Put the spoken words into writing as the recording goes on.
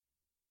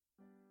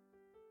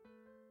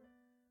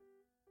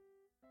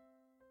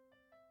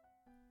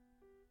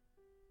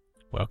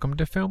Welcome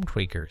to Film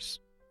Tweakers,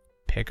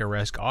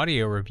 picaresque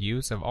audio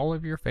reviews of all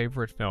of your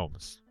favorite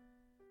films.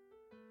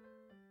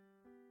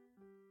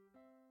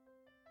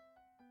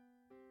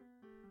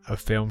 A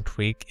film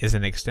tweak is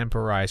an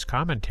extemporized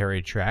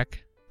commentary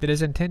track that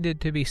is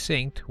intended to be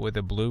synced with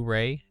a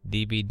Blu-ray,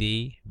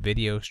 DVD,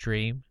 video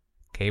stream,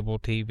 cable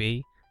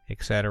TV,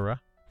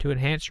 etc. to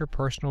enhance your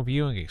personal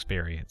viewing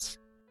experience.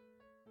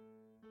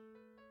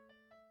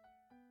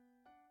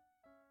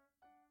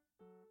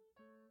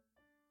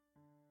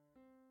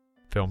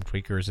 Film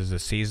Tweakers is a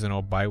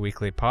seasonal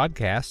bi-weekly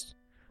podcast.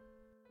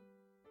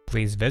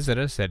 Please visit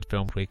us at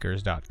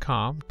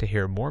filmtweakers.com to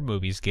hear more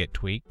movies get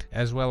tweaked,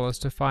 as well as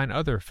to find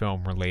other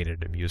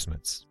film-related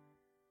amusements.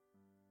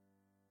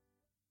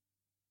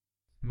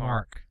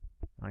 Mark.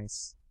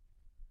 Nice.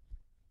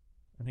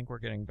 I think we're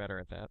getting better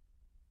at that.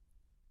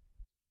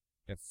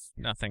 If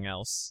nothing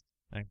else.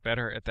 Like,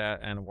 better at that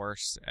and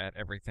worse at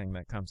everything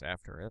that comes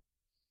after it.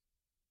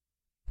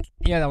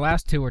 Yeah, the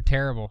last two were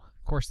terrible.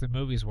 Of course, the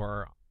movies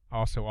were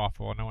also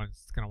awful. No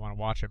one's going to want to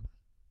watch them.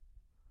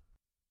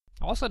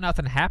 Also,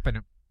 nothing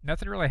happened.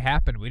 Nothing really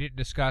happened. We didn't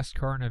discuss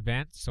current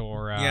events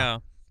or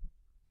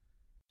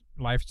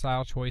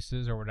lifestyle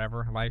choices or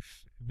whatever.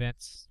 Life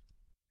events.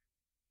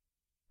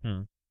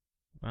 I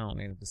don't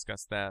need to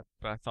discuss that,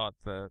 but I thought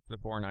the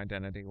Bourne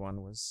Identity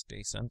one was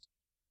decent.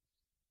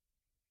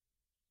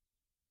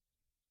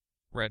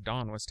 Red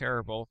Dawn was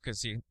terrible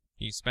because you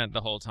spent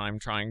the whole time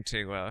trying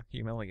to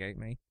humiliate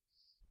me.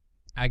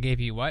 I gave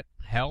you what?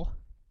 Hell?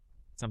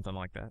 Something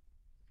like that.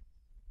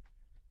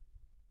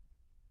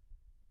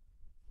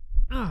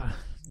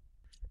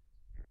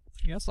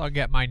 Guess I'll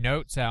get my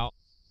notes out.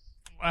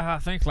 I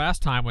think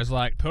last time was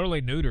like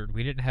totally neutered.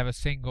 We didn't have a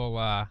single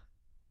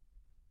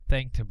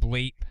thing to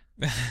bleep.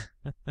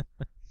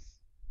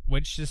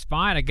 Which is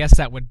fine. I guess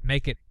that would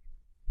make it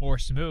more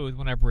smooth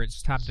whenever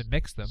it's time to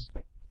mix them.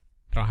 I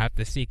don't have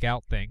to seek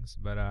out things,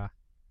 but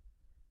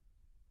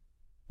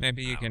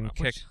maybe you can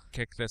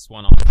kick this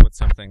one off with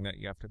something that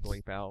you have to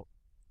bleep out.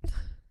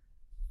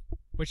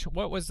 Which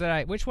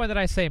one did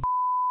I say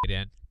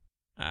in?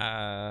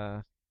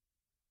 I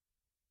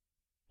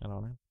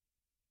don't know.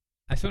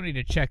 I still need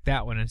to check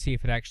that one and see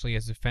if it actually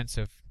is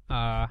offensive.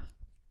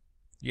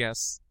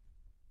 Yes.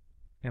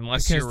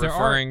 Unless you're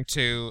referring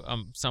to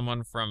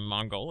someone from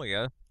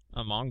Mongolia,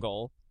 a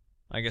Mongol.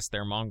 I guess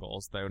they're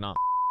Mongols, though, not.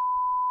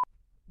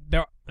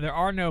 There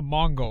are no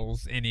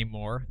Mongols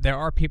anymore. There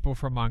are people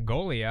from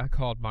Mongolia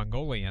called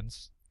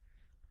Mongolians.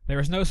 There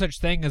is no such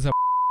thing as a.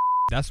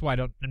 That's why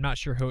I'm not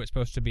sure who it's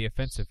supposed to be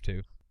offensive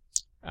to.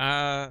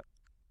 The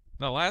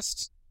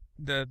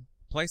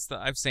place that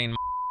I've seen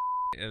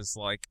is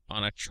like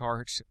on a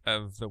chart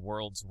of the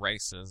world's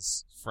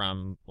races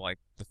from like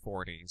the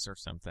 40s or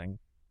something.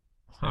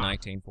 The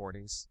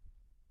 1940s.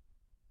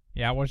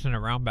 Yeah, I wasn't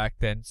around back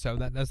then, so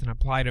that doesn't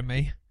apply to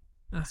me.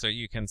 So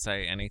you can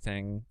say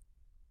anything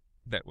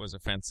that was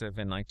offensive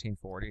in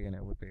 1940 and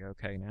it would be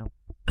okay now?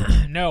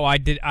 No, I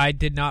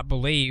did not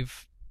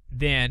believe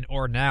then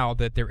or now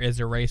that there is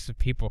a race of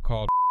people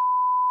called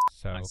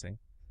so I see.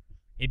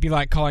 It'd be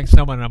like calling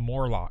someone a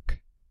Morlock.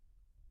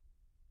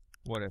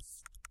 What if...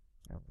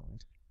 Never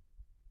mind.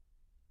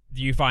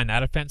 Do you find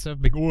that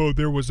offensive? Like, oh,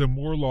 there was a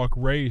Morlock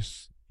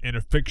race in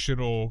a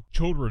fictional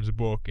children's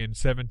book in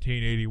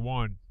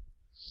 1781.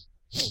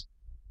 Do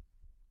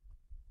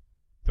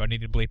I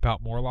need to bleep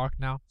out Morlock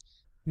now?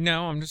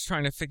 No, I'm just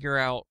trying to figure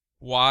out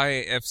why,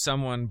 if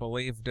someone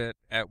believed it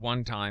at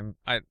one time,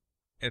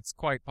 it's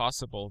quite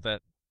possible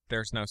that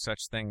there's no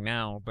such thing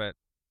now, but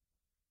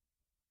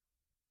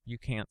you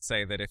can't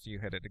say that if you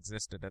had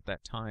existed at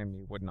that time,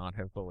 you would not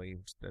have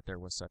believed that there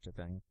was such a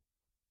thing.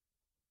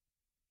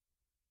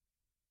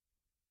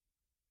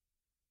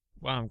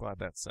 Well, I'm glad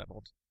that's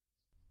settled.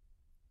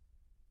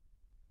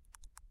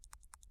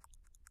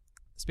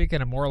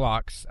 Speaking of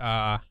Morlocks,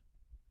 well,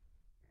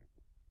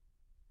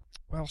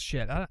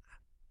 shit, I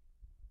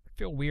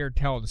feel weird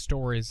telling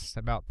stories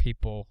about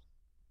people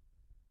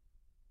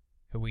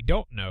who we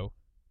don't know.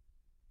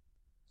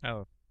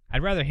 Oh.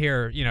 I'd rather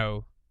hear,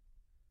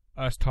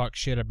 us talk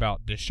shit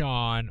about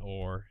Deshaun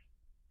or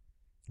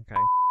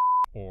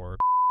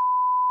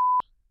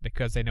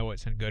because they know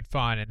it's in good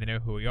fun and they know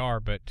who we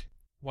are, but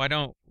why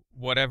don't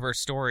whatever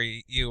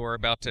story you were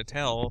about to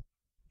tell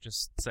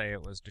just say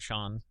it was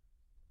Deshaun?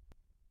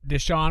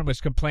 Deshaun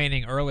was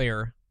complaining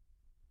earlier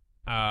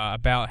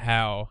about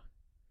how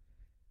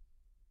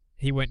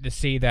he went to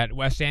see that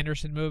Wes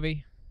Anderson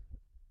movie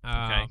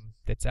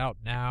that's out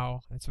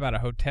now. It's about a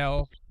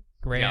hotel,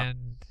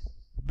 Grand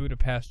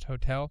Budapest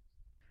Hotel.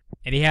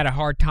 And he had a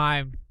hard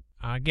time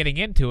getting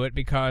into it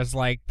because,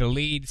 like, the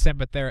lead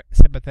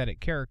sympathetic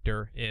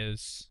character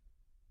is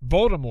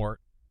Voldemort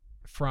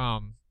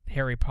from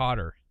Harry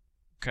Potter.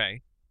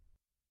 Okay.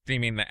 Do you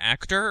mean the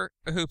actor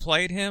who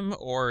played him,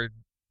 or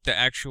the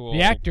actual...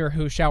 The actor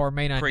who shall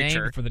remain unnamed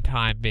creature? For the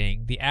time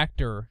being. The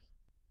actor...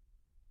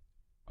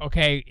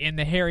 Okay, in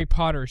the Harry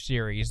Potter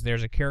series,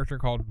 there's a character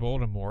called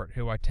Voldemort,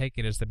 who I take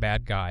it is the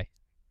bad guy.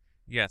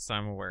 Yes,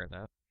 I'm aware of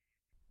that.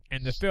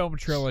 In the film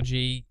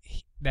trilogy,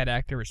 that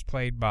actor is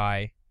played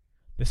by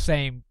the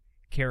same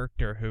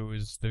character who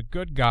was the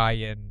good guy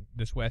in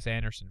this Wes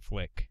Anderson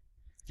flick.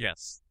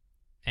 Yes.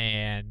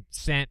 And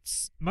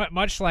since,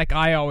 much like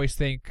I always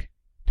think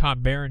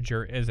Tom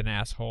Berenger is an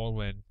asshole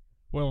when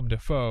Willem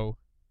Dafoe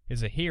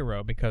is a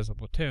hero because of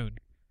Platoon,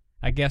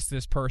 I guess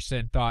this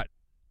person thought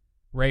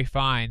Ralph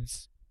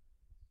Fiennes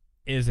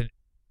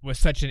was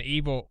such an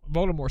evil,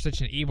 Voldemort's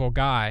such an evil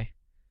guy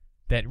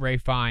that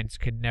Ralph Fiennes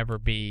could never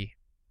be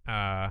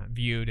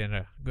viewed in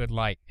a good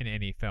light in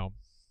any film.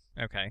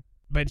 Okay.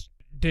 But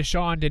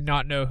Deshawn did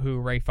not know who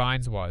Ralph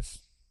Fiennes was.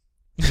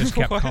 He just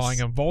kept calling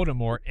him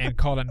Voldemort and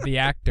called him the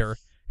actor,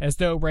 as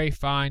though Ralph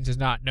Fiennes is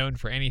not known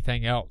for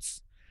anything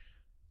else.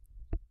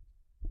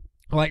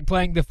 Like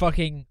playing the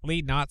fucking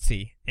lead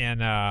Nazi in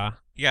Yeah,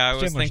 I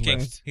was Schindler's thinking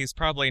List. he's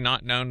probably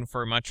not known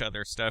for much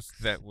other stuff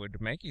that would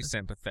make you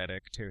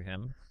sympathetic to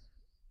him.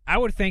 I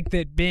would think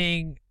that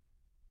being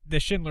the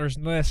Schindler's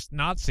List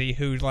Nazi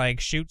who like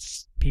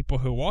shoots people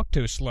who walk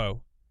too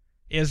slow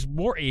is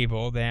more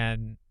evil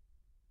than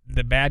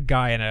the bad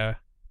guy in a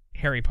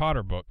Harry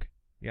Potter book.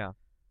 Yeah.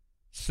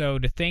 So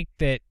to think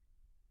that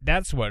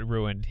that's what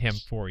ruined him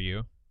for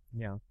you,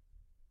 Yeah.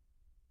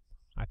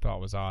 I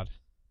thought was odd.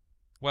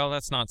 Well,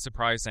 that's not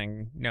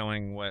surprising,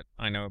 knowing what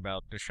I know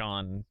about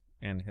Deshawn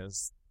and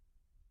his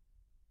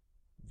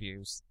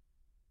views.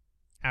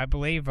 I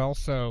believe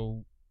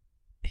also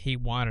he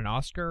won an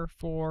Oscar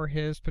for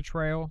his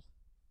portrayal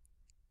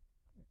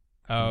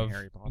of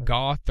Harry Potter.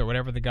 Goth or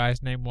whatever the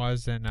guy's name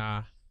was in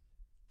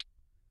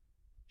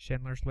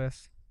Schindler's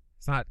List.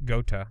 It's not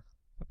Gotha,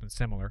 something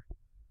similar.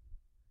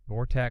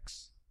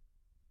 Vortex,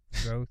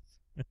 Goth,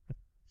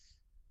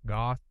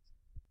 Goth,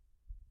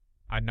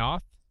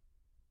 Anoth.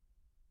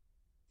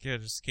 Yeah,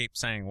 just keep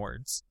saying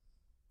words.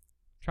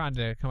 Trying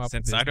to come up with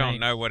Since his I don't name.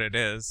 know what it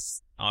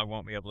is, I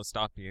won't be able to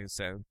stop you,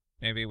 so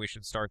maybe we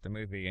should start the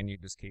movie and you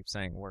just keep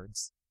saying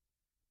words.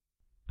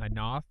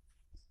 Anoth,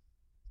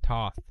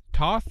 Toth,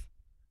 Toth.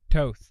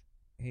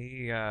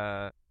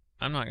 I'm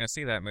not gonna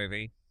see that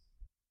movie.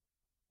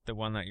 The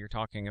one that you're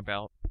talking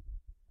about.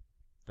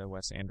 The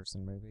Wes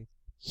Anderson movie.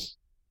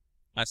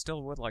 I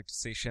still would like to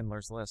see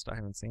Schindler's List. I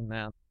haven't seen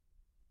that.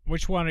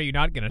 Which one are you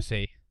not going to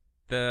see?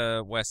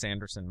 The Wes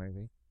Anderson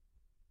movie.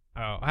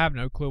 Oh, I have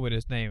no clue what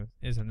his name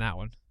is in that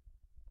one.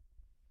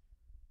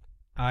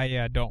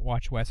 I don't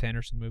watch Wes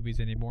Anderson movies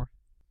anymore.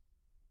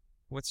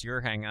 What's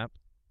your hang-up?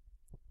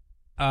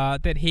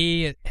 That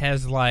he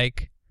has,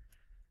 like,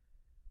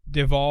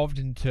 devolved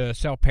into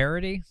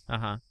self-parody.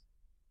 Uh-huh.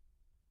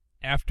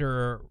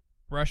 After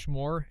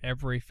Rushmore,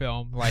 every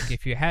film, like,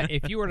 if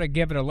you were to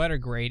give it a letter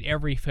grade,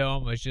 every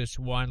film was just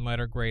one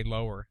letter grade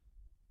lower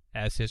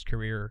as his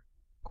career,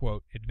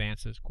 quote,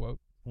 advances, quote.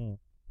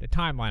 The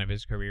timeline of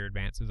his career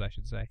advances, I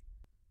should say.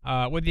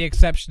 With the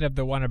exception of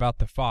the one about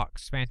the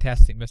fox,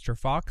 Fantastic Mr.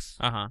 Fox.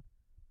 Uh-huh.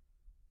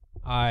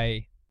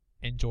 I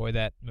enjoy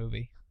that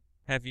movie.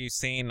 Have you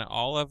seen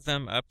all of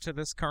them up to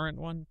this current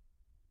one?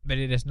 But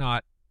it is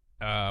not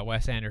a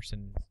Wes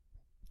Anderson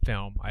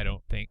film, I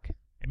don't think.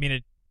 I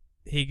mean,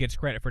 he gets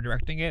credit for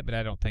directing it, but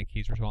I don't think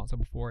he's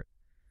responsible for it.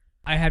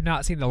 I have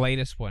not seen the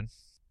latest one.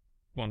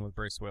 One with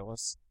Bruce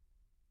Willis.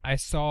 I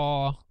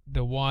saw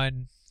the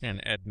one... And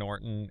Ed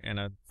Norton in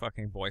a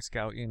fucking Boy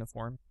Scout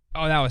uniform.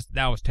 Oh,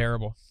 that was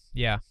terrible.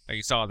 Yeah. Oh,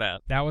 you saw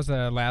that? That was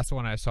the last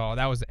one I saw.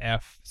 That was an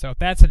F. So if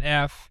that's an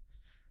F,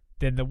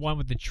 then the one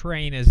with the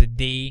train is a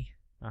D.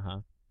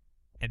 Uh-huh.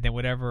 And then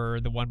whatever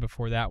the one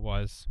before that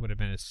was would have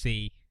been a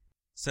C.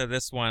 So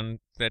this one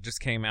that just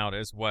came out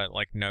is what,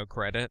 like no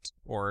credit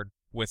or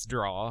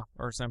withdraw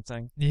or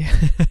something? Yeah.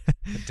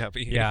 A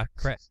W. Yeah,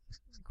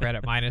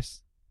 credit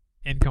minus.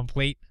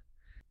 Incomplete.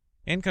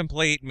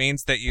 Incomplete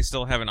means that you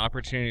still have an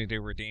opportunity to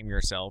redeem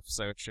yourself,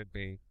 so it should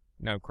be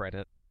no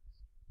credit.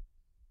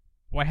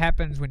 What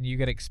happens when you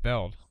get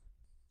expelled?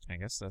 I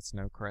guess that's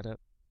no credit.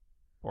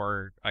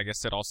 Or I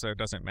guess it also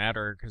doesn't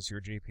matter because your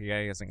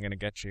GPA isn't going to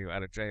get you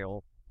out of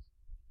jail.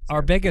 So.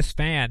 Our biggest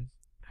fan,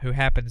 who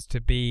happens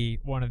to be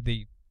one of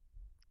the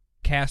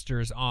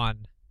casters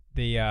on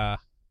the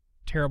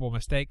Terrible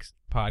Mistakes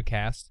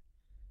podcast,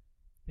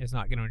 is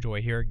not going to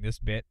enjoy hearing this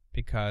bit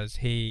because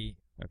he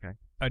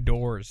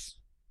adores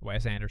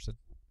Wes Anderson.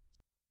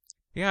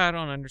 Yeah, I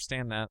don't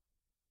understand that.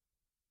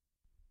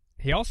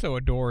 He also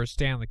adores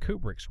Stanley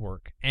Kubrick's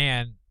work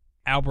and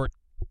Albert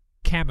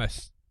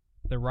Camus,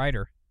 the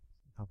writer.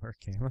 Albert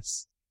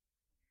Camus?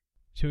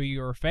 Two of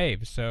your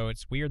faves, so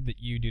it's weird that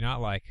you do not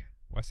like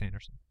Wes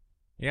Anderson.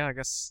 Yeah, I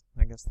guess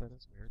that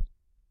is weird.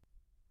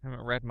 I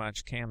haven't read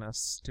much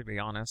Camus, to be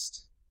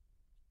honest.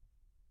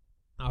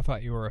 I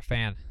thought you were a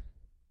fan.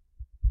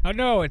 Oh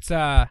no, it's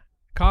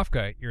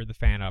Kafka you're the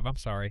fan of. I'm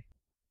sorry.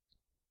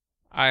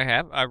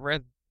 I've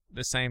read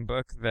the same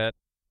book that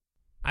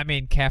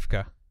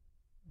Kafka.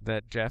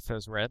 That Jeff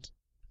has read.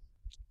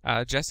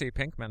 Jesse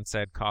Pinkman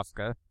said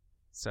Kafka,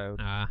 so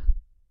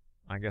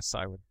I guess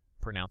I would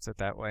pronounce it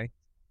that way.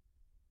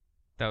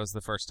 That was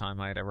the first time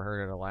I had ever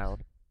heard it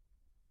aloud.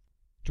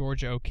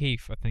 George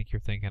O'Keeffe, I think you're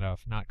thinking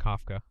of, not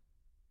Kafka.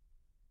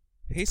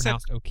 It's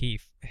pronounced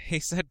O'Keeffe. He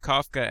said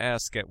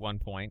Kafka-esque at one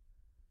point,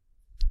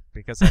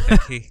 because I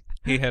think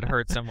he had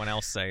heard someone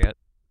else say it.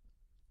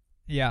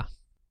 Yeah.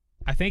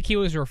 I think he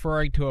was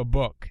referring to a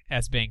book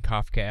as being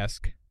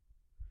Kafkaesque.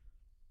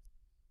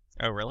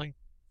 Oh, really?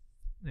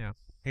 Yeah.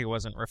 He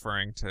wasn't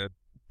referring to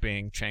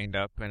being chained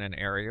up in an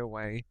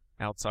areaway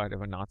outside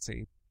of a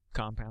Nazi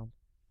compound.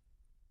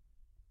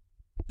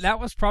 That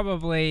was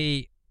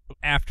probably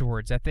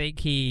afterwards. I think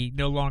he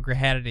no longer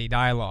had any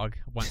dialogue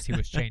once he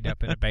was chained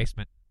up in a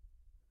basement.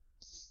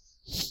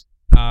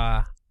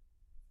 The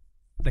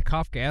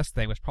Kafkaesque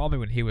thing was probably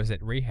when he was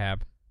at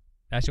rehab.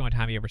 That's the only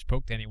time he ever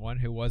spoke to anyone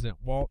who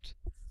wasn't Walt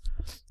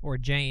or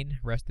Jane.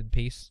 Rest in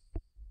peace.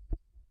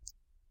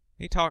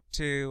 He talked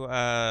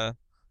to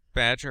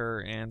Badger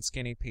and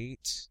Skinny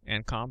Pete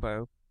and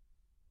Combo.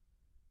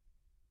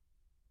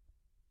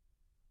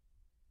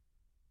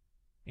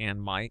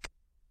 And Mike.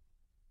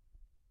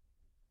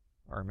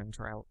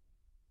 Ehrmantraut.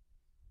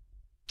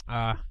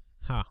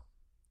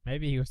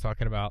 Maybe he was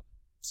talking about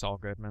Saul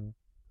Goodman.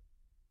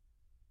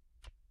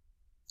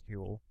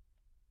 Huel.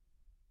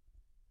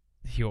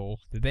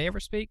 Did they ever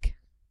speak?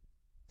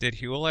 Did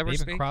Huel ever They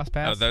even speak? cross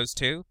paths? Oh, those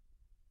two?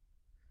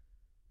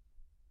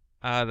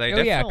 They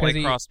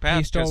definitely crossed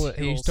paths.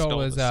 He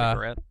stole his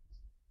cigarette.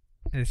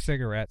 His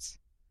cigarettes.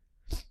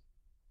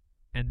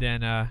 And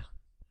then I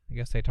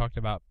guess they talked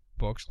about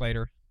books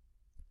later.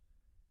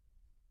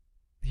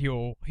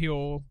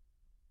 Huel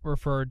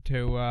referred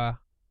to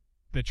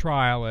the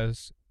trial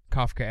as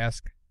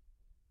Kafkaesque.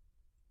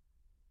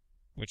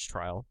 Which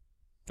trial?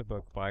 The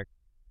book by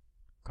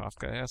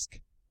Kafkaesque?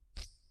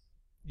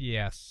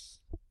 Yes.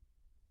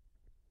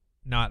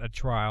 Not a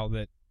trial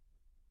that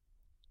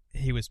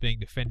he was being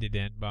defended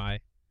in by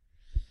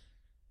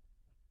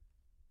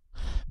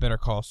Better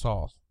Call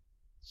Saul.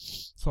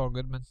 Saul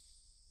Goodman.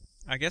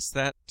 I guess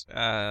that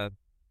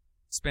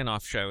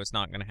spin-off show is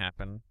not going to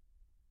happen,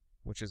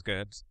 which is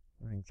good.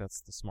 I think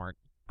that's the smart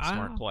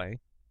play.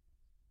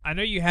 I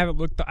know you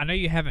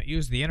haven't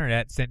used the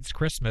internet since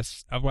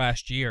Christmas of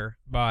last year,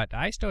 but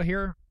I still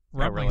hear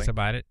rumblings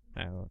about it.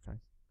 Oh, okay.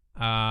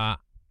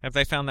 Have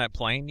they found that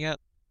plane yet?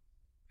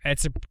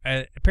 It's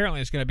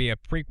apparently it's going to be a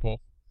prequel,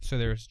 so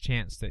there's a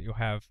chance that you'll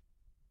have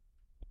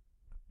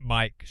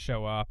Mike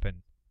show up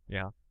and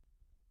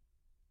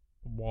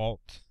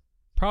Walt.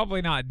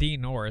 Probably not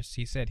Dean Norris.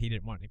 He said he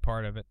didn't want any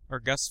part of it.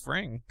 Or Gus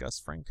Fring. Gus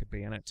Fring could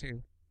be in it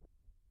too.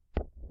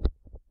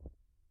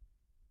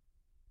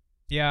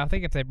 Yeah, I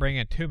think if they bring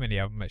in too many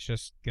of them, it's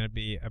just going to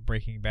be a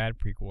Breaking Bad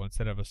prequel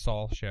instead of a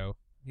Saul show.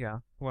 Yeah,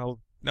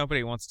 well,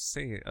 nobody wants to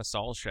see a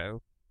Saul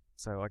show,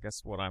 so I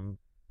guess what I'm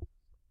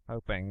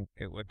hoping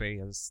it would be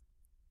is...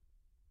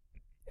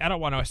 I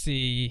don't want to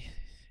see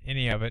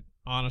any of it,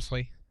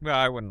 honestly. Well,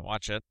 I wouldn't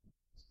watch it.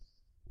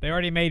 They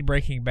already made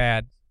Breaking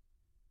Bad,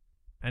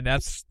 and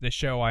that's the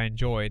show I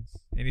enjoyed.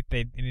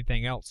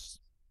 Anything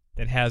else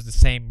that has the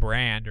same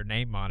brand or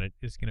name on it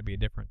is going to be a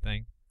different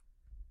thing.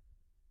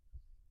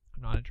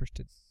 I'm not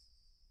interested.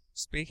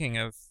 Speaking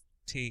of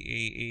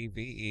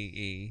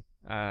TEEVEE,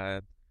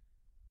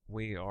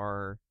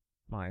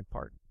 my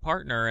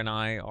partner and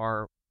I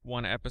are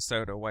one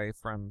episode away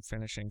from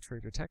finishing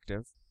True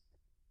Detective.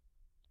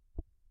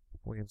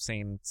 We have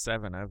seen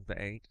 7 of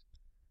the 8.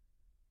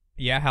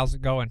 Yeah, how's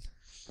it going?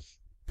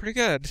 Pretty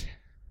good.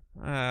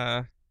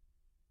 I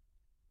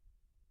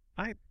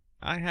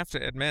have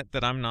to admit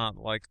that I'm not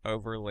like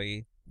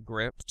overly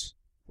gripped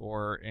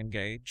or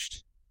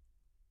engaged.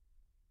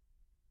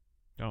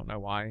 Don't know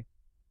why.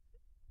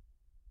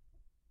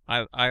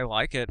 I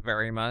like it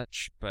very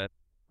much, but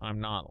I'm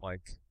not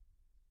like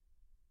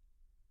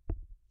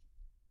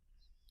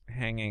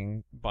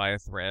hanging by a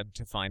thread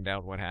to find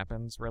out what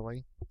happens,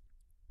 really.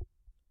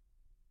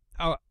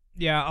 Oh,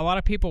 yeah, a lot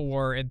of people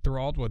were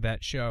enthralled with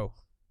that show.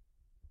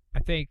 I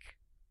think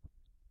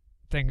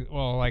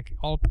like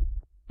all,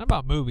 not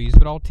about movies,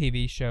 but all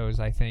TV shows,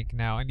 I think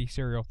now, any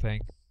serial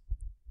thing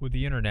with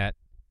the internet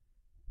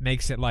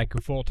makes it like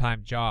a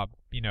full-time job,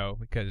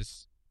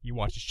 because you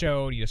watch a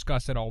show, you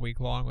discuss it all week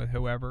long with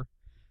whoever.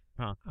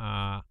 Huh.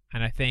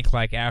 And I think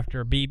like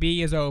after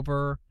BB is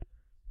over,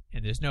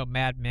 and there's no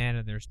Mad Men,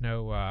 and there's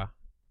no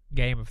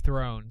Game of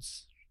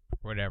Thrones,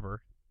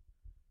 whatever.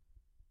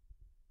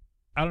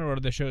 I don't know what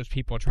other shows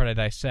people try to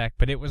dissect,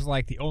 but it was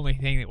like the only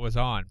thing that was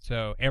on.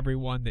 So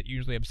everyone that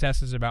usually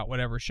obsesses about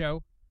whatever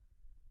show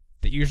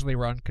that usually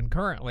run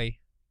concurrently,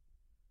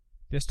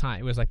 this time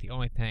it was like the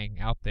only thing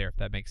out there, if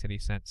that makes any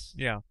sense.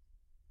 Yeah.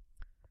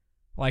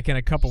 Like in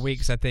a couple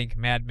weeks, I think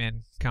Mad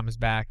Men comes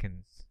back,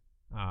 and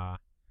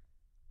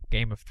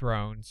Game of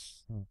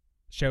Thrones.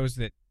 Shows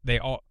that they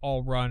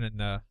all run in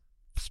the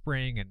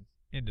spring and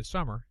into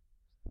summer.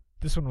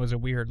 This one was a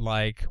weird,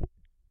 like,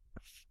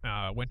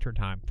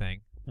 wintertime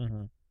thing.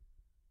 Mm-hmm.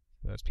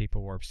 Those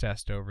people were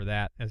obsessed over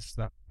that as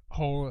the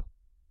whole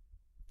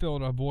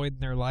filled a void in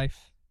their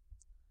life.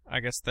 I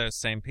guess those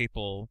same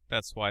people,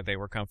 that's why they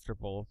were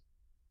comfortable.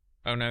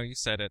 Oh no, you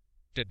said it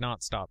did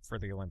not stop for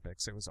the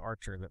Olympics. It was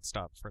Archer that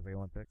stopped for the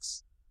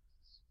Olympics.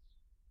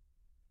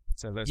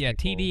 So those people...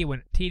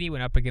 TD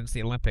went up against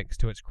the Olympics,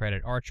 to its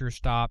credit. Archer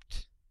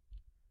stopped.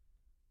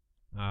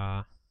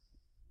 I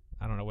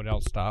don't know what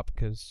else stopped,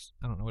 because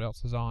I don't know what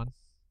else is on.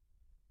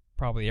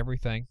 Probably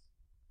everything.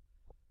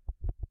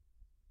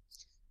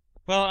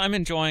 Well, I'm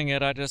enjoying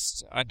it.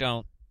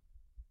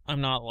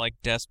 I'm not like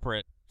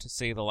desperate to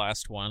see the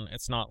last one.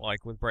 It's not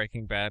like with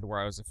Breaking Bad where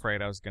I was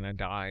afraid I was going to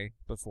die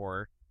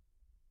before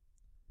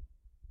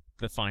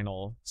the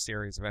final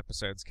series of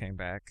episodes came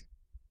back.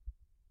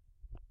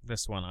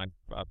 This one,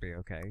 I'd be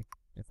okay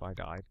if I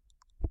died.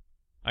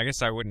 I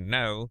guess I wouldn't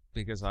know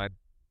because I'm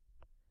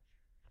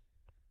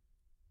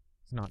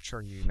not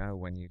sure you know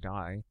when you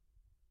die.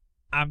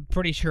 I'm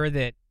pretty sure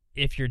that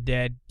if you're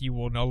dead, you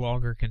will no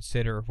longer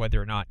consider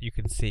whether or not you've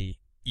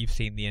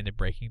seen the end of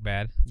Breaking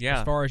Bad. Yeah.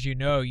 As far as you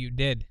know, you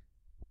did.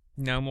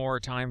 No more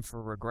time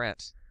for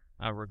regret.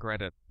 I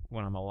regret it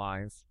when I'm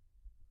alive.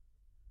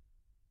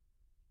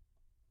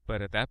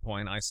 But at that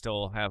point, I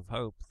still have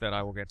hope that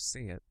I will get to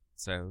see it.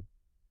 So,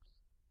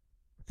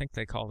 I think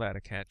they call that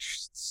a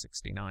catch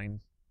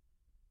 69.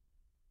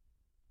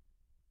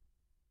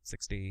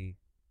 65.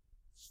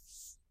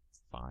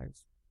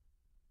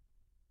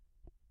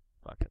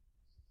 Fuck it.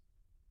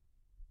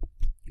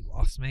 You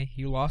lost me.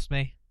 You lost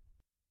me.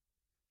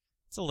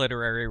 It's a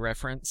literary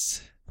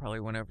reference. Probably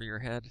went over your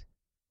head.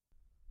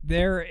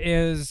 There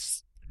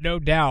is no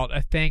doubt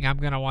a thing I'm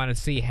going to want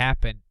to see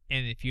happen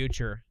in the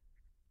future.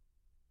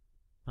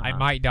 I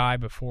might die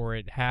before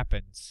it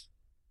happens.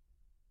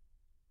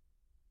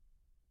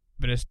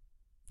 But as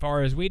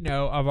far as we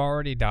know, I've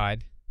already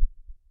died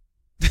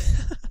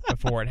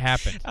before it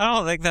happened. I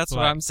don't think that's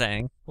what I'm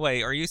saying.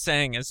 Wait, are you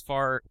saying as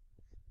far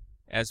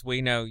as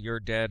we know you're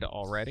dead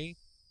already?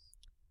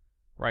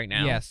 Right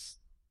now? Yes.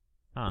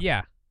 Huh.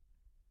 Yeah.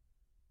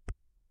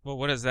 Well,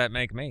 what does that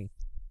make me?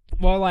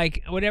 Well,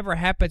 like, whatever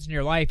happens in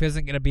your life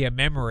isn't going to be a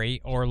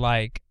memory or,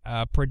 like,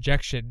 a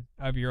projection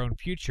of your own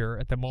future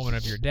at the moment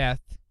of your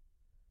death.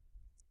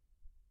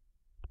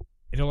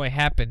 It only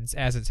happens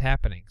as it's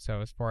happening.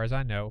 So, as far as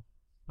I know,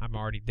 I'm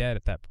already dead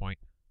at that point.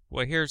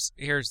 Well, here's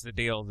the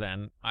deal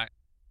then.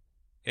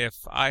 If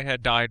I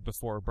had died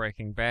before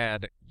Breaking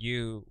Bad,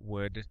 you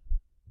would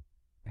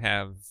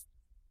have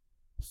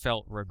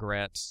felt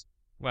regret.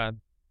 Well,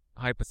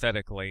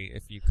 hypothetically,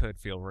 if you could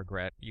feel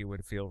regret, you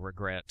would feel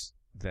regret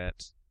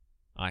that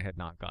I had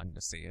not gotten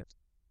to see it.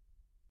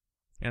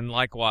 And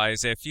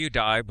likewise, if you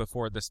die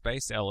before the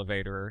space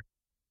elevator,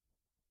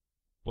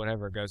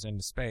 whatever goes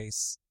into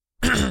space,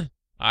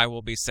 I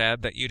will be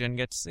sad that you didn't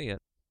get to see it.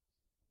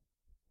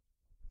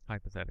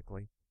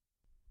 Hypothetically.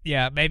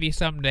 Yeah, maybe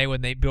someday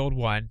when they build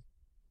one,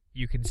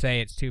 you can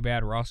say it's too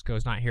bad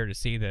Roscoe's not here to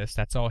see this.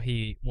 That's all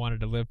he wanted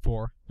to live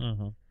for.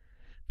 Mm-hmm.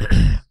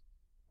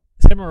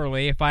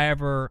 Similarly, if I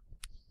ever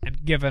am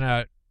given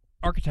a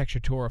architecture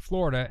tour of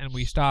Florida and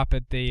we stop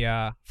at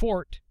the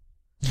fort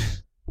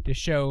to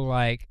show,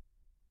 like,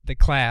 the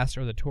class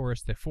or the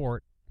tourist the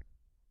fort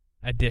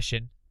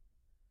edition,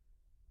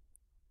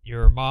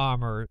 your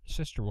mom or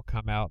sister will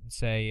come out and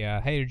say,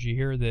 hey, did you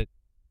hear that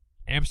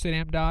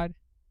Amsterdam died?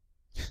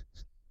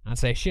 I'd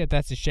say, shit,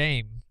 that's a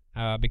shame,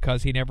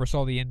 because he never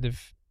saw the end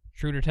of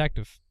True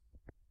Detective.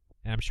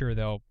 And I'm sure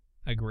they'll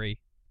agree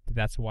that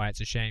that's why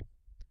it's a shame.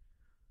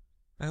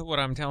 What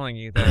I'm telling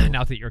you, though,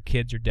 now that your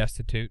kids are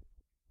destitute,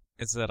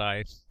 is that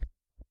I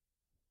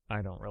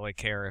don't really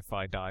care if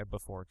I die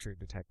before True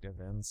Detective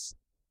ends.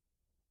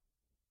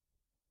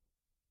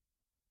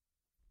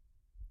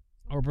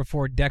 Or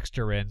before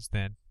Dexter ends,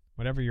 then.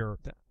 Whatever your...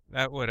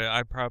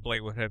 I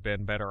probably would have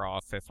been better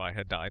off if I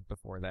had died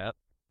before that.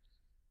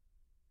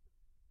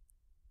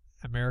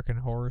 American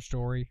Horror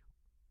Story.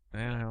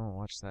 Man, I don't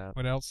watch that.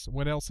 What else?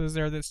 What else is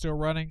there that's still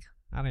running?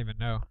 I don't even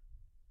know.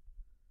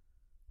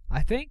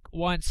 I think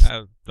once...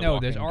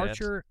 there's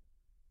Archer.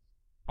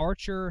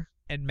 Archer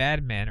and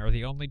Mad Men are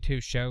the only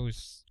two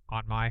shows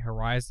on my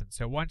horizon.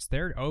 So once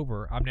they're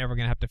over, I'm never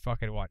going to have to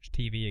fucking watch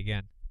TV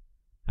again.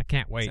 I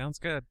can't wait. Sounds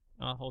good.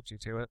 I'll hold you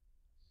to it.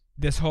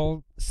 This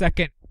whole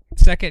second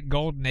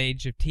golden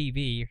age of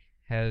TV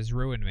has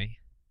ruined me.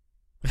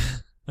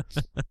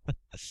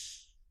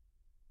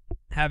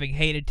 Having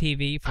hated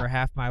TV for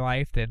half my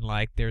life, then,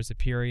 like, there's a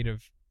period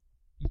of,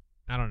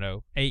 I don't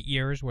know, 8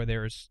 years where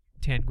there's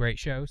 10 great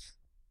shows.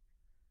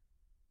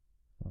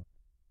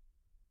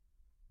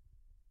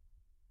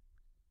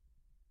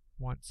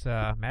 Once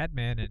Mad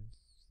Men and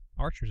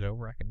Archer's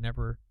over, I can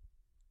never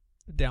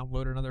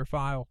download another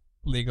file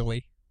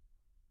legally.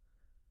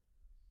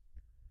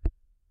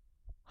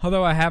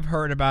 Although I have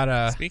heard about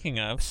a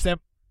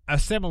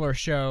similar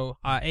show,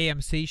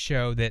 AMC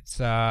show that's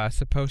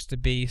supposed to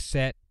be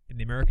set in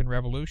the American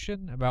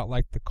Revolution about,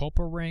 like, the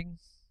Culper Ring.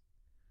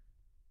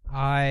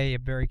 I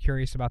am very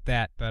curious about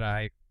that,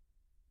 but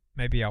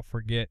maybe I'll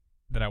forget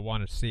that I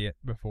want to see it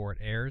before it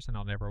airs, and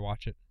I'll never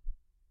watch it.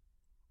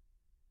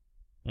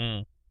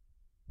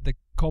 The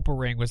Culper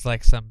Ring was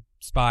like some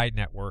spy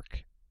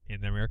network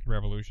in the American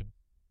Revolution.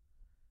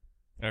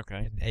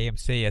 Okay. And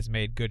AMC has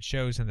made good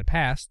shows in the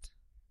past,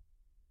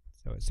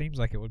 so it seems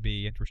like it would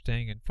be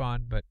interesting and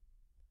fun, but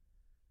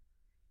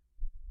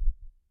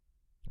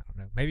I don't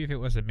know. Maybe if it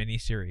was a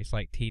miniseries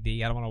like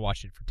TD, I don't want to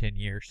watch it for 10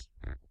 years.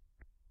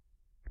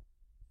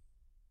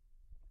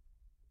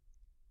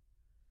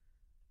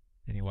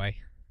 Anyway.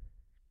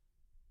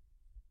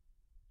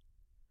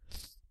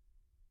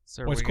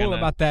 So What's cool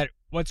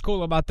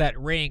about that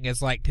ring is,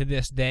 like, to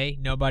this day,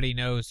 nobody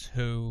knows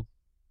who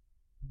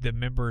the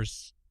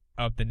members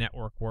of the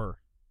network were.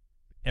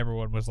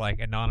 Everyone was, like,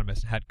 anonymous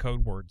and had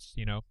code words,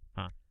 you know?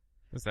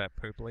 Was that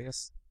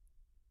Publius?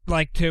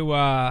 Like,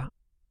 to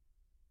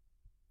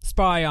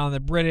spy on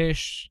the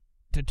British,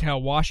 to tell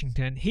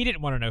Washington. He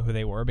didn't want to know who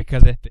they were,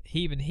 because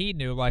even he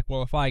knew, like,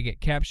 well, if I get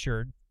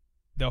captured,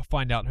 they'll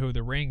find out who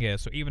the ring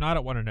is. So even I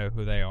don't want to know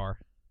who they are.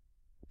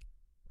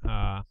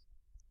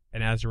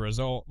 And as a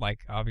result,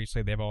 like,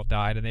 obviously they've all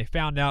died, and they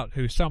found out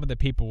who some of the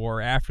people were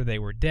after they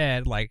were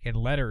dead, like in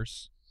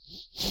letters.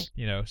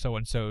 You know,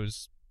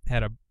 so-and-so's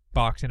had a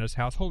box in his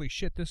house. Holy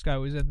shit, this guy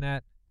was in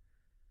that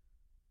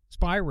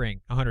spy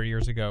ring 100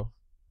 years ago.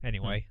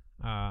 Anyway,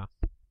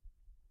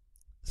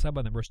 some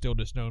of them are still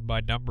just known by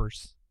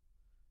numbers.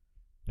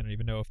 I don't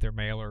even know if they're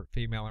male or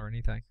female or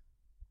anything.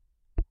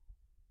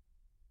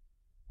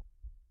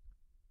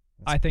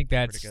 I think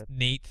that's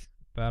neat,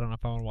 but I don't know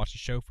if I want to watch a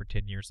show for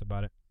 10 years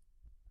about it.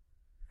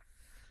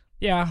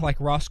 Yeah, like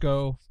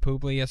Roscoe,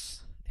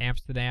 Publius,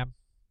 Amsterdam.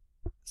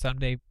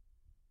 Someday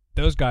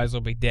those guys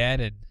will be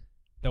dead, and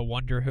they'll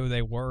wonder who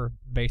they were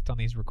based on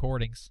these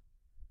recordings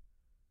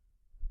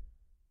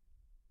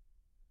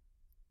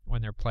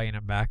when they're playing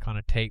them back on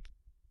a tape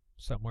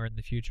somewhere in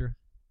the future.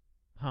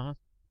 Huh?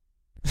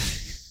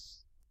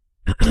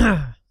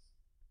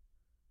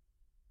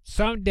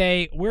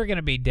 Someday we're going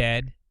to be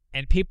dead,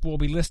 and people will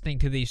be listening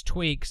to these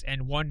tweaks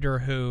and wonder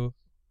who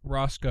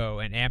Roscoe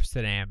and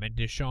Amsterdam and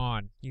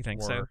Deshawn You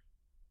think were so?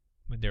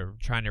 when they're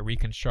trying to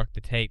reconstruct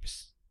the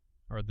tapes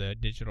or the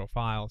digital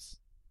files.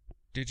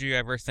 Did you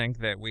ever think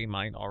that we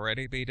might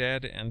already be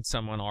dead and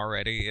someone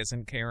already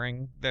isn't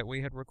caring that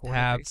we had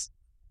recorded these?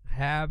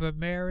 Have a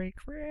Merry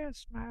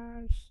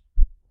Christmas.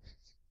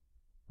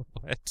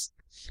 What?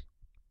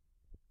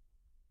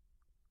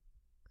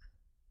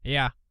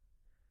 Yeah.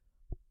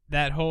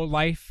 That whole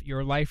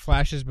your life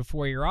flashes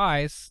before your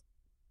eyes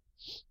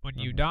when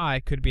you die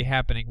could be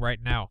happening right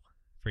now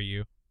for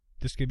you.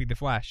 This could be the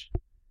Flash.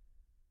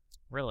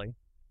 Really?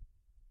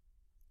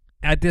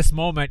 At this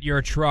moment,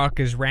 your truck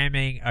is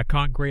ramming a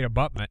concrete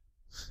abutment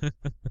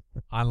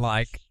on,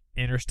 like,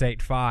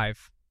 Interstate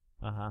 5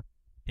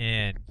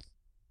 in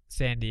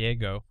San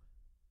Diego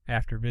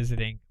after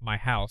visiting my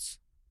house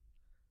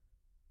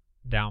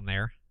down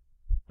there.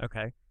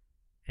 Okay.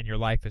 And your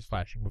life is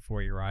flashing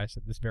before your eyes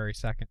at this very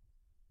second.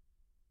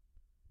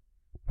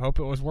 I hope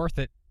it was worth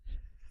it.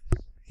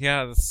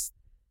 Yeah,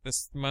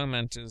 this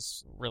moment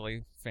is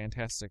really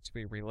fantastic to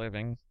be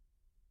reliving.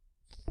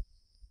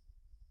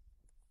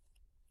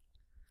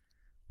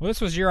 Well,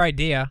 this was your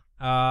idea.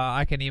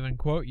 I can even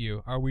quote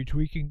you. Are we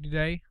tweaking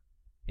today?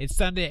 It's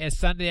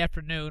Sunday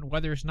afternoon.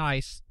 Weather's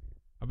nice.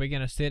 Are we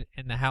gonna sit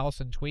in the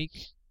house and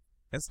tweak?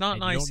 It's not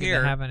and nice you don't here.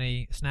 Get to have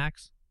any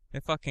snacks?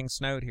 It fucking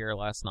snowed here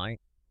last night.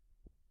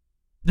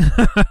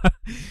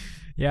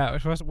 Yeah,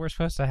 we're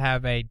supposed to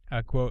have a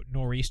quote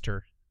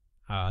nor'easter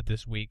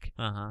this week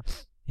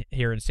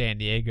here in San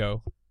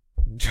Diego.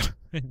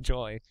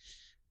 Enjoy.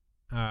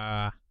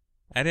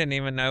 I didn't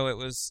even know it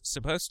was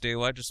supposed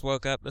to. I just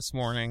woke up this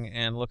morning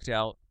and looked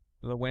out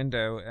the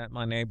window at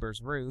my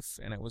neighbor's roof,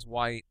 and it was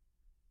white.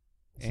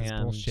 This is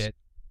bullshit.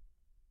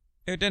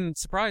 It didn't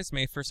surprise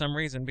me for some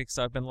reason, because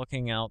I've been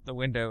looking out the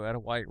window at a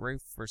white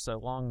roof for so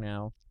long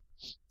now.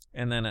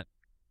 And then it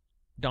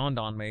dawned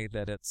on me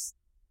that it's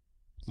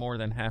more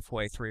than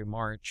halfway through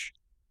March.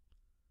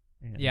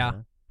 And, yeah.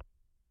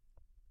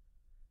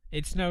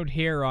 It snowed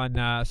here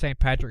on St.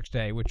 Patrick's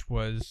Day, which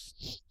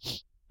was,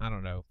 I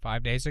don't know,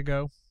 5 days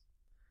ago.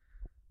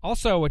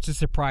 Also, which is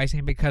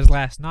surprising, because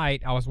last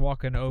night I was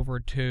walking over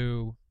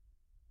to...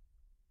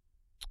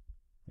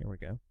 Here we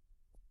go.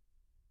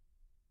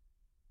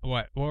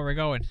 What? Where are we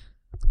going?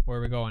 Where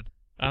are we going?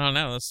 I don't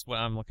know. That's what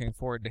I'm looking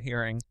forward to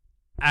hearing.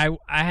 I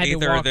had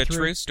Either to walk the through...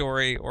 true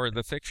story or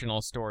the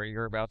fictional story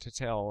you're about to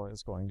tell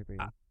is going to be...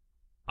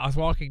 I was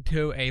walking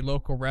to a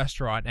local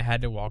restaurant and I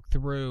had to walk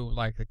through,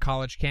 like, the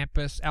college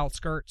campus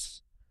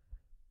outskirts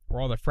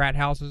where all the frat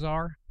houses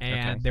are,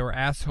 and there were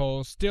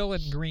assholes still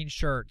in green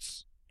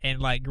shirts and,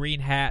 like,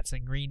 green hats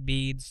and green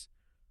beads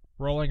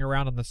rolling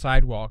around on the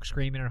sidewalk,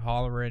 screaming and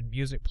hollering,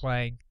 music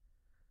playing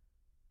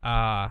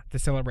to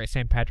celebrate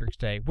St. Patrick's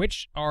Day,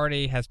 which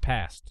already has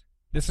passed.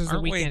 This is the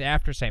weekend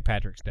after St.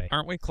 Patrick's Day.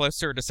 Aren't we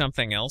closer to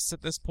something else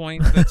at this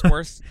point that's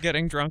worth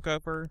getting drunk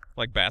over?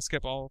 Like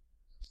basketball?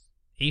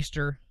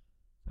 Easter.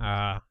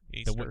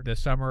 Easter. The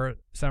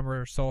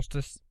summer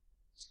solstice.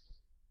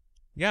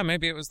 Yeah,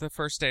 maybe it was the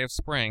first day of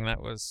spring.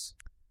 That was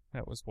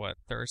what,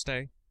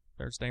 Thursday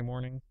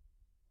morning?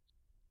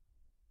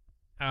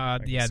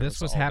 Yeah, this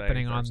was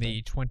happening on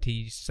the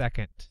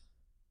 22nd.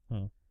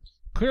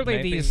 Clearly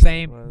Maybe these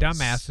same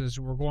dumbasses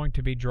were going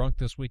to be drunk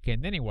this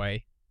weekend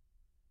anyway,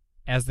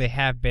 as they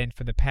have been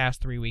for the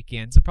past 3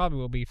 weekends, and probably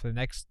will be for the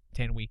next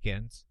 10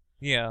 weekends.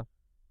 Yeah.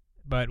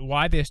 But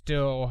why they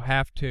still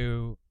have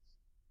to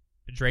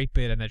drape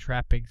it in the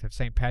trappings of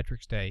St.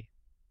 Patrick's Day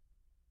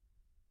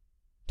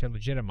to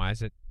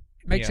legitimize it,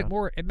 makes it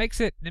more. It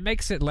makes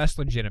it less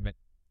legitimate,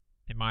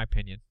 in my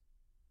opinion.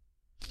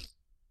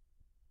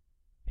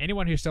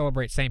 Anyone who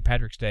celebrates St.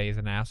 Patrick's Day is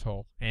an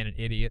asshole and an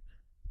idiot.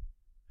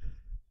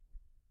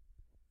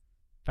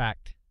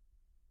 Fact.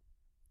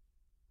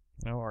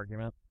 No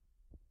argument.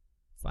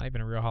 It's not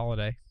even a real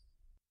holiday.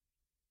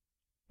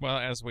 Well,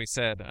 as we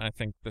said, I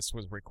think this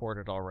was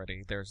recorded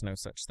already. There's no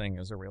such thing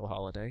as a real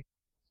holiday.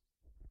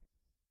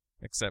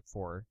 Except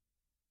for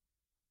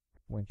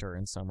winter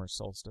and summer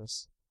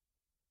solstice.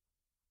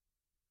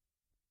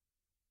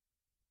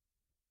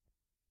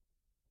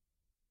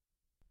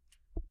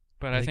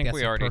 But I think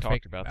we already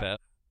talked about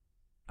that.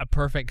 A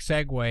perfect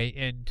segue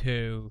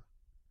into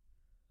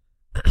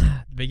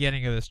the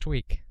beginning of this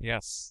tweak.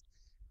 Yes.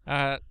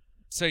 So,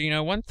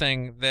 one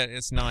thing that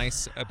is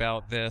nice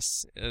about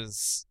this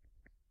is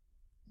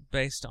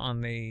based on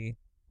the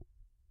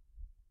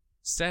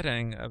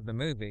setting of the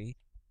movie,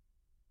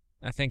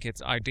 I think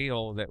it's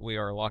ideal that we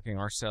are locking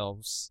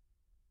ourselves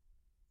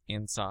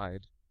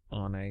inside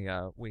on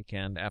a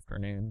weekend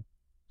afternoon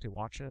to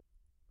watch it.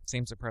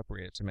 Seems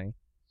appropriate to me.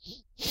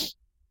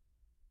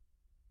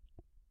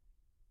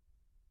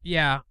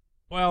 Yeah.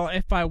 Well,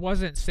 if I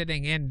wasn't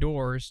sitting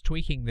indoors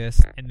tweaking this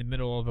in the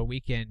middle of a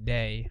weekend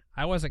day,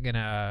 I wasn't going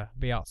to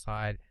be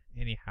outside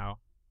anyhow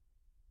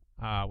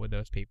with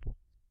those people.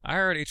 I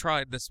already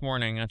tried this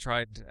morning. I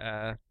tried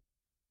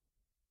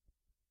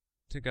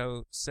to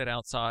go sit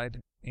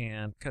outside,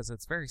 and because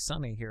it's very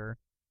sunny here,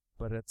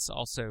 but it's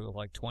also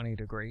like 20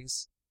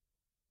 degrees.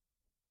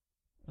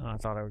 I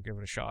thought I would give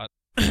it a shot.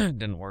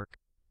 Didn't work.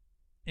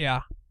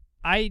 Yeah.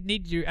 I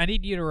need you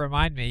to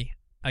remind me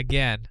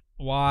again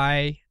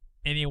why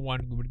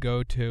anyone would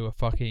go to a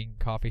fucking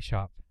coffee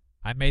shop.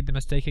 I made the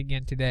mistake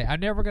again today.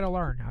 I'm never going to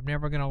learn. I'm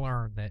never going to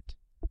learn that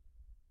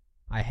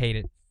I hate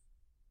it.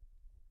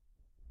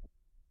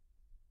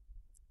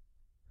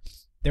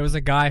 There was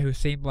a guy who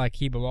seemed like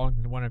he belonged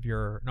in one of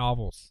your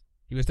novels.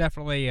 He was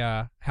definitely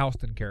a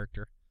Halston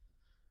character.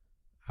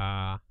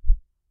 At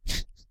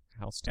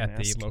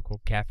the local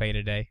cafe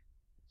today.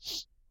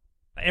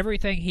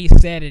 Everything he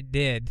said and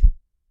did,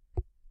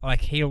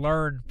 like he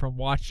learned from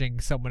watching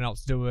someone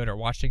else do it or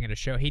watching it a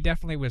show. He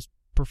definitely was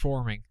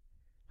performing.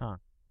 Huh.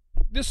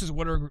 This is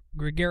what a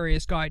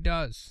gregarious guy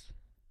does.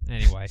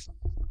 Anyway.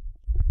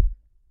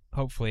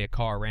 Hopefully a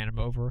car ran him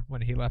over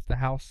when he left the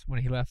house,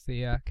 when he left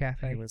the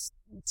cafe. He was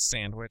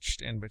sandwiched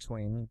in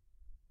between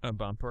a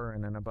bumper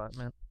and an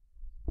abutment.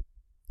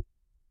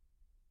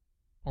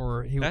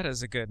 Or that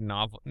is a good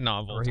novel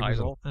or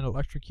title. He was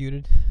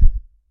electrocuted.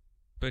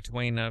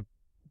 Between a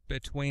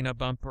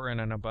bumper and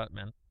an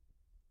abutment.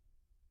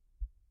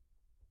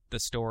 The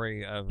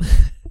story of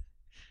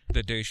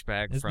the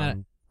douchebag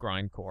from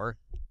Grindcore.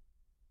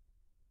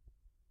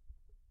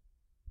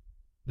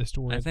 The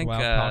story of the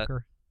loud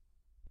talker.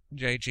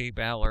 J.G.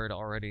 Ballard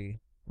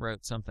already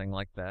wrote something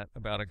like that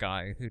about a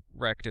guy who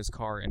wrecked his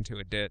car into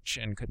a ditch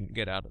and couldn't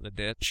get out of the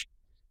ditch.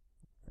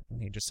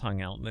 And he just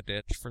hung out in the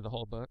ditch for the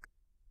whole book.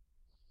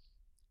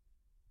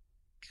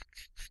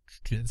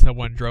 And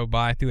someone drove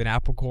by, threw an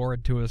apple core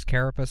into his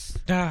carapace.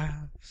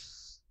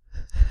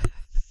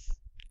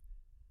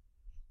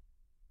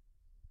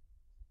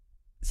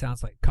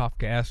 Sounds like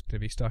Kafkaesque to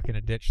be stuck in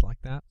a ditch like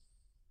that.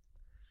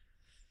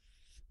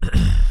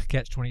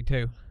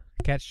 Catch-22.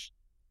 Catch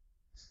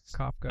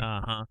Kafka.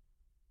 Uh-huh.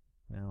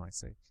 Now I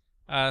see.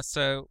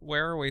 So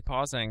where are we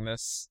pausing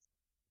this?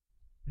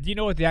 Do you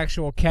know what the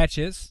actual catch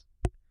is?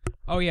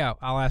 Oh yeah,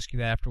 I'll ask you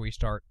that after we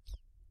start.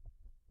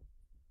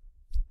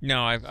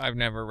 No, I've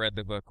never read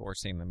the book or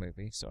seen the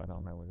movie, so I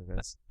don't know what it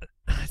is.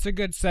 It's a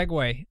good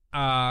segue.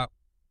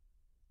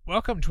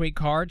 Welcome, Tweet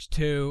Cards,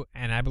 to,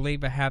 and I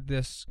believe I have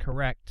this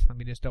correct. Let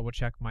me just double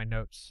check my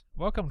notes.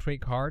 Welcome, Tweet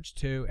Cards,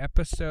 to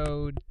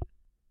episode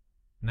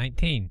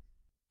 19.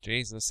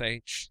 Jesus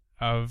H.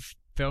 Of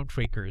Film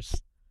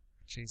Tweakers.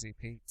 Cheesy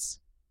Pete's.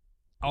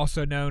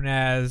 Also known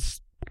as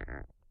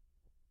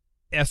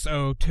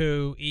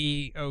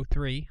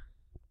SO2E03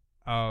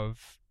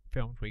 of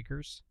Film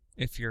Tweakers.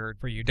 If you're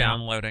for you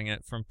downloading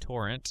it from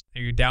torrent.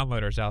 You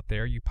downloaders out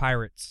there, you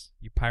pirates,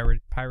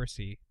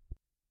 piracy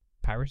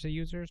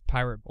users,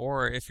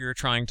 or if you're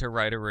trying to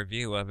write a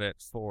review of it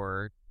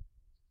for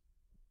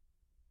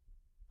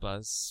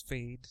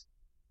BuzzFeed.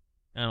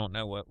 I don't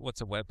know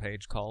what's a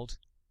webpage called.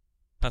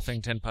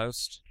 Huffington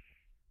Post.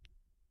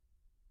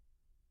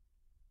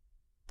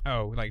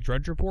 Oh, like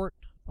Drudge Report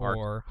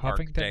or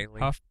Huffington Daily.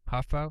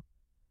 Huffpo.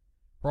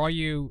 For all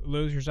you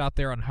losers out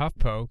there on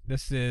HuffPo,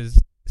 this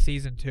is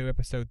Season 2,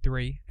 Episode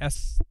 3,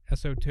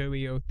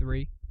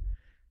 SO2E03.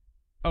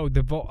 Oh,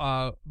 the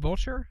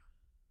Vulture?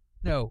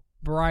 No,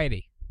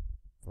 Variety.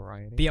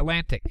 The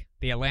Atlantic.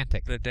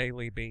 The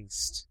Daily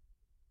Beast.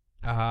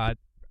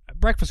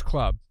 Breakfast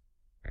Club.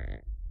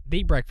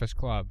 The Breakfast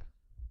Club.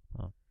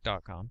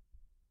 .com.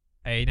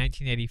 A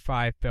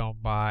 1985 film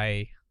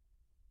by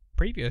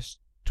previous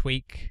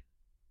Tweaky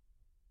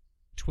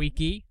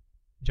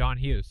John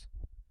Hughes.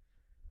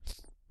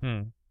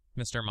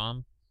 Mr.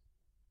 Mom?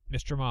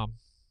 Mr. Mom.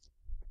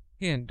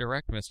 He didn't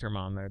direct Mr.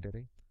 Mom, though, did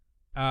he?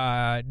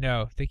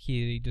 No. I think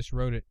he just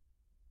wrote it.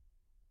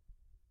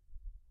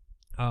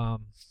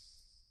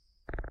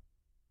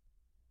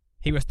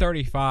 He was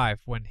 35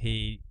 when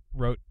he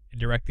wrote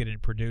directed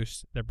and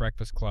produced The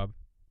Breakfast Club.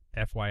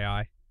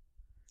 FYI.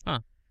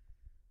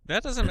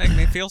 That doesn't make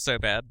me feel so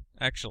bad,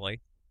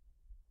 actually.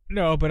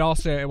 No, but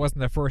also it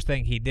wasn't the first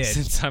thing he did.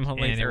 Since I'm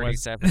only and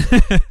 37.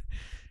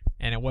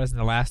 And it wasn't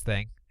the last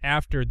thing.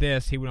 After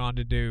this, he went on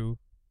to do...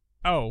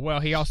 Oh, well,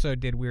 he also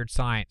did Weird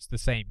Science the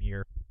same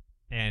year.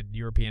 And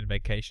European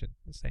Vacation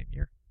the same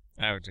year.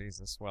 Oh,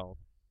 Jesus. Well,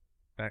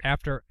 that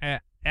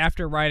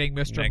After writing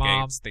Mr. Mom,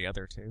 negates the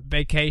other two.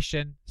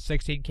 Vacation,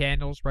 16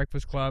 Candles,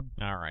 Breakfast Club,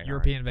 All right.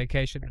 European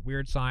Vacation,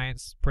 Weird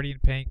Science, Pretty in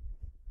Pink,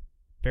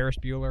 Ferris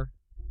Bueller,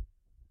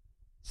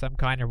 Some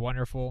Kind of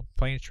Wonderful,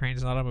 Planes,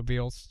 Trains, and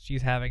Automobiles,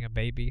 She's Having a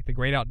Baby, The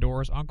Great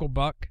Outdoors, Uncle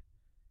Buck,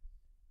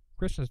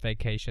 Christmas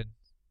Vacation,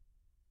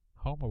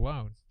 Home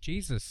Alone.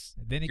 Jesus.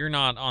 And then You're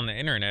not on the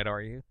internet,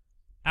 are you?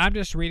 I'm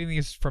just reading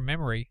these from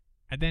memory.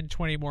 And then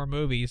 20 more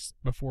movies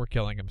before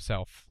killing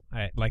himself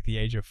at like the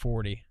age of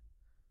 40.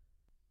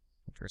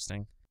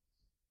 Interesting.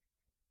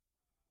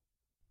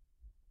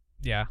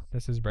 Yeah,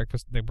 this is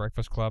The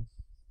Breakfast Club.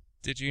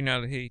 Did you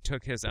know that he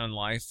took his own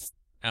life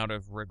out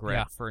of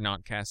regret for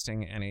not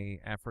casting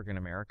any African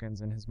Americans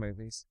in his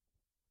movies?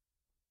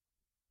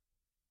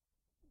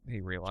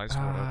 He realized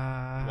what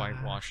a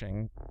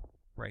whitewashing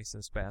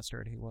racist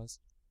bastard he was.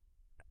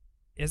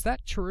 Is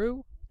that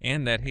true?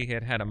 And that he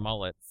had had a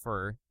mullet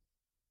for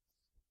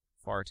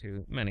far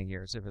too many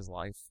years of his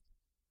life.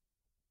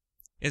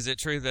 Is it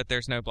true that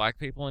there's no black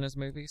people in his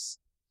movies?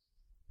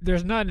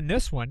 There's none in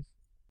this one.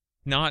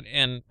 Not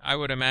in, I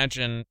would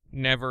imagine,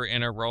 never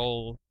in a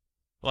role.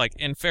 Like,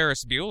 in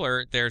Ferris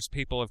Bueller, there's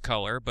people of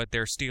color, but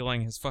they're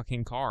stealing his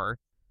fucking car.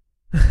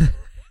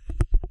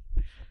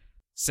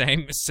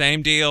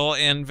 Same deal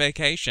in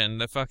Vacation.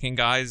 The fucking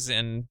guys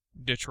in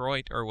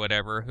Detroit or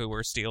whatever who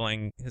were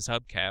stealing his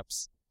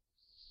hubcaps.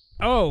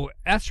 Oh,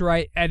 that's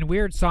right. And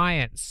Weird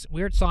Science.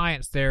 Weird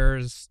Science,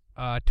 there's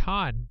a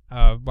ton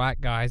of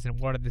black guys in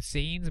one of the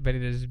scenes, but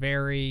it is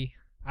very...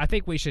 I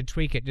think we should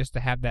tweak it just to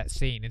have that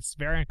scene. It's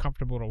very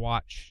uncomfortable to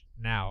watch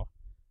now.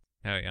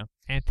 Oh, yeah.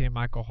 Anthony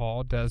Michael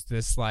Hall does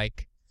this,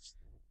 like,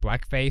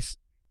 blackface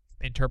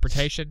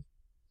interpretation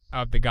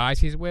of the guys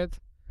he's with.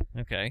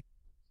 Okay.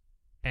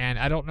 And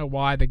I don't know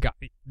why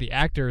the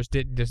actors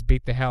didn't just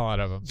beat the hell out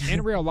of him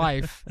in real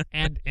life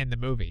and in the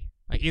movie.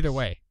 Like, either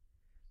way.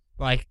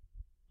 Like,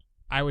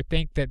 I would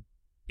think that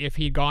if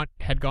he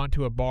had gone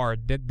to a bar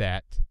and did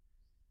that,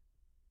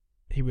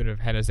 he would have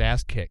had his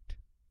ass kicked.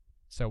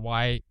 So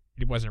why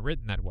it wasn't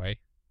written that way?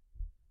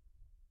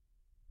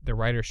 The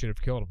writer should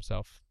have killed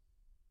himself.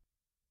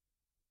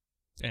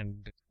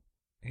 And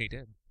he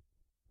did.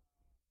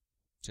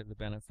 To the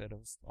benefit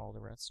of all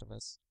the rest of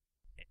us.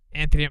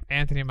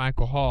 Anthony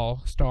Michael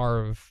Hall, star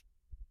of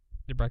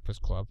The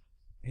Breakfast Club.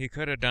 He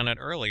could have done it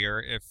earlier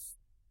if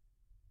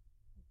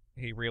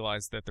he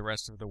realized that the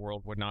rest of the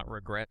world would not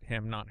regret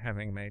him not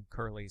having made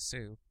Curly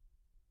Sue.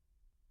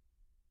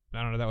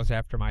 I don't know, that was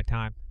after my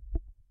time.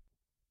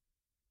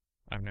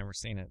 I've never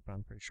seen it, but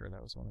I'm pretty sure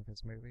that was one of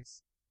his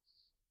movies.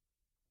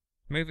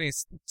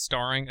 Movies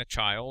starring a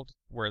child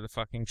where the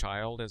fucking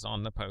child is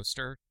on the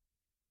poster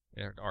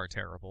are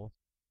terrible.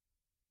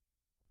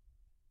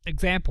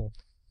 Example.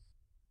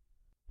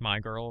 My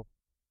Girl,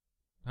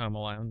 Home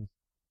Alone.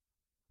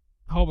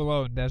 Home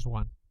Alone, there's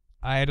one.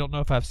 I don't know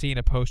if I've seen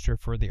a poster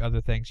for the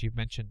other things you've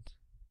mentioned.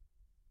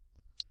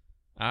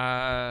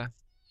 I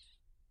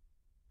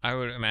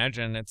would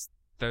imagine it's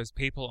those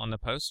people on the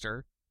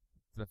poster.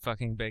 The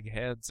fucking big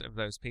heads of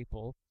those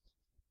people.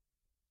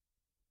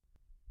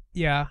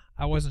 Yeah,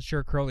 I wasn't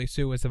sure Curly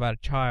Sue was about a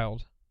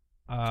child.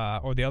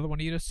 Or the other one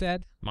you just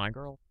said? My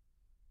Girl?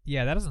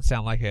 Yeah, that doesn't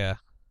sound like a...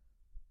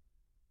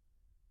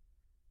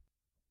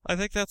 I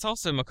think that's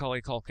also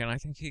Macaulay Culkin. I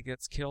think he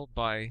gets killed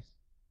by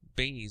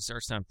bees or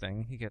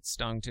something. He gets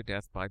stung to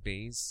death by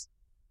bees.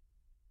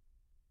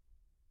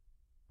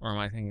 Or am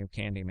I thinking of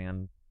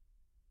Candyman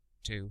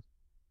 2?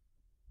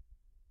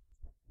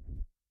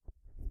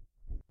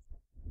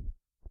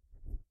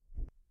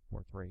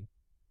 Or 3.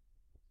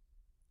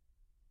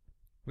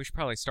 We should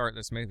probably start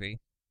this movie.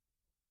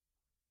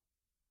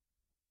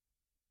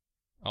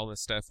 All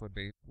this stuff would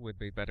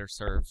be better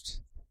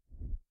served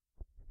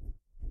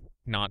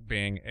not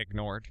being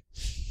ignored.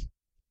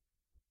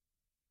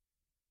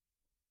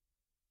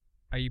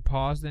 Are you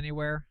paused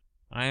anywhere?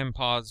 I am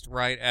paused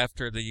right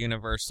after the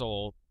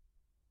Universal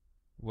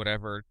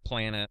whatever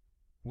planet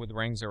with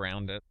rings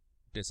around it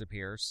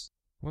disappears.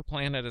 What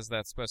planet is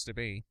that supposed to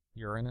be?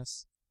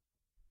 Uranus?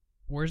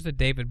 Where's the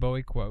David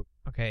Bowie quote?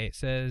 Okay, it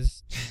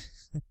says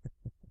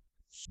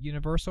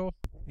Universal.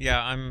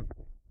 Yeah,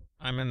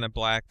 I'm in the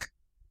black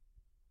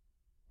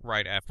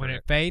right after when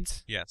it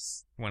fades?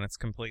 Yes, when it's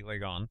completely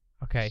gone.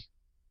 Okay.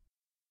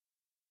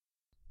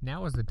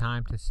 Now is the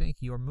time to sync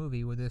your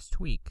movie with this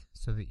tweak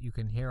so that you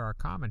can hear our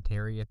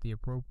commentary at the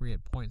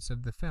appropriate points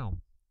of the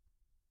film.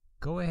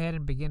 Go ahead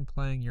and begin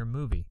playing your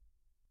movie.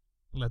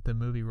 Let the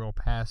movie roll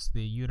past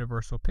the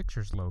Universal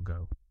Pictures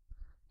logo.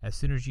 As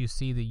soon as you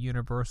see the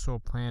Universal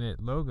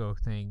Planet logo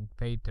thing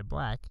fade to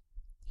black,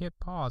 hit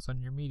pause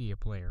on your media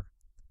player.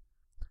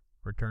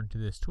 Return to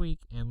this tweak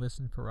and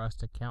listen for us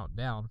to count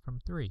down from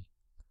 3.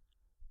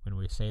 When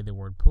we say the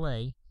word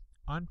play,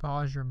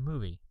 unpause your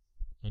movie,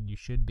 and you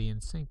should be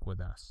in sync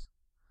with us.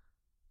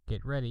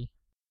 Get ready.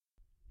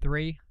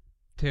 3,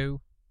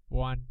 2,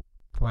 1,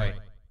 play.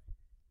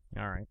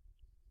 All right.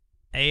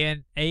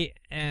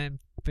 A&M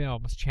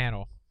Films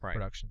Channel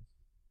production.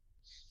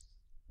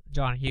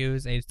 John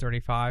Hughes, age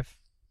 35.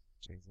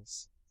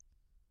 Jesus.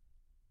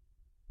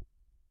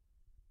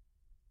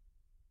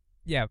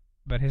 Yeah,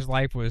 but his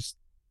life was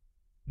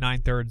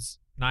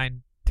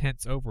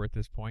 9/10 over at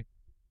this point.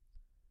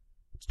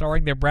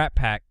 Starring the Brat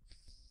Pack,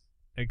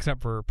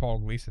 except for Paul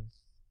Gleason.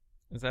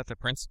 Is that the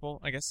principal?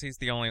 I guess he's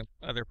the only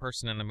other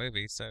person in the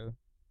movie, so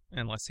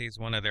unless he's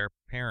one of their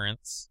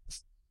parents.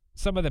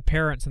 Some of the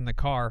parents in the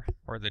car.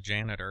 Or the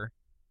janitor.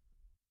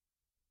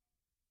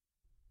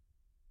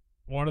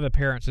 One of the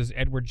parents is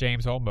Edward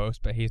James Olmos,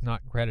 but he's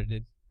not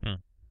credited.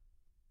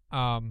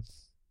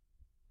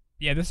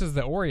 Yeah, this is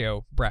the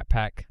Oreo Brat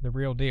Pack, the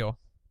real deal.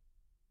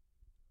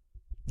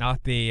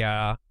 Not the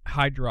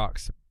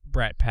Hydrox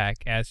Brat Pack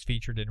as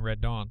featured in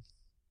Red Dawn.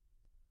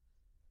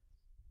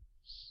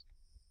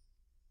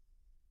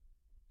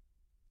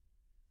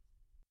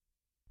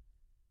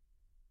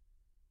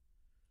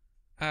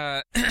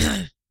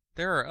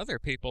 There are other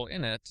people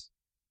in it.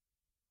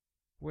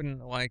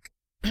 Wouldn't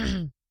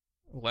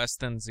Less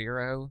Than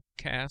Zero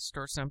cast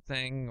or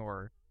something,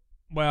 or...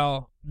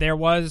 Well, there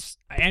was...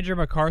 Andrew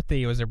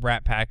McCarthy was a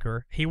Brat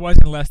Packer. He was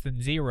in Less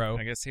Than Zero.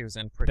 I guess he was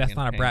in Pretty That's in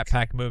not Pink. a Brat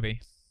Pack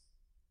movie.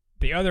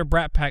 The other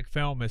Brat Pack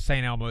film is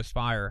St. Elmo's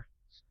Fire,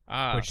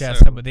 which has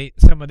some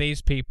of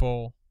these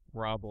people.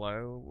 Rob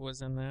Lowe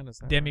was in that? Is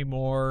that Demi right?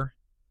 Moore,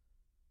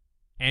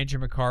 Andrew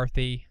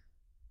McCarthy.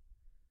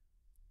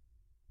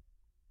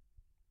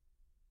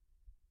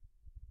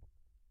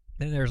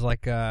 Then there's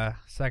a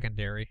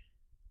secondary.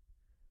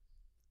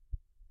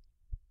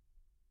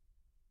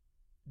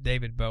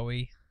 David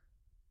Bowie.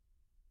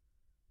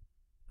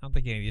 I don't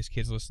think any of these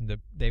kids listen to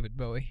David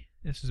Bowie.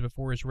 This is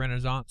before his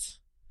renaissance.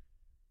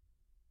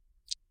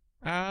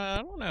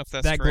 I don't know if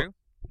that's true.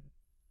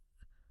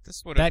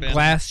 This would have that been...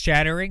 glass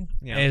shattering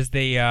is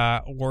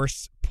the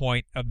worst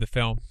point of the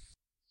film.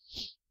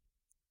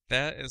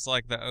 That is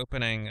like the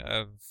opening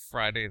of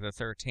Friday the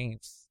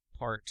 13th,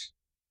 Part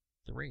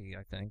 3,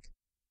 I think.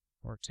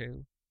 Or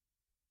 2.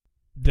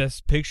 This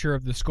picture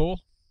of the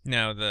school?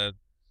 No, the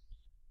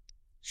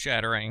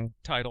shattering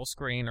title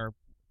screen or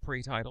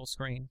pre-title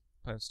screen,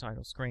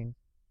 post-title screen.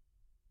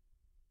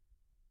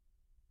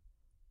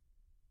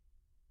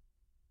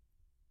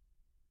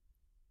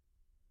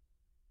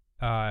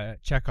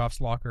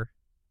 Chekhov's locker.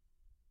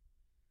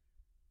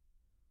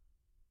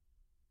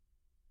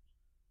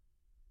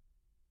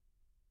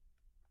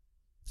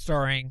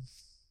 Starring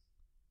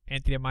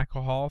Anthony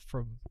Michael Hall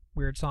from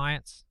Weird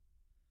Science.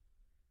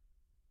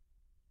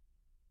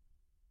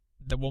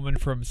 The woman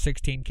from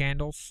 16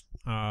 Candles.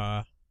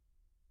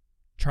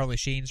 Charlie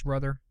Sheen's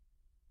brother.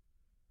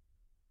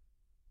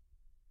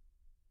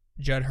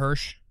 Judd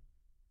Hirsch.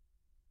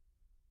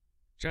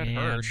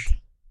 Hirsch.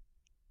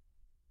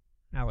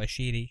 Ali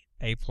Sheedy,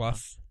 A+.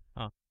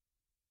 Huh.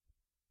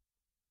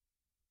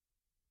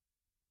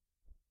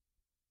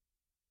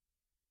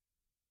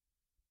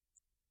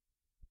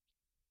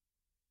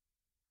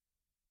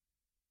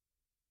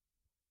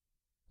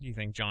 Do you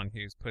think John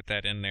Hughes put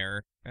that in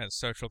there as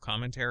social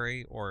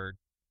commentary, or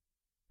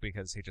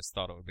because he just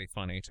thought it would be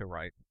funny to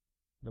write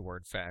the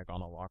word fag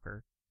on a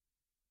locker?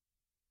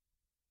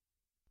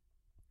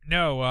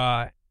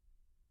 No,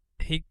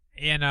 he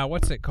in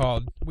what's it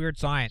called? Weird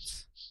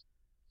Science.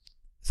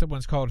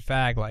 Someone's called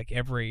fag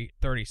every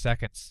 30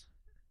 seconds.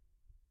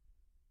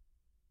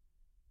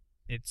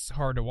 It's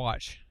hard to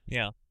watch.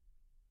 Yeah.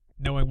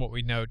 Knowing what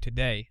we know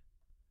today,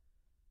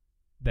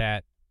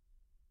 that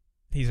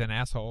he's an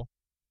asshole.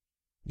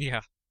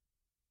 Yeah.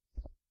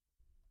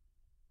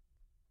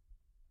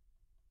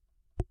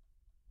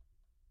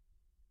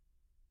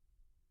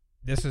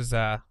 This is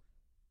the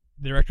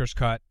director's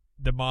cut.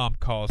 The mom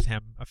calls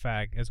him a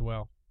fag as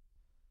well.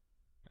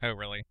 Oh,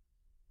 really?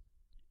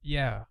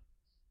 Yeah.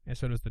 And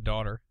so does the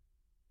daughter.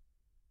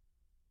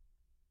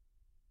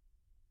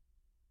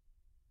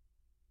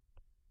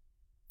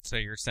 So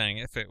you're saying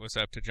if it was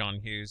up to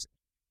John Hughes,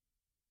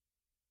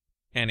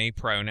 any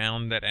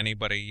pronoun that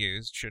anybody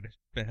used should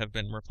have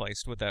been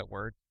replaced with that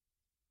word?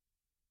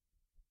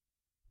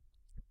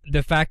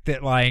 The fact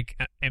that,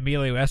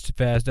 Emilio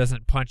Estevez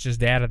doesn't punch his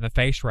dad in the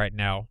face right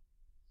now,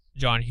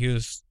 John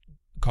Hughes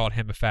called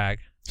him a fag.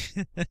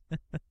 But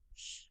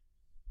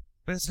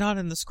it's not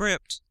in the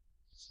script.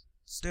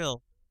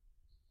 Still.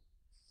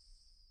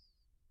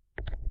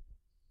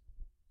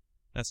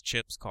 That's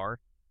Chip's car,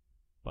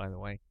 by the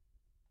way.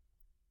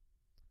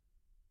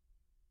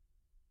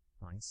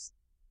 Nice.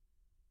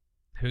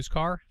 Whose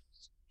car?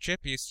 Chip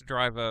used to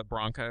drive a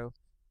Bronco.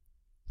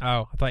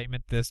 Oh, I thought you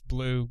meant this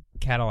blue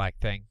Cadillac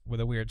thing with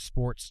a weird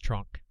sports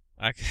trunk.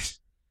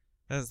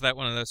 Is that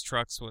one of those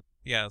trucks with...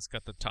 Yeah, it's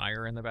got the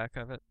tire in the back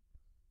of it.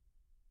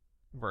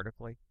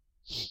 Vertically.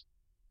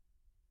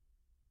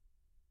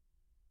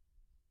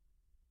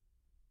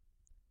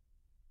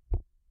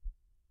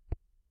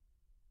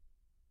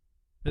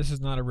 This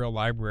is not a real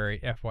library,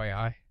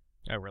 FYI.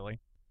 Oh, really?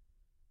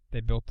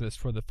 They built this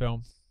for the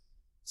film.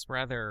 It's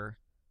rather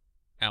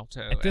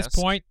Alto-esque. At this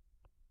point,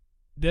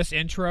 this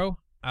intro,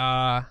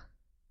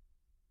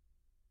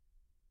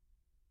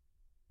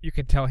 you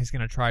can tell he's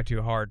going to try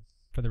too hard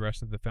for the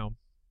rest of the film.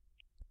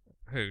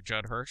 Who,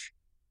 Judd Hirsch?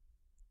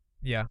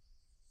 Yeah.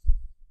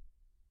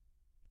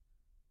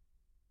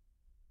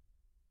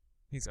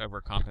 He's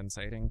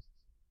overcompensating.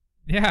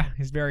 Yeah,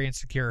 he's very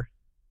insecure.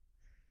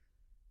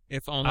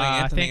 If only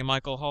Anthony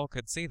Michael Hall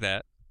could see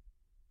that.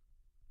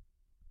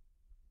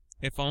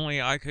 If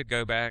only I could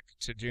go back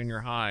to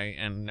junior high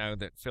and know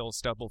that Phil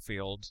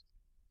Stubblefield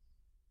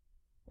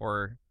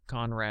or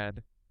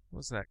Conrad, what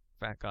was that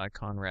fat guy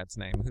Conrad's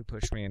name who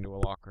pushed me into a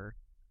locker?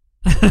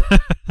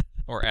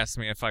 Or asked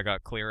me if I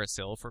got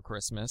Clearasil for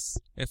Christmas.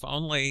 If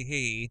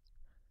only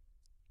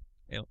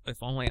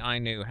I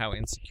knew how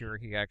insecure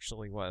he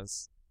actually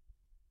was.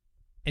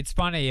 It's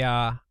funny,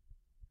 I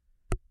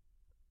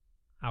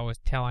was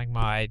telling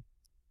my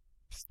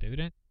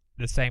student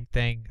the same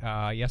thing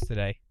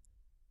yesterday.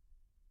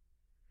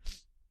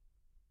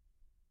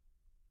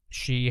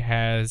 She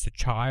has a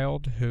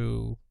child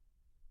who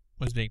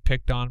was being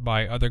picked on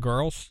by other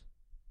girls,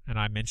 and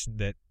I mentioned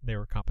that they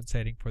were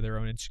compensating for their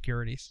own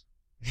insecurities.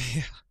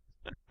 Yeah.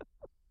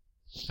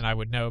 And I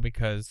would know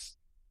because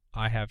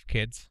I have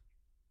kids.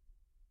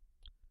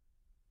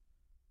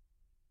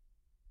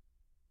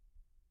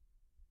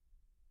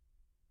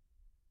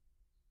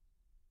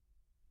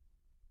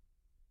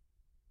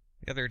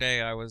 The other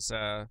day I was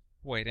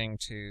waiting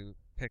to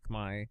pick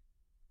my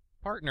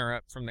partner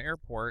up from the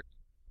airport,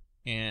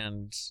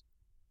 and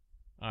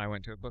I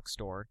went to a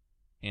bookstore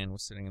and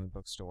was sitting in the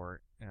bookstore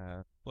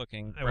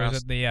looking.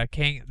 Was it the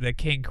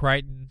King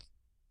Crichton?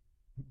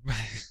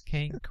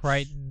 King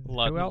Crichton.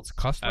 Who else?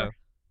 Cussler. Oh.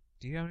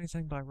 Do you have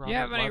anything by Robert? Do you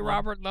have any Ludlum?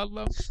 Robert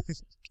Ludlum?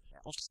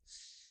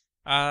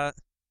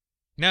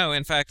 No.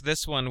 In fact,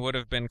 this one would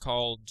have been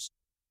called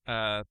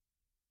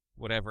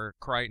whatever,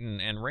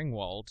 Crichton and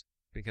Ringwald,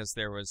 because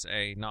there was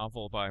a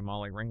novel by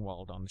Molly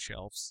Ringwald on the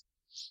shelves.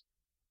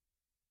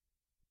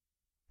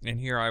 And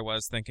here I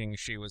was thinking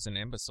she was an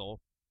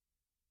imbecile.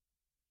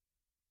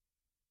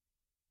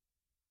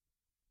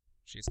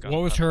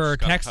 What was her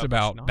text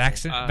about?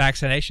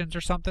 Vaccinations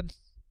or something?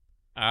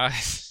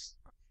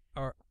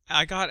 Or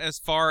I got as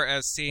far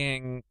as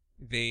seeing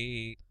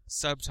the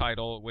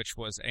subtitle, which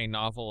was a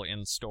novel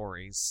in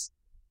stories.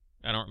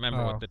 I don't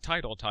remember what the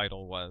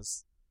title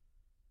was.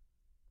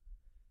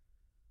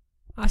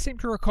 I seem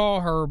to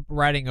recall her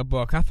writing a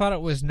book. I thought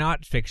it was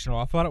not fictional.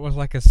 I thought it was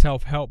like a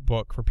self-help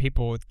book for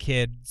people with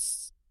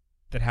kids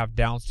that have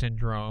Down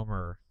syndrome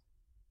or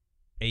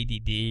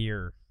ADD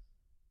or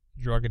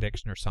drug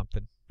addiction or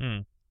something.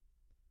 Who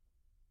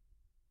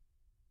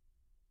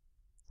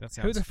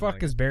the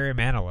fuck is Barry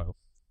Manilow?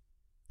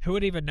 Who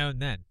would even known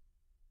then?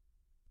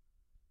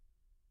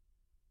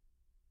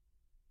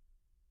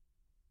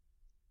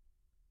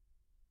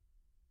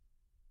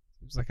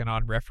 Seems like an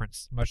odd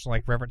reference, much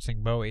like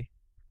referencing Bowie.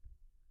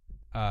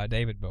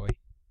 David Bowie.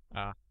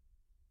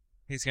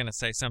 He's going to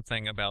say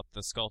something about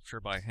the sculpture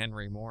by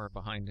Henry Moore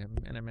behind him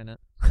in a minute.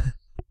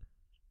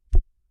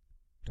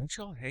 Don't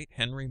y'all hate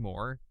Henry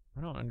Moore?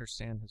 I don't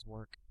understand his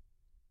work.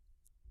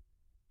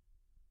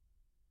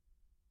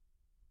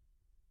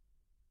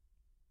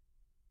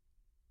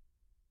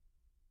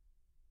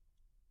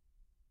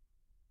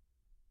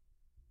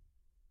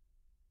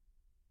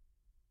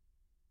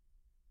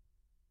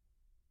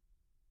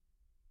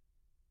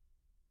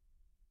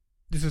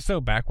 This is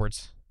so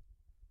backwards.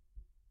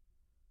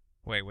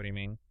 Wait, what do you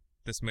mean?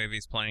 This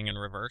movie's playing in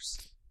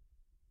reverse?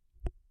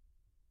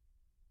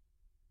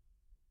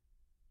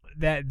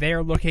 That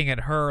they're looking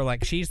at her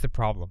like she's the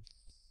problem.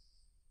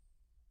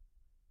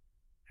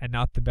 And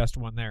not the best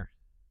one there.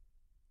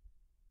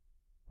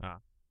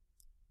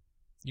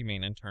 You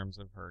mean in terms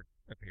of her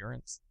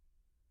appearance?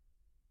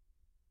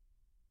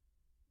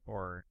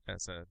 Or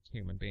as a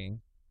human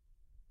being?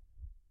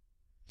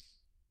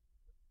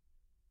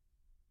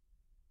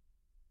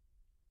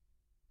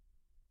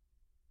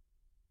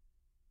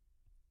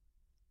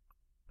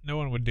 No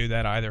one would do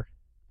that either.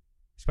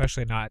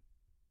 Especially not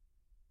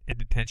in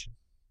detention.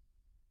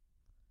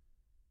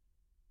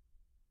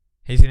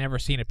 Has he never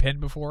seen a pen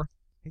before?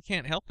 He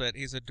can't help it.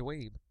 He's a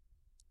dweeb.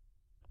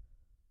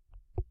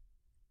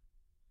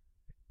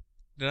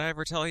 Did I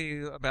ever tell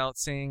you about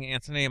seeing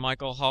Anthony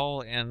Michael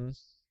Hall in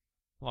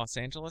Los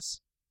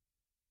Angeles?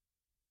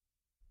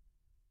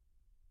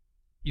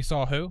 You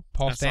saw who?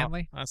 Paul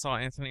Stanley? I saw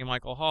Anthony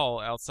Michael Hall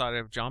outside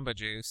of Jamba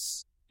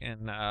Juice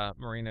in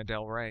Marina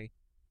del Rey.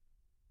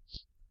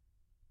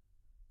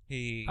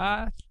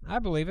 I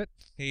believe it.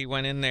 He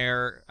went in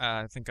there,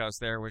 I think I was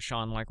there with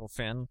Sean Michael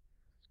Finn,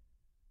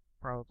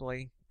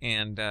 probably,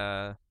 and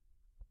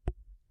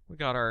we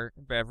got our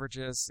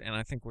beverages, and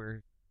I think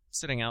we're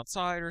sitting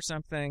outside or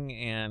something,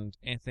 and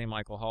Anthony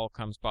Michael Hall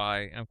comes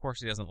by, and of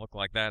course he doesn't look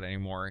like that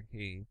anymore.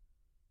 He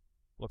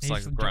looks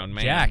like a grown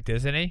man. Jacked,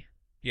 isn't he?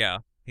 Yeah,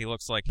 he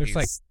looks like he's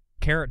like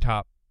Carrot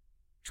Top.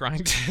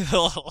 Trying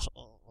to...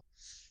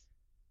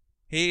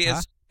 He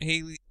is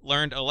he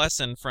learned a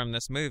lesson from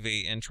this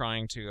movie in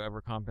trying to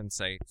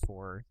overcompensate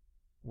for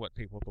what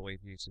people believe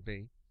you to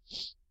be.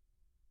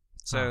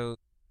 So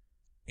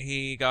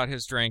he got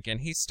his drink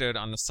and he stood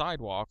on the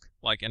sidewalk,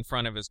 like in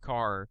front of his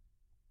car,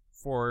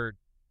 for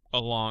a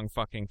long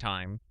fucking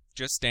time,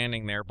 just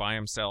standing there by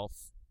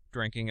himself,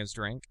 drinking his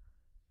drink.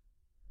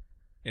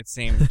 It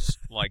seemed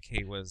like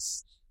he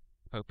was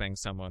hoping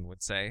someone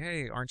would say,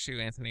 "Hey, aren't you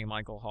Anthony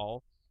Michael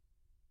Hall?"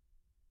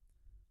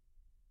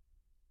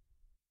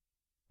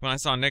 When I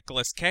saw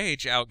Nicolas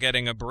Cage out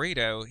getting a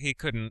burrito, he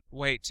couldn't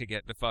wait to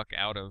get the fuck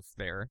out of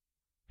there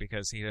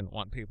because he didn't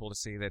want people to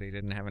see that he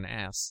didn't have an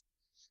ass.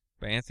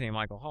 But Anthony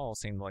Michael Hall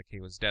seemed like he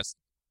was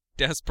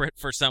desperate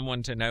for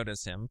someone to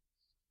notice him.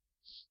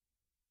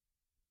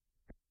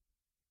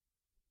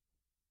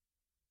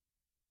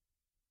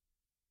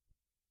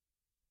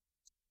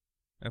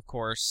 Of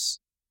course,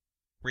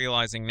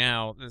 realizing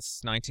now, this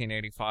is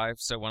 1985,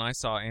 so when I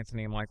saw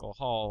Anthony Michael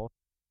Hall,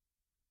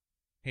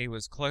 he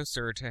was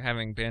closer to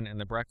having been in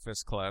the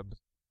Breakfast Club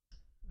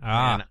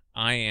than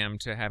I am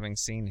to having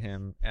seen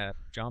him at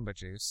Jamba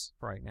Juice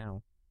right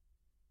now.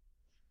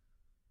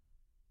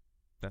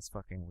 That's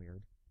fucking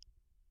weird.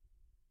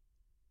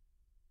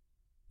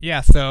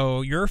 Yeah,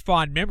 so your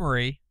fond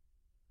memory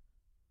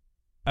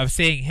of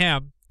seeing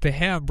him, to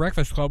him,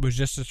 Breakfast Club was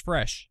just as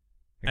fresh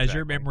as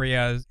your memory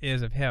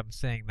is of him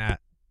saying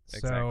that.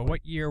 Exactly. So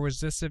what year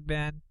was this have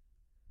been?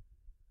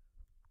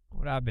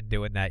 What I've been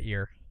doing that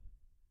year?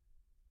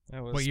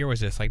 What year was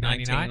this? Like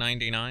 99?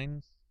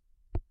 1999.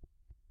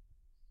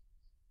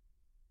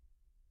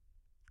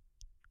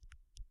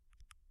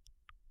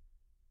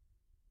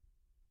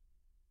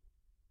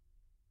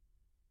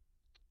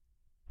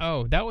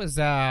 Oh, that was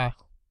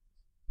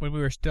when we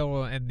were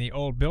still in the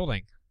old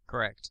building.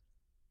 Correct.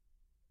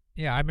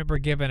 Yeah, I remember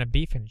giving a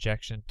beef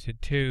injection to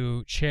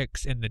 2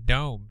 chicks in the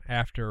Dome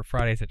after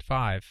Fridays at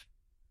 5.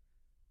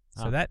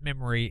 So that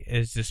memory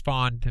is as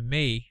fond to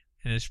me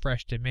and as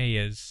fresh to me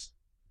as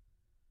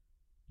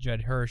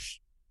Judd Hirsch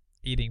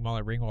eating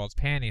Molly Ringwald's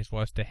panties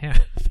was to him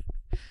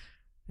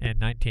in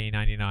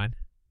 1999.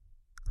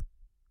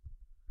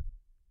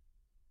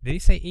 Did he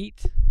say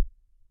eat?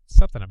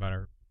 Something about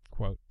her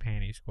quote,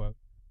 panties quote.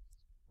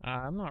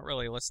 I'm not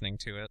really listening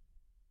to it,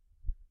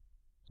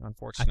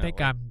 unfortunately. I think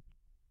I'm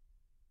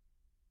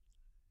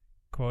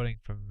quoting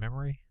from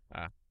memory.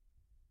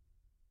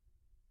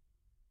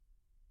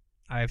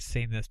 I've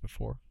seen this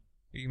before.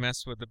 You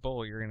mess with the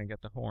bull, you're going to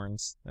get the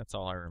horns. That's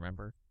all I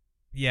remember.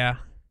 Yeah.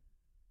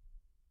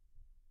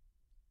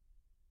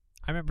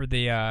 I remember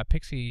the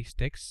pixie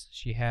sticks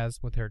she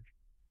has with her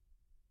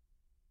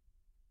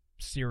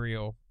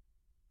cereal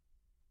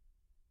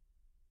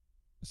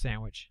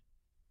sandwich.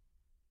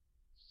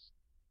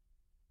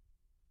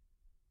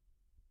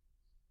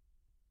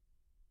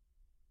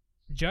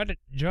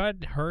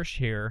 Judd Hirsch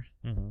here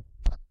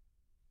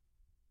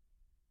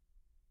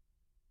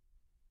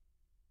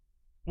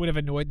would have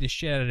annoyed the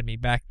shit out of me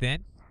back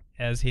then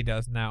as he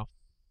does now.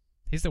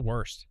 He's the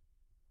worst.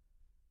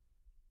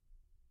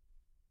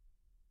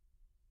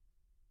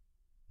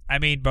 I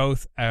mean,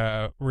 both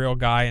a real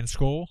guy in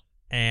school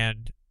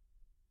and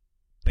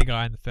the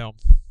guy in the film.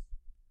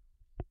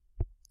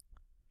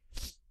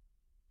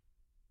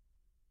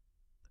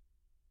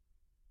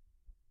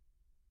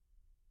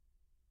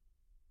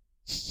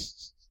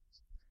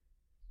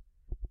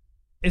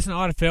 It's an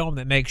odd film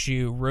that makes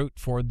you root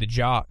for the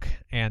jock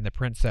and the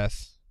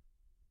princess.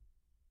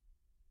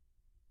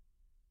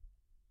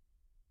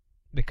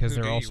 Because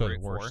they're also the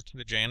worst.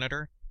 The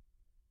janitor?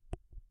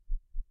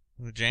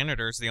 The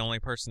janitor's the only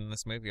person in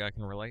this movie I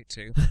can relate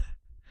to.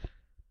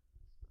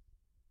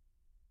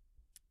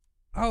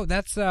 Oh,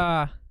 that's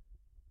that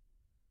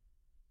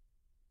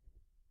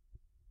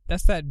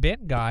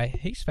Ben guy.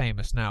 He's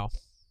famous now.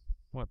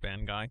 What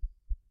Ben guy?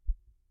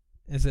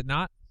 Is it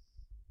not?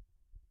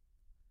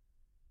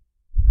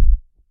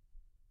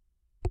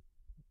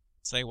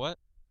 Say what?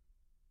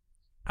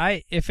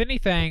 If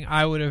anything,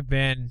 I would have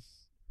been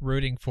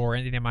rooting for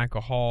Anthony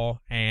Michael Hall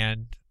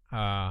and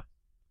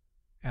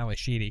Ali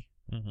Sheedy.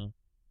 Mm-hmm.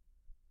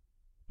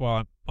 Well,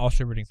 I'm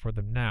also rooting for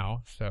them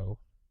now, so...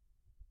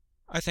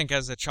 I think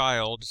as a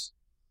child,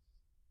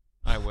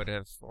 I would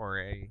have, or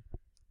a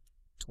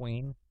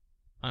tween,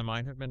 I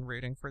might have been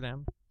rooting for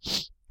them.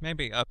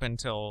 Maybe up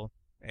until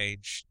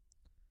age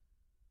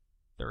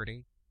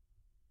 30.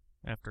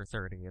 After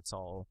 30, it's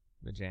all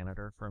the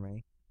janitor for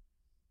me.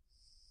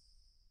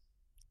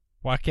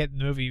 Why can't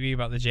the movie be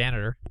about the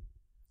janitor?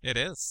 It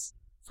is.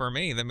 For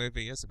me, the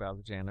movie is about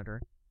the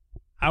janitor.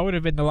 I would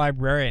have been the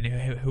librarian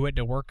who went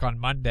to work on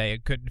Monday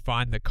and couldn't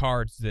find the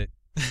cards that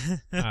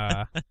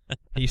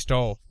he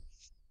stole.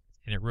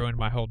 And it ruined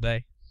my whole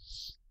day.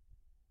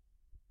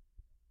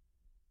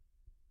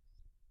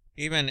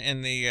 Even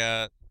in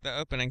the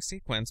opening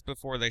sequence,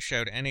 before they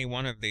showed any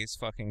one of these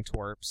fucking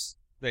twerps,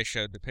 they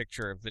showed the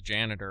picture of the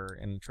janitor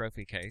in the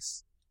trophy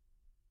case.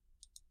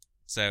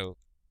 So,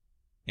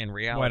 in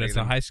reality...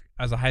 What,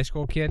 as a high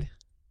school kid?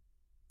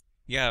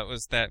 Yeah, it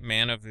was that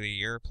Man of the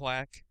Year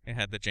plaque. It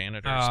had the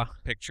janitor's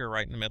picture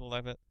right in the middle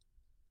of it.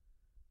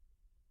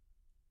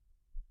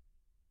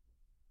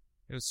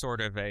 It was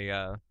sort of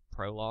a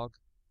prologue,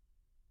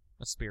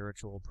 a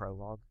spiritual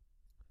prologue.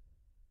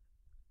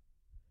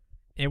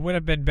 It would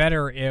have been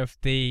better if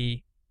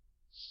the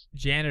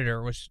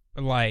janitor was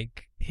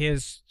like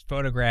his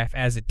photograph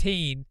as a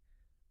teen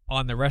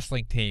on the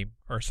wrestling team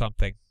or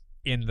something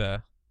in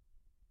the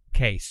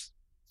case.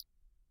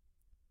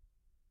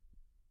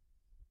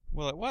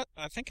 Well,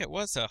 I think it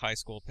was a high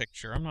school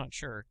picture. I'm not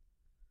sure.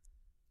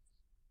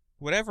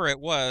 Whatever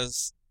it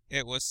was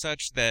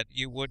such that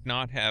you would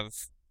not have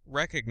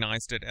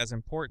recognized it as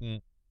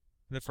important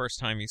the first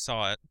time you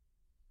saw it.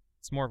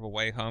 It's more of a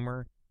way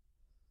Homer.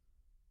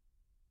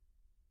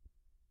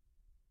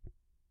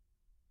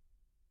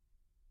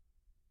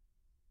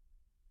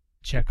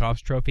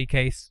 Chekhov's trophy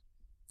case.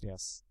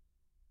 Yes.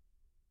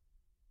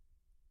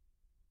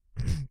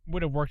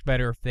 Would have worked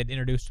better if they'd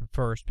introduced him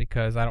first,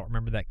 because I don't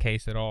remember that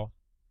case at all.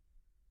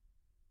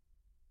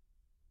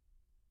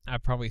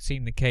 I've probably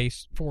seen the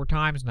case 4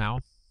 times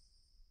now.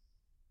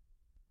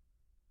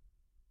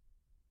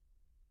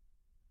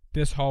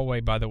 This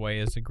hallway, by the way,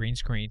 is a green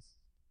screen.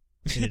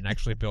 They didn't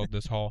actually build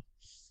this hall.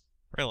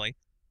 Really?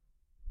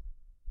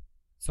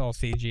 It's all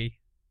CG.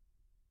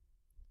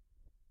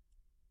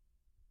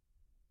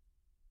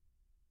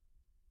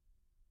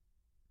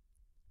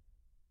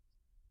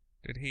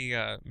 Did he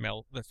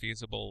melt the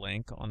fusible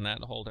link on that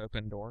hold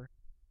open door?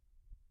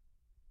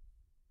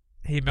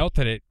 He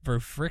melted it for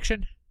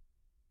friction?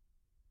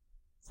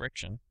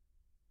 Friction.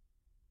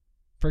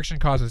 Friction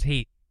causes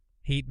heat.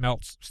 Heat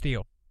melts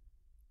steel.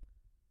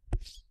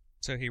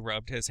 So he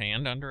rubbed his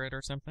hand under it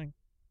or something?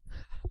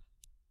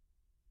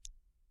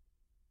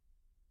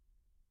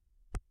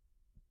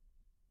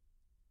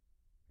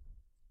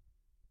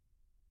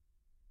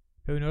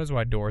 Who knows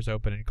why doors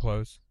open and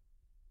close?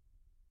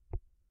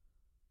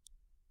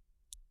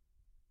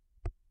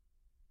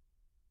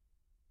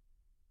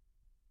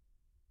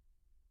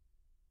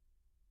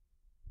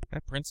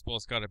 That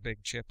principal's got a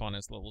big chip on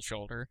his little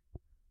shoulder.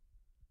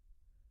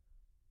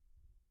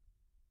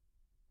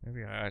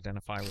 Maybe I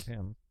identify with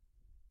him.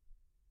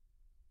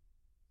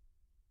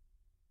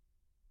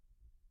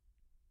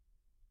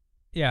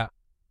 Yeah,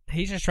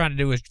 he's just trying to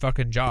do his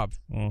fucking job.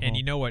 Mm-hmm. And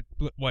you know what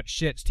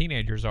shits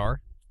teenagers are.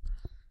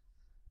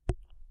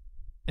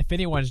 If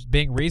anyone's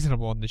being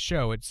reasonable in the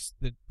show, it's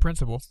the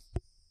principal.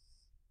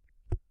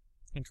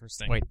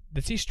 Interesting. Wait,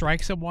 does he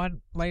strike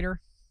someone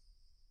later?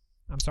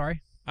 I'm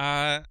sorry?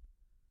 I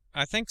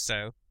think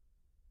so.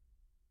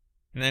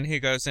 And then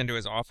he goes into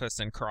his office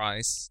and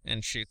cries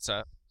and shoots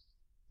up.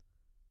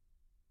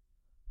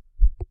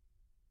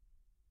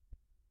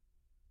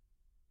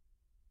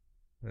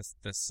 This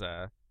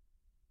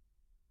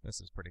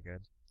is pretty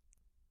good.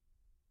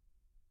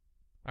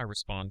 I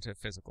respond to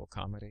physical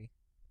comedy.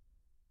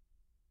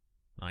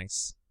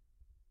 Nice.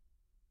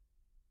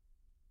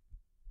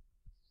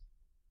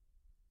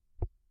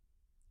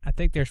 I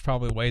think there's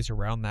probably ways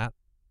around that.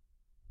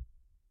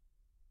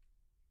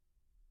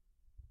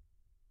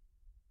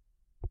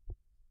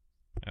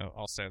 Oh,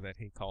 also that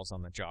he calls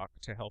on the jock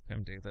to help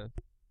him do the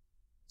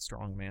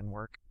strongman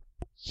work.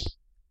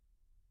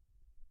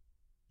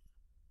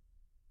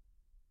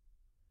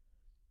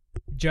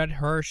 Judd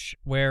Hirsch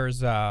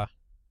wears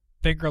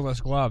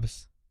fingerless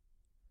gloves.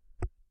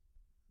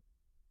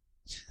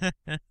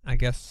 I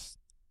guess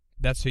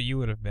that's who you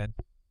would have been.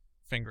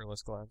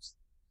 Fingerless gloves.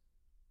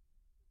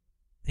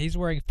 He's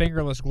wearing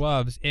fingerless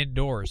gloves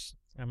indoors.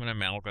 I'm an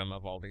amalgam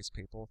of all these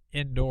people.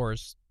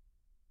 Indoors.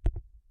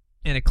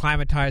 In a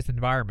climatized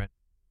environment.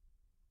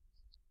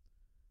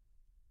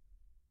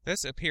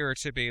 This appear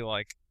to be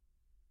like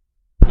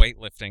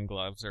weightlifting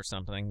gloves or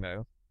something,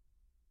 though.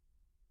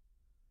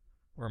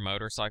 Or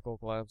motorcycle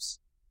gloves.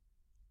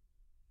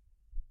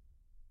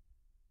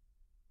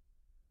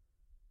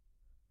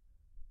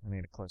 I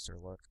need a closer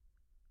look.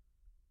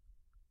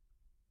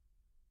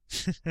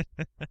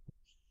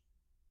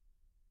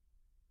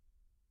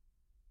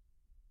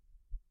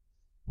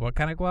 What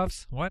kind of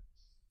gloves? What?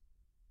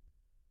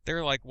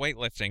 They're like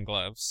weightlifting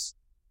gloves.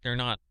 They're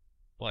not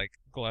like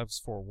gloves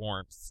for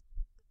warmth.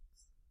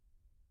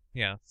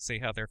 Yeah, see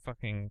how they're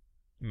fucking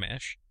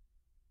mesh?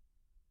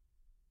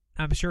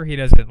 I'm sure he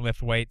doesn't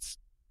lift weights.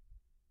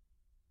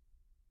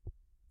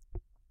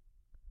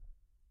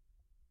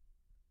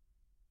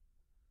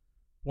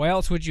 Why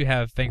else would you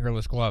have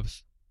fingerless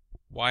gloves?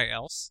 Why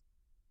else?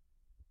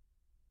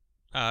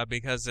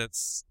 Because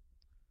it's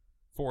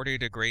 40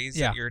 degrees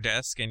at your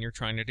desk and you're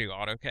trying to do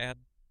AutoCAD?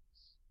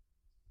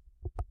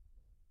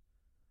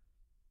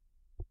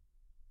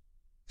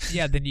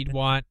 Yeah, then you'd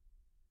want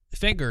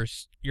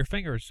your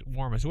fingers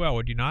warm as well,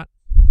 would you not?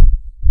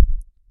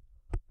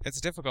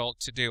 It's difficult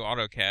to do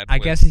AutoCAD. I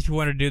guess if you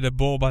want to do the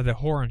bull by the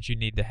horns, you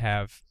need to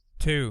have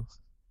 2.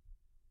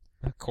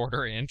 A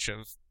 1/4 inch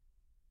of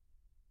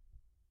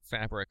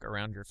fabric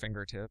around your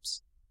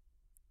fingertips.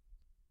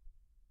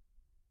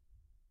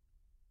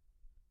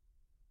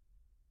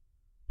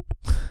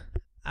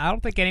 I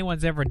don't think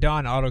anyone's ever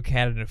done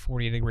AutoCAD in a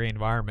 40-degree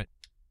environment.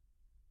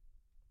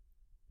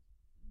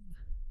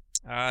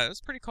 It was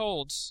pretty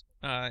cold.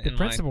 The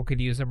principal could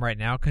use them right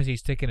now because he's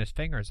sticking his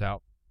fingers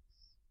out.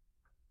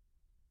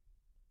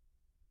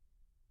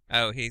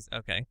 Oh, he's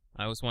okay.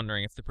 I was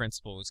wondering if the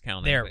principal was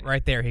counting. There, but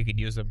right there, he could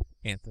use them.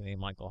 Anthony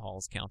Michael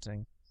Hall's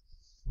counting.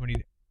 What do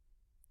you?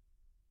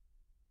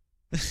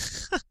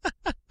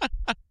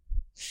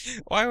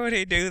 Why would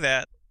he do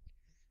that?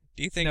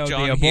 Do you think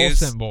John the Hughes?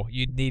 bull symbol.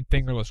 You'd need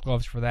fingerless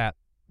gloves for that.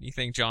 You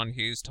think John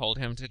Hughes told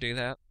him to do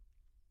that?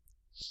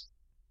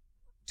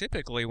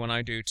 Typically, when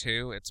I do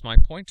two, it's my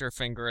pointer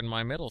finger and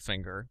my middle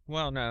finger.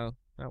 Well, no,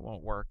 that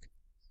won't work.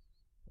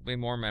 It'll be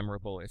more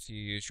memorable if you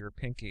use your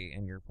pinky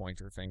and your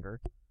pointer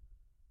finger.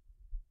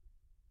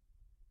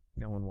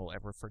 No one will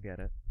ever forget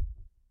it.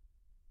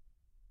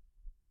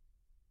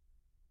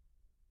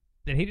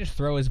 Did he just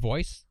throw his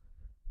voice?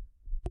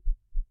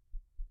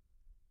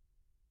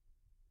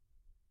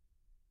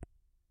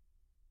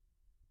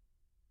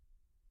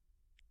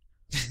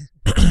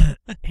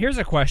 Here's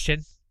a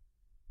question.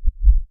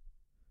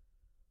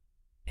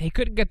 He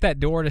couldn't get that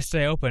door to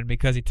stay open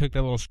because he took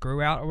the little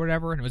screw out or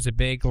whatever, and it was a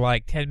big,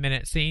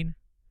 10-minute scene.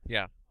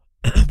 Yeah.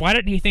 Why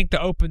didn't he think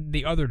to open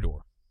the other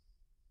door?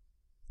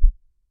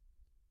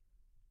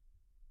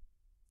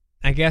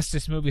 I guess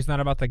this movie's not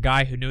about the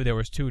guy who knew there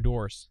was two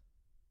doors.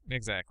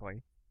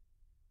 Exactly.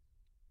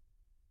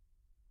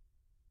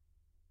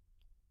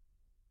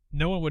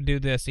 No one would do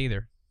this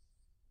either.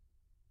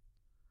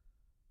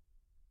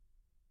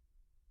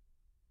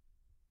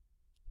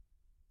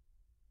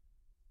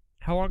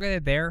 How long are they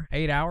there?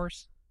 8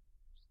 hours?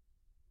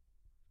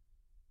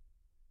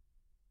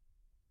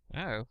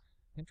 Oh,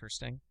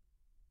 interesting.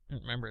 I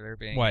don't remember there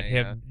being What,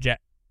 him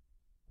jack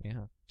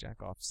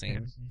off scene.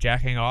 him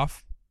jacking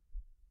off?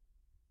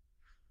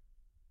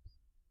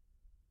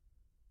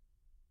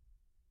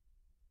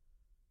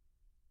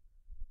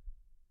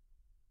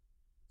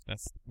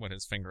 That's what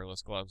his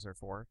fingerless gloves are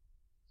for.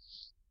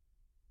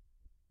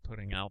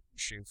 Putting out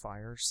shoe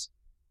fires.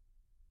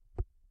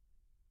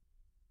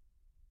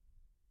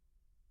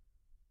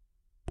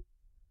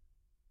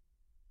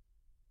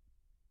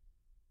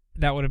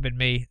 That would have been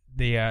me,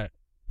 the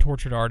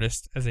tortured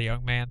artist as a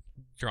young man.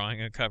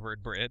 Drawing a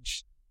covered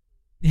bridge.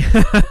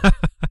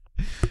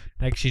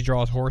 Like she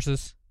draws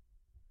horses.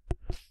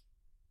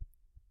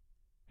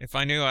 If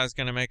I knew I was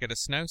going to make it a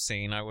snow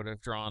scene, I would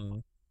have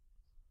drawn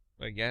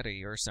a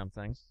Yeti or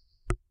something.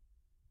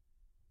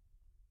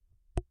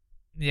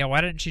 Yeah,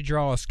 why didn't she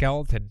draw a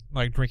skeleton,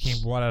 like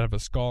drinking blood out of a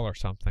skull or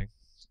something?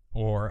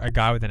 Or a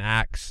guy with an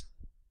axe?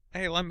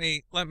 Hey, let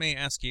me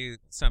ask you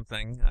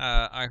something.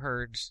 I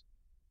heard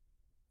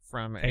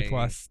from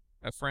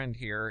a friend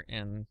here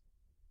in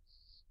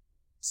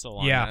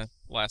Salina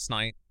last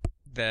night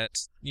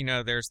that,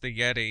 there's the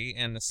Yeti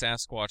and the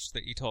Sasquatch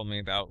that you told me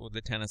about with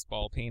the tennis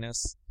ball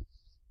penis.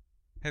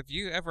 Have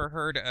you ever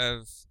heard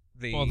of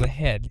the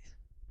head?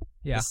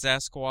 Yeah. The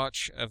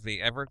Sasquatch of the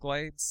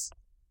Everglades?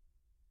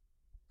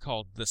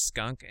 Called the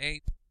skunk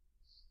ape?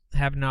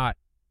 Have not.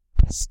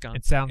 Skunk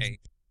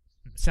ape.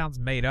 It sounds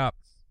made up.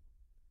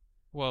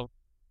 Well,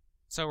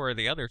 so are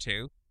the other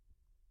two.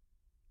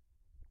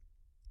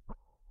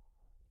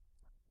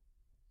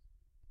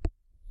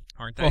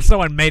 Aren't they? Well,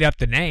 someone made up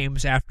the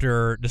names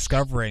after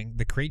discovering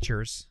the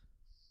creatures.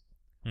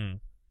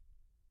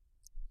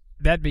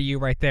 That'd be you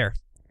right there.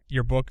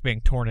 Your book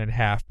being torn in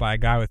half by a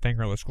guy with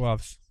fingerless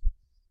gloves.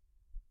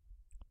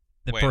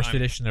 The first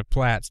edition of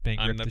Platts being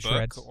ripped to shreds.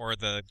 I'm the book or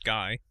the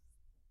guy?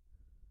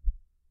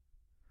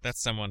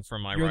 That's someone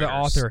from my You're the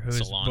author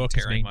whose book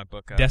is being my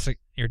book up.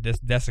 You're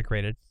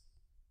desecrated.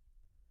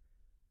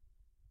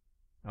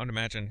 I would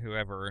imagine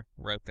whoever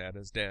wrote that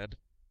is dead.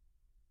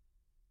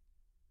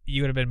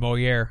 You would have been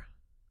Moliere.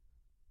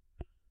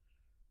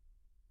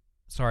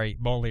 Sorry,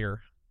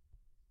 Moliere.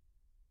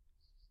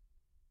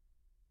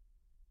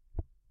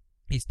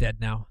 He's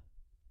dead now.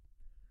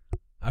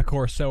 Of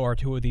course, so are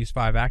two of these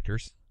 5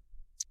 actors.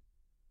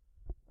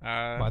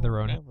 By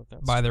their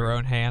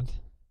own hand.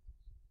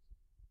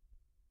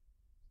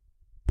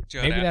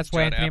 Maybe that's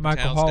why Anthony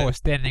Michael Hall was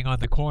standing on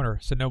the corner,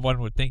 so no one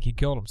would think he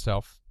killed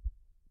himself.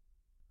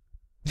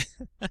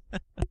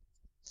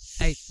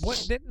 Hey,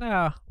 what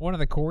didn't one of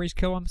the Coreys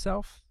kill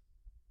himself?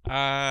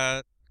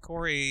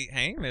 Corey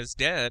Haim is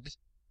dead.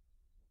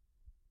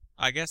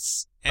 I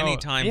guess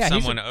anytime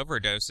someone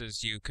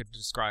overdoses, you could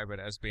describe it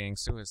as being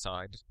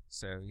suicide.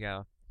 So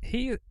yeah,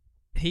 he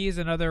is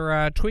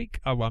another Tweak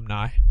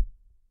alumni.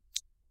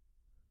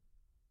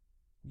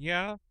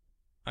 Yeah,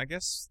 I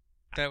guess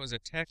that was a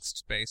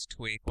text-based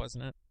tweak,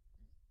 wasn't it?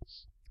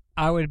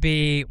 I would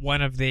be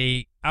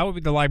the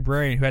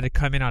librarian who had to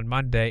come in on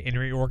Monday and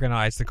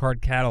reorganize the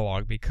card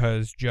catalog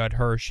because Judd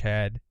Hirsch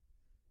had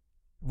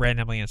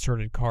randomly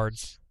inserted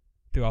cards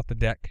throughout the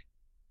deck.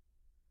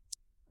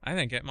 I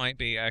think it might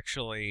be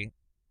actually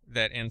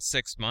that in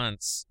 6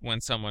 months, when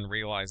someone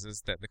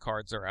realizes that the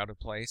cards are out of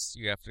place,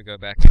 you have to go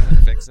back in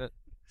and fix it.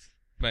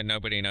 But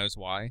nobody knows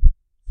why.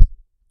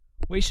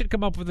 We should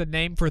come up with a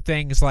name for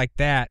things like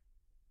that.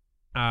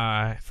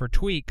 For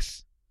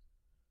tweaks.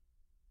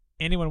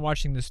 Anyone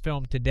watching this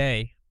film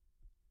today,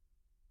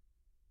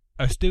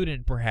 a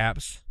student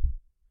perhaps,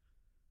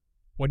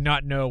 would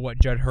not know what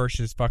Judd Hirsch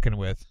is fucking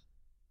with.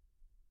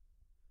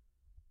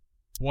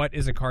 What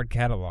is a card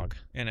catalog?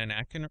 An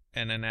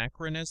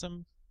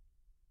anachronism?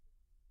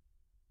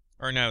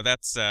 Or no,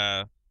 that's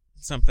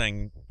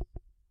something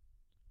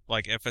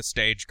like if a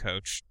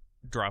stagecoach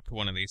dropped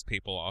one of these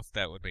people off,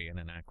 that would be an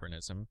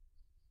anachronism.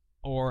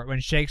 Or when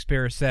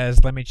Shakespeare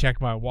says, "Let me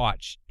check my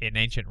watch" in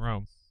ancient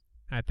Rome,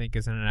 I think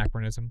is an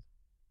anachronism.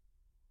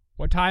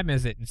 What time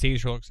is it? And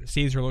Caesar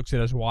looks at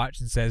his watch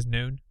and says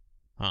noon.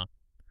 Huh.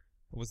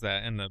 Was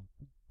that in the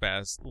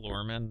Baz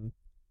Luhrmann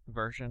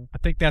version? I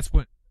think that's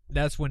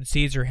when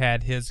Caesar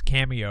had his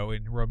cameo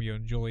in Romeo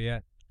and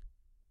Juliet.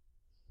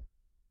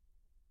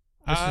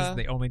 This is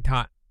the only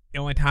time.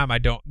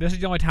 This is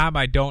the only time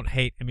I don't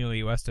hate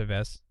Emilio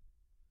Estevez.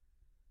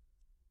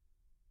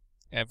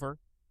 Ever?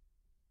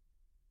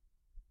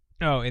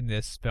 Oh, in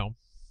this film.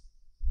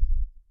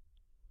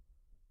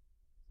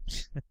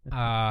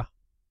 I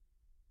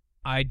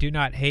do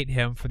not hate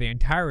him for the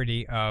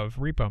entirety of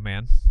Repo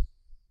Man.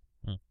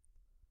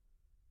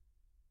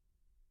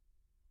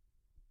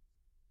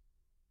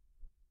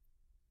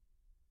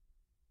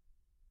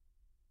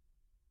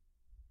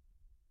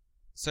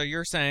 So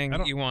you're saying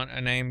you want a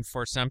name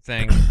for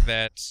something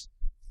that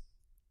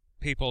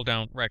people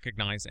don't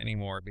recognize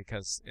anymore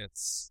because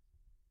it's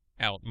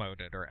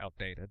outmoded or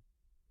outdated?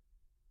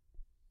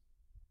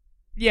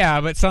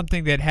 Yeah, but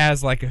something that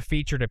has like a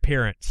featured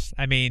appearance.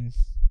 I mean,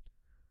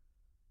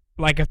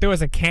 like if there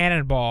was a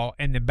cannonball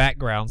in the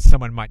background,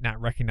 someone might not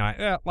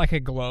recognize. Like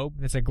a globe.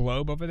 There's a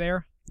globe over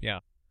there. Yeah.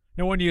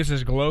 No one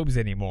uses globes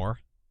anymore,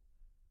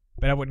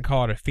 but I wouldn't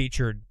call it a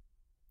featured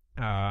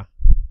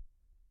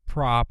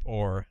prop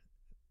or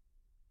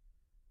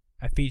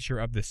a feature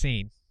of the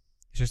scene.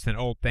 It's just an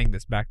old thing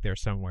that's back there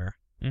somewhere.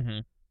 Mm-hmm.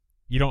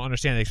 You don't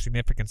understand the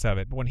significance of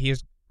it. But when he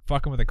is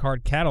fucking with a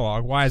card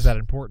catalog, why is that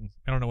important?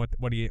 I don't know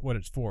what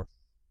it's for.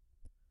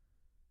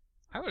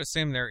 I would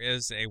assume there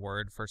is a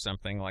word for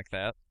something like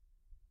that.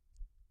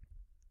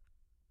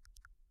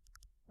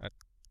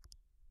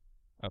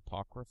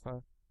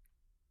 Apocrypha?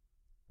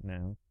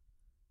 No.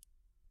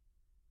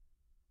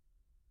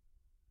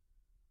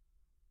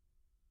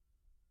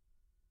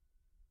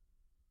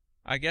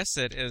 I guess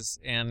it is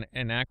an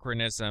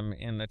anachronism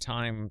in the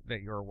time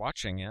that you're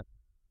watching it.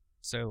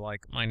 So,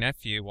 like, my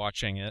nephew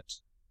watching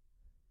it,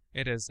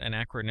 it is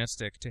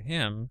anachronistic to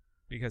him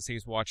because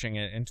he's watching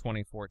it in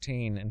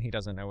 2014 and he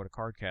doesn't know what a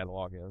card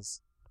catalog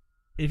is.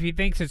 If he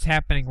thinks it's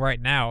happening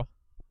right now.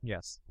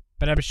 Yes.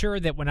 But I'm sure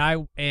that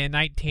in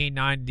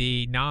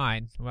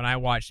 1999, when I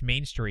watched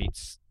Mean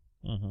Streets,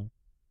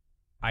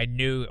 I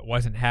knew it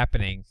wasn't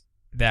happening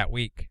that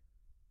week.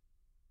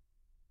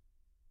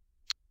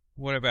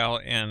 What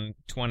about in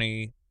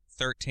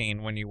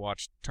 2013 when you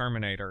watched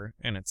Terminator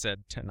and it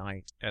said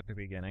tonight at the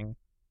beginning?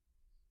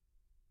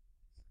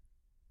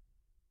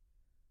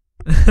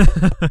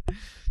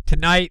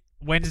 Tonight,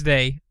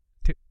 Wednesday,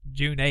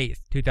 June 8th,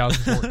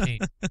 2014.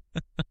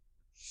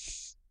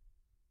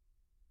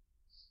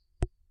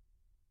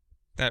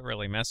 That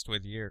really messed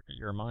with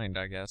your mind,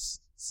 I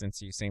guess,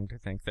 since you seem to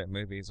think that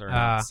movies are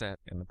not set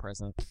in the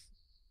present.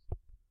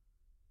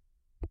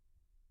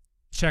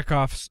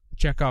 Chekhov's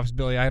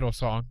Billy Idol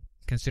song,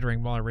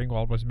 considering Molly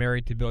Ringwald was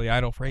married to Billy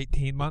Idol for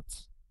 18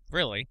 months.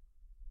 Really?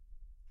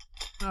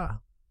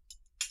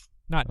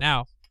 Not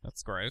now.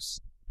 That's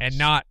gross. And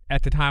not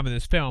at the time of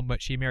this film,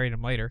 but she married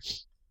him later.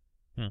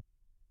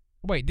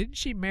 Wait, didn't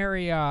she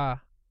marry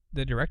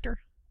the director?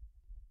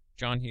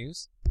 John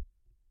Hughes?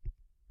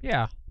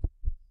 Yeah.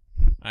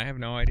 I have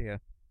no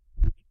idea.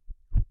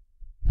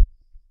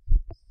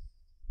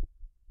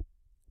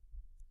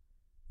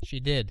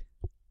 She did.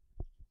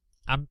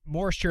 I'm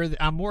more sure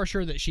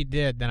that she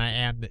did than I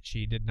am that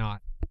she did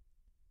not.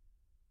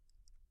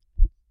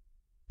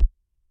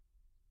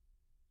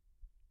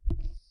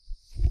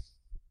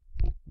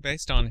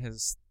 Based on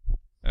his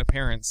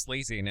apparent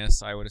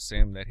sleaziness, I would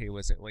assume that he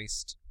was at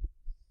least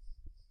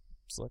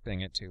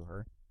slipping it to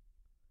her.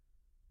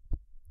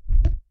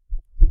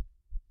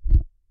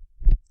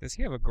 Does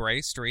he have a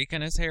gray streak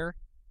in his hair?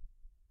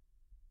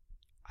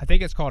 I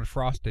think it's called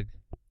frosted.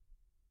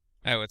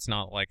 Oh, it's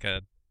not like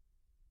a...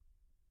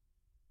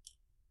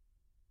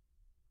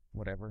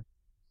 whatever.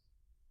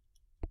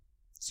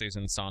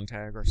 Susan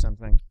Sontag or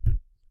something.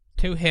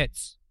 2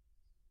 hits.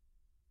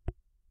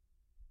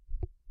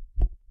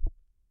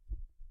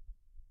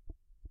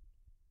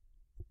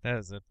 That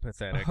is a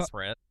pathetic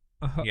threat.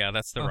 Yeah,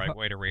 that's the right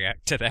way to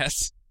react to that.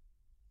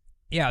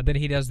 Yeah, then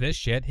he does this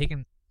shit. He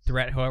can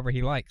threat whoever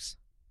he likes.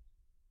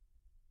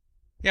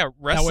 Yeah,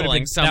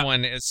 wrestling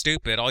someone is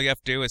stupid. All you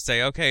have to do is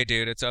say, okay,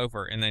 dude, it's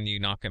over, and then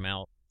you knock him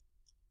out.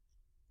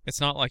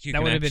 It's not like you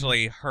can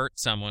actually hurt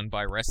someone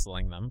by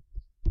wrestling them.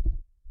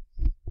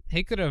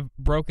 He could have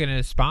broken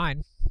his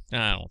spine.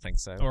 I don't think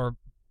so. Or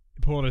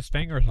pulled his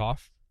fingers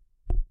off.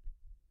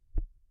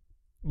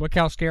 Look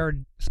how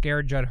scared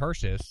Judd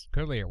Hirsch is.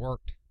 Clearly it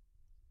worked.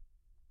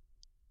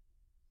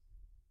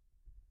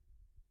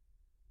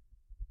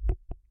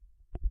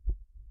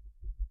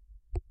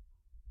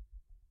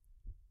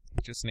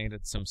 He just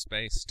needed some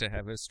space to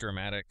have his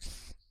dramatic...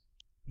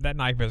 That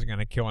knife isn't going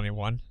to kill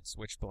anyone.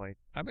 Switchblade.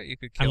 I bet you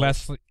could kill...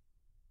 Unless...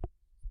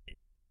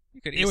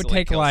 You could it would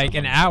take like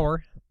someone. an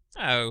hour.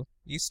 Oh,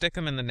 you stick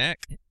him in the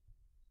neck.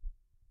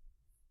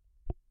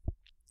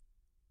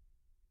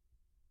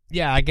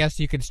 Yeah, I guess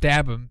you could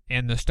stab him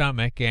in the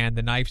stomach, and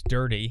the knife's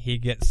dirty. He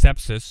gets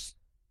sepsis,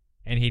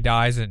 and he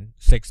dies in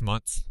 6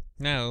 months.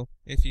 No,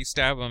 if you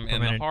stab him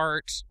in the an-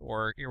 heart,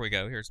 or here we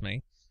go, here's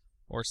me,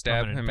 or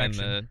stab an him in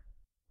infection.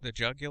 the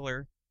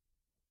jugular,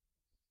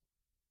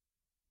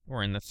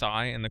 or in the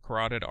thigh, in the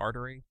carotid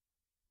artery.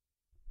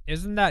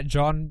 Isn't that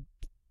John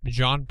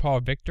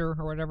Paul Victor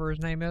or whatever his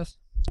name is?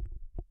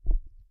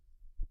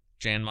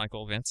 Jan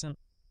Michael Vincent.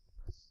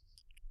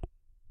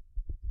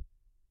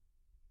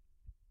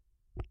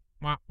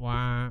 Wah,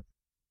 wah.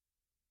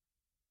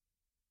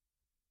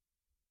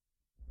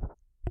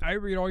 I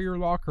read all your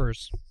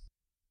lockers.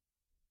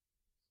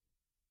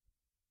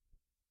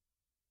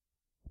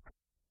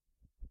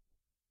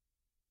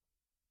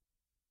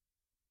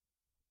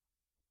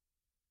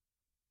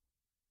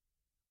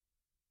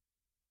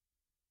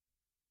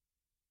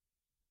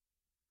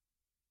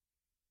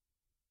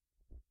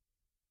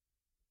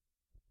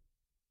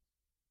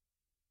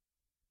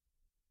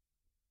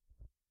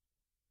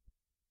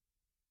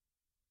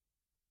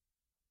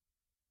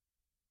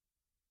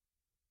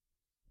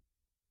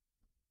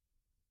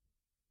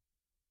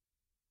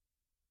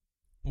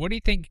 What do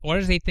you think? What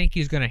does he think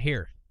he's gonna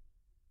hear?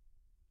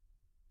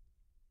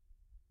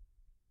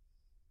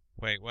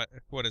 Wait, what?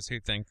 What does he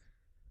think?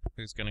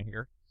 Who's gonna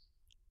hear?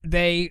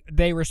 They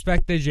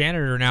respect the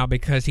janitor now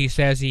because he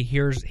says he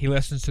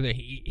listens to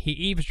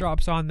he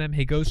eavesdrops on them.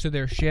 He goes to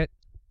their shit.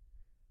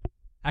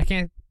 I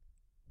can't.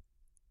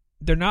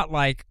 They're not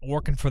like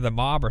working for the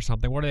mob or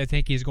something. What do they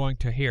think he's going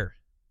to hear,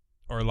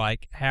 or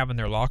like have in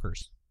their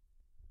lockers?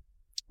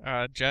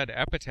 Judd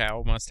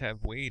Apatow must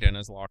have weed in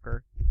his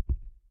locker.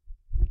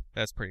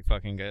 That's pretty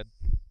fucking good.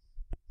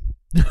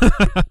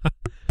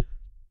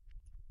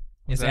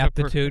 His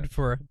aptitude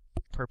for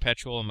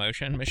perpetual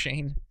motion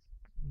machine.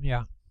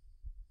 Yeah.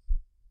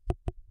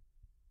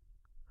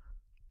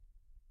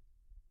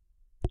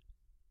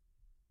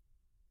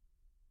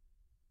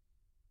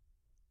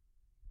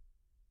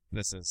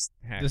 This is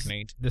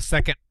hackneyed.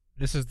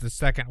 This is the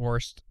second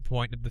worst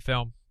point of the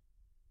film,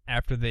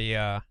 after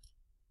the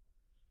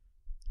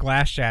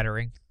glass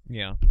shattering.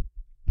 Yeah.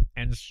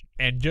 And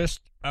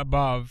just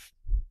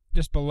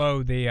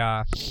below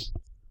the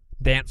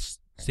dance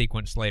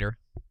sequence later,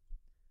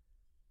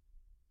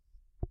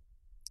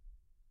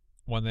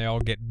 when they all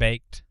get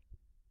baked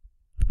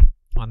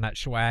on that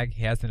swag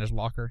he has in his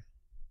locker.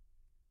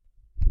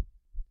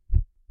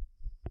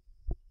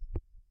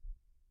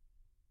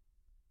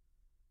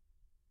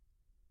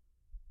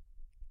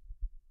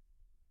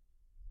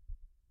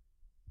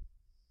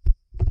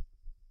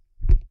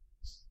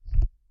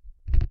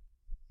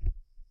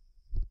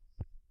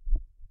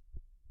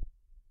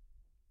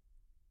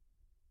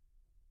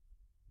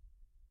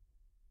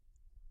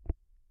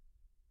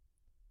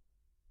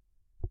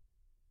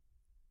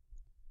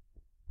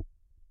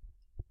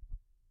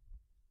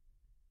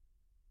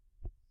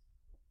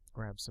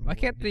 Grab some. Why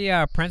can't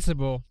the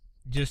principal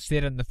just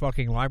sit in the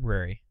fucking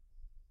library?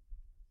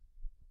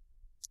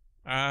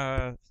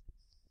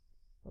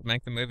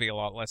 Make the movie a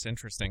lot less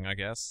interesting, I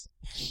guess.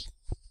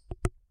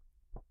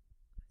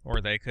 Or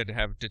they could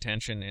have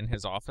detention in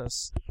his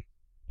office.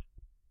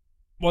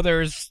 Well,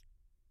 there's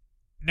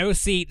no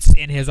seats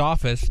in his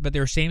office, but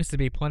there seems to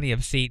be plenty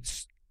of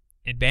seats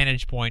and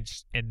vantage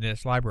points in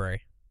this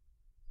library.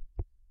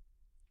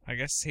 I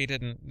guess they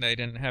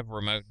didn't have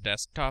remote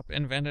desktop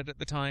invented at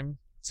the time,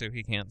 so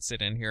he can't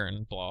sit in here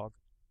and blog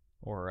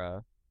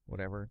or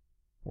whatever,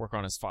 work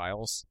on his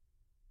files.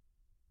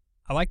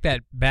 I like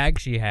that bag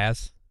she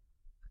has.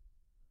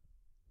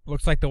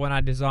 Looks like the one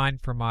I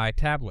designed for my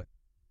tablet.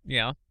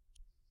 Yeah.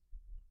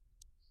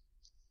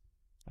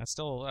 I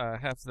still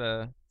have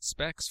the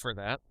specs for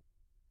that.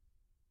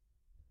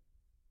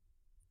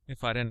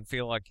 If I didn't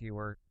feel like you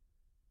were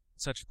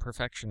such a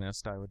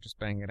perfectionist, I would just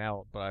bang it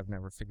out, but I've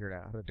never figured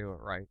out how to do it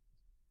right.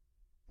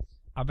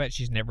 I bet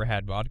she's never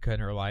had vodka in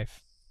her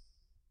life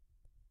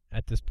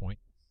at this point.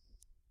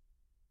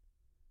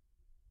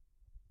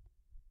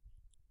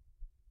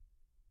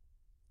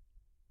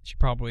 She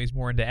probably is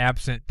more into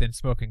absinthe than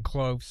smoking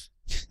cloves.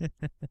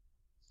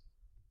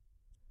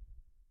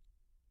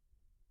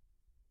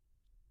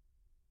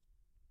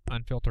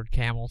 Unfiltered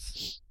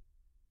Camels.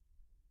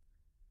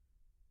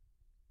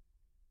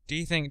 Do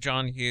you think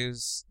John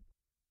Hughes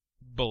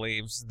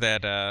believes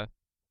that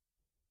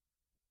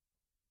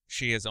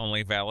she is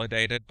only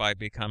validated by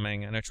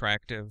becoming an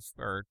attractive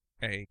or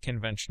a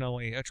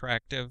conventionally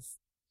attractive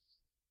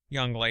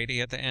young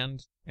lady at the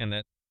end, and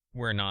that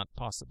we're not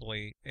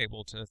possibly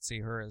able to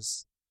see her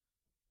as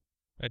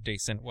a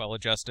decent,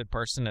 well-adjusted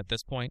person at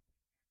this point?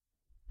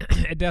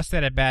 It does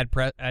set a bad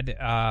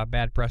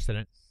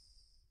precedent.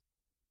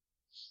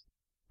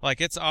 Like,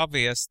 it's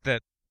obvious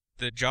that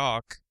the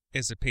jock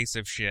is a piece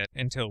of shit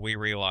until we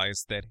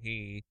realize that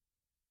he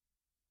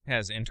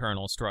has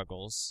internal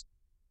struggles.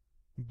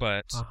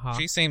 But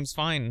she seems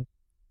fine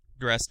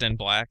dressed in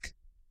black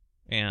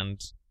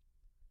and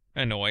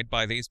annoyed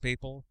by these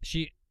people.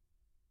 We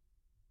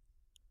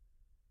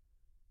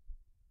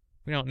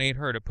don't need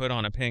her to put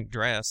on a pink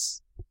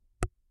dress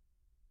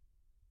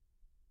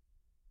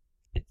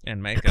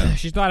and makeup.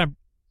 She's not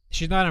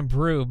she's not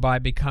improved by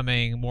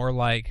becoming more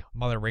like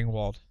Molly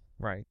Ringwald.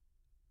 Right.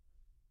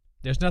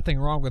 There's nothing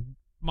wrong with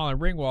Molly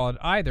Ringwald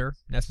either,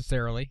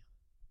 necessarily.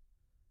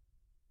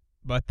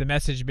 But the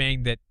message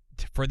being that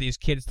for these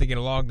kids to get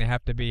along, they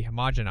have to be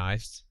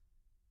homogenized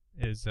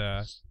is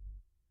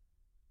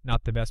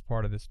not the best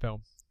part of this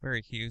film.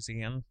 Very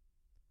Hughesian.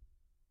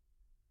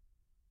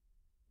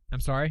 I'm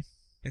sorry?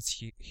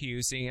 It's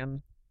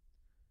Hughesian.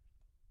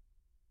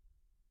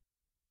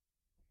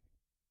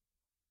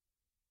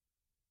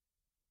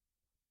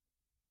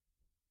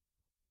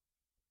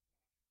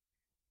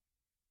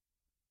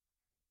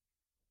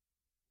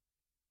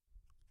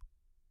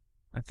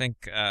 I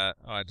think,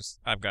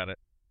 I've got it.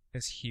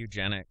 It's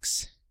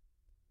eugenics.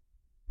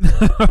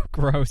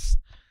 Gross.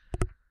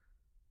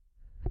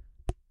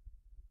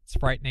 It's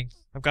frightening.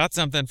 I've got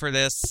something for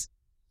this.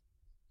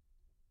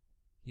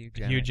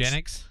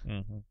 Eugenics?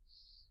 Mm-hmm.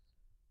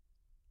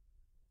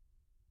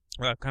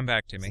 Well, come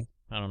back to me.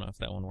 I don't know if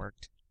that one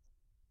worked.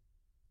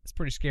 It's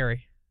pretty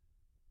scary.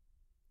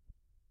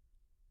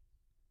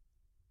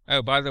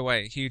 Oh, by the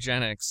way,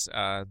 eugenics,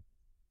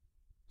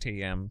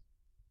 TM,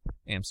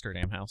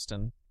 Amsterdam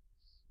Houston.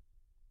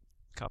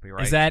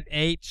 Copyright. Is that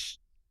H?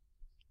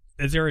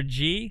 Is there a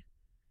G?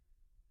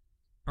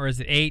 Or is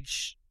it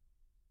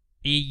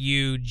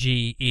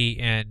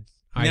HEUGEN?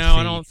 No,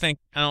 I don't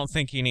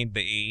think you need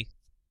the E.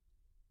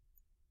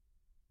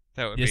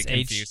 That would Just be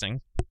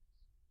confusing.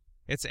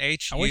 It's I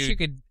wish you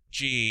could.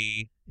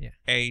 HUGHENICS.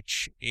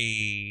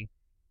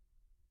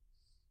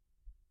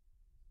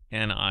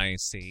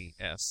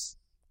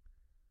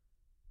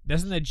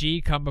 Doesn't the G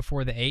come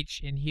before the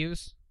H in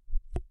Hughes?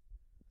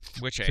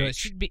 Which so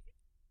H?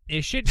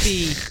 It should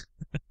be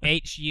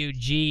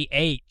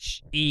HUGHENIC.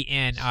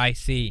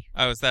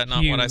 Oh, is that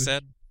not what I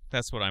said?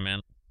 That's what I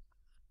meant.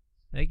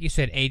 I think you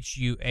said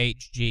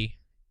HUHG.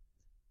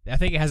 I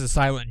think it has a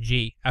silent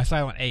G, a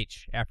silent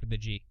H after the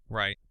G.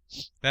 Right.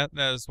 That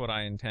is what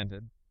I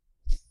intended.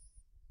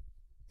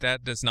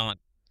 That does not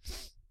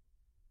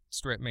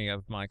strip me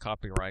of my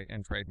copyright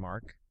and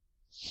trademark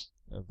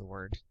of the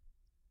word.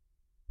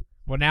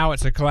 Well, now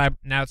it's a collab.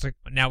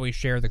 Now we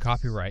share the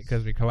copyright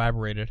because we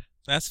collaborated.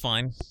 That's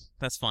fine.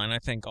 That's fine. I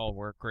think all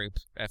work group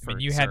efforts. I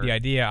mean, you had the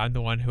idea. I'm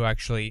the one who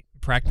actually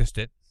practiced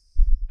it.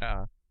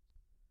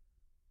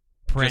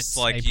 Prince, just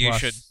like A+. you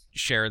should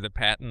share the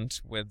patent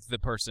with the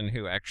person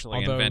who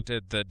actually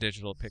invented the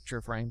digital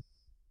picture frame.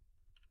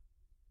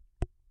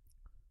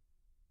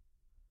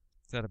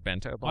 Is that a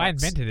bento box? Well, I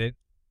invented it.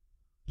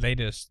 They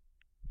just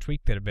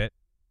tweaked it a bit.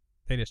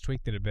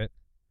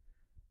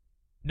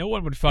 No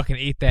one would fucking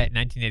eat that in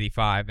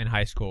 1985 in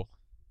high school.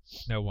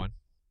 No one.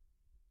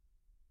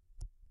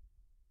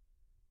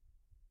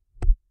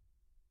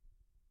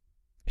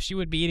 She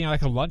would be eating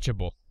like a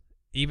Lunchable,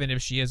 even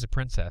if she is a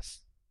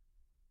princess.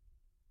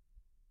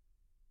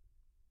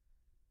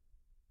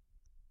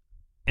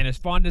 And as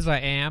fond as I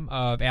am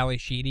of Ali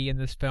Sheedy in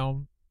this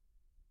film,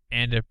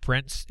 and of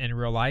Prince in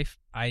real life,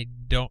 I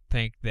don't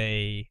think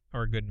they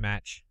are a good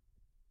match.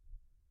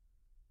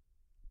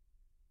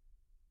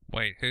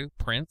 Wait, who?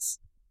 Prince?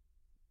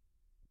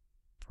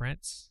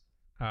 Prince?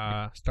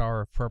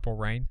 Star of Purple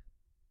Rain.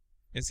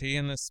 Is he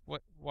in this?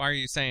 What? Why are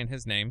you saying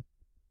his name?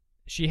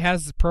 She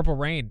has the Purple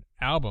Rain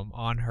album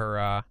on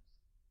her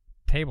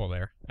table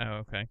there. Oh,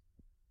 okay.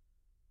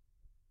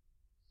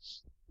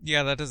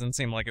 Yeah, that doesn't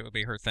seem like it would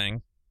be her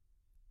thing.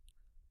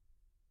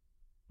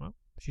 Well,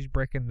 she's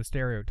breaking the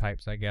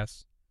stereotypes, I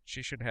guess.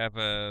 She should have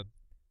a...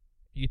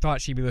 You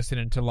thought she'd be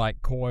listening to,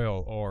 like,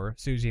 Coil or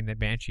Susie and the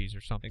Banshees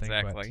or something.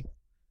 Exactly.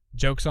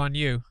 Joke's on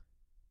you.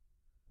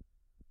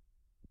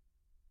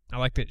 I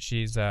like that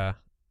she's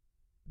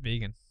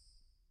vegan.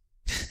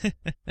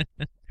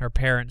 Her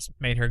parents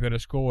made her go to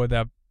school with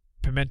a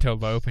pimento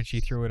loaf and she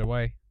threw it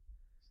away.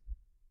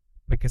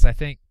 Because I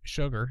think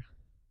sugar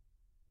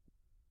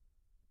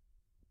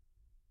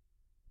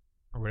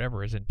or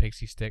whatever is in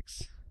Pixie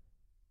Sticks.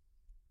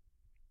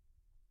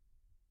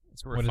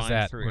 It's refined what is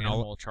that? Through Granola?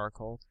 animal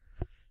charcoal.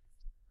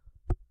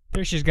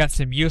 There she's got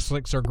some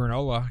Mueslix or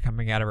granola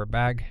coming out of her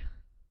bag.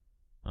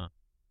 Huh.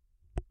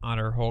 On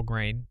her whole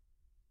grain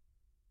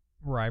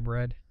rye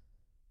bread.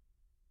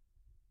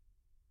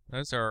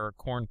 Those are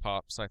corn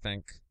pops, I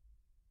think.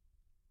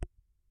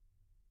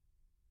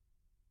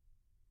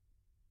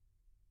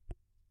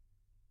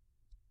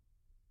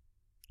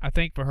 I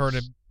think for her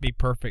to be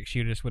perfect,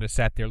 she just would have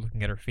sat there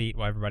looking at her feet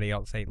while everybody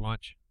else ate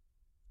lunch.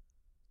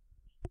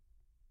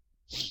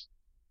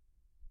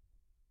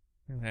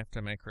 You'll have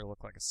to make her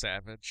look like a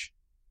savage.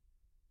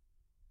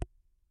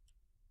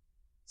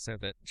 So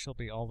that she'll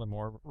be all the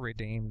more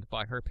redeemed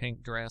by her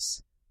pink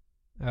dress.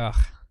 Ugh.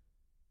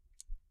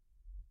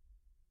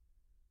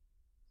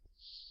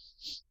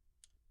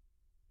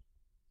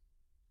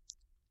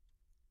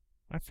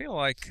 I feel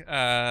like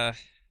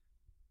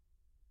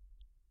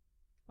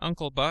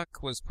Uncle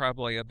Buck was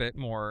probably a bit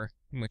more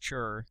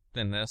mature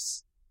than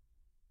this.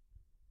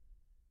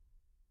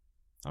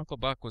 Uncle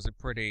Buck was a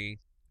pretty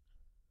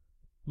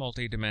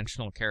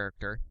multi-dimensional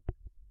character.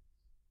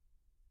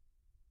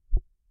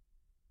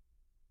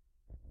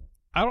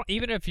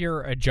 Even if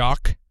you're a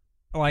jock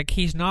like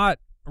he's not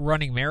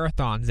running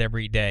marathons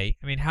every day.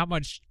 I mean, how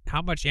much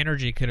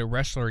energy could a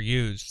wrestler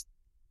use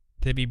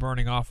to be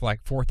burning off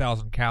like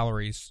 4,000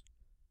 calories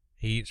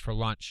he eats for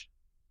lunch?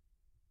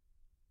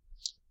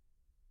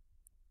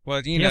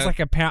 Well, He has like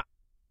a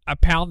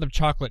pound of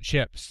chocolate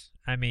chips.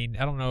 I mean,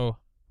 I don't know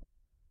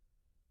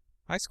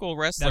high school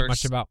that wrestlers,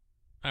 much about.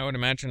 I would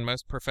imagine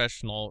most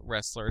professional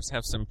wrestlers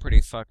have some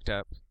pretty fucked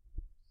up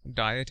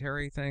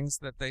dietary things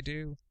that they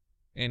do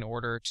in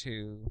order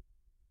to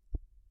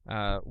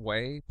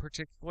weigh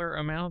particular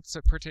amounts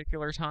at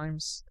particular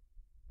times.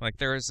 Like,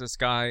 there was this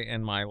guy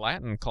in my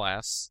Latin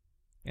class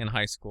in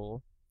high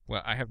school.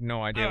 Well, I have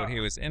no idea what he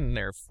was in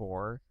there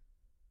for.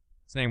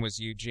 His name was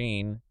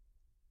Eugene,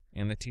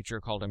 and the teacher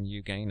called him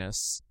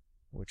Euganus,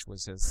 which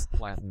was his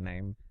Latin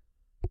name.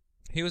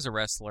 He was a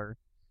wrestler,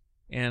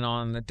 and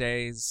on the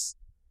days,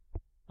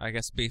 I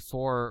guess,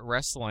 before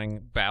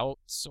wrestling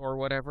bouts or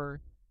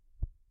whatever,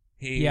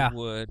 he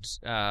would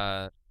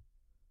have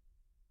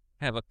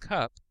a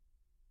cup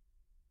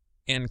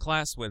in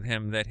class with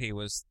him that he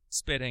was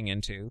spitting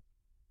into.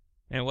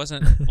 And it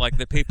wasn't like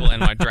the people in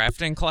my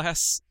drafting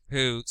class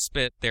who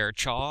spit their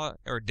chaw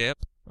or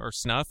dip or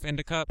snuff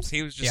into cups.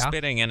 He was just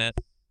spitting in it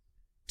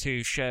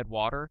to shed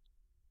water,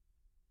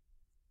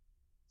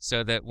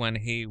 so that when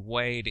he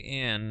weighed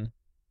in,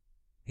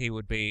 he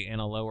would be in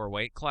a lower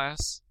weight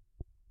class.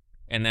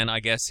 And then I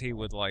guess he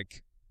would,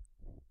 like,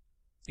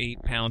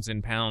 eat pounds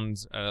and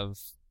pounds of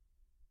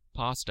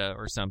pasta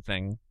or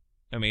something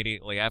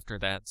immediately after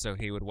that, so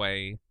he would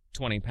weigh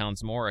 20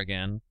 pounds more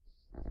again.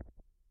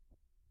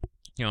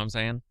 You know what I'm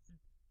saying?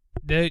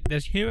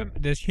 Does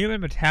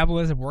human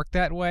metabolism work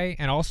that way?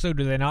 And also,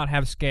 do they not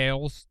have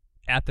scales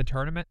at the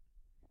tournament?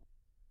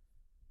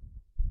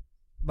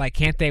 Like,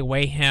 can't they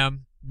weigh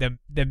him the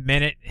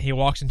minute he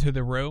walks into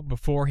the room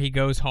before he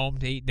goes home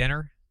to eat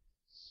dinner?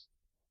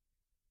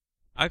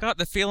 I got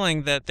the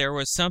feeling that there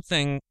was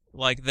something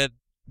like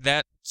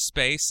that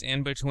space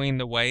in between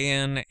the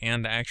weigh-in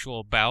and the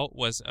actual bout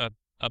was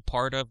a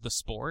part of the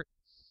sport.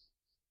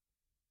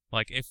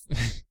 Like, if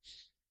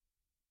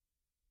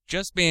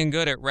just being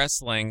good at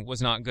wrestling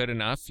was not good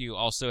enough, you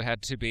also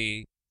had to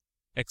be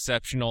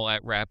exceptional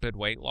at rapid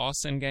weight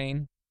loss and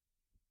gain.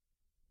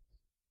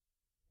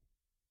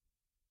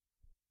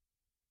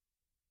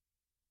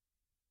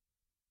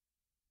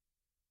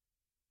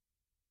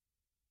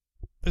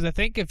 Because I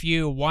think if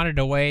you wanted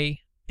to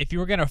weigh, if you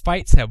were going to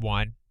fight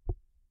someone,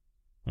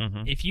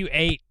 if you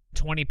ate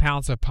 20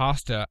 pounds of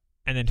pasta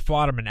and then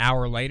fought him an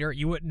hour later,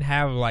 you wouldn't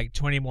have like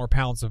 20 more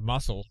pounds of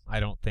muscle,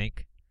 I don't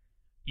think.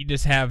 You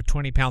just have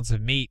 20 pounds of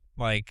meat,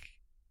 like,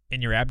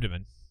 in your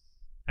abdomen.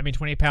 I mean,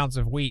 20 pounds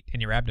of wheat in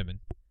your abdomen.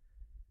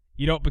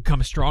 You don't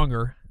become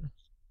stronger.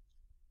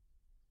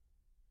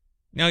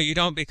 No, you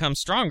don't become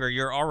stronger.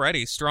 You're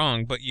already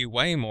strong, but you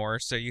weigh more,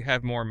 so you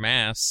have more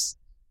mass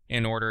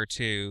in order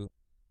to,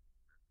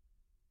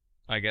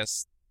 I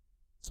guess,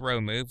 throw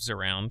moves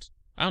around.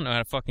 I don't know how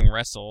to fucking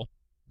wrestle,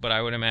 but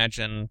I would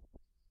imagine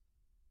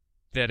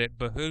that it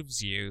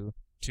behooves you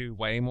to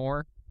weigh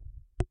more,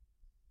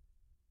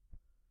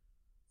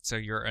 so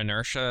your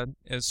inertia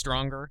is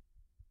stronger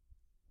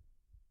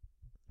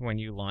when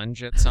you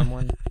lunge at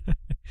someone.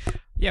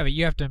 Yeah, but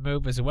you have to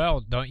move as well,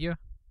 don't you?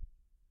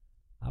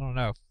 I don't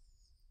know.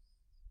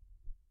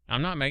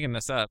 I'm not making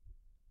this up.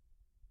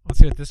 Let's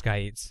see what this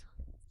guy eats.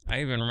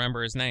 I even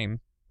remember his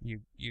name.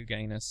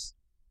 Euganus.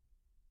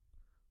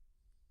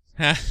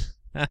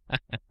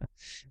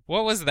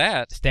 What was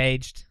that?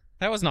 Staged.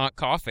 That was not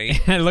coffee.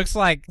 It looks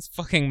like It's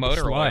fucking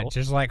motor oil.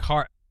 Just like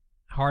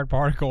hard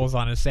particles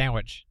on his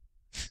sandwich.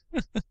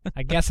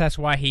 I guess that's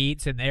why he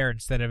eats in there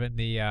instead of in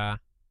the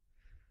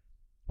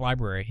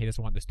library. He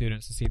doesn't want the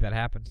students to see that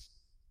happen.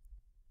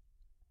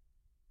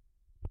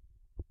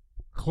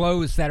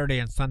 Closed Saturday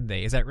and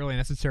Sunday. Is that really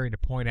necessary to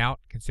point out,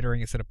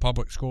 considering it's at a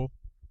public school?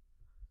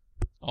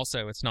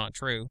 Also, it's not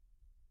true.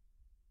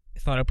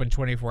 It's not open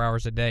 24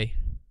 hours a day.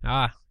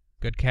 Ah,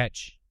 good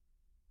catch.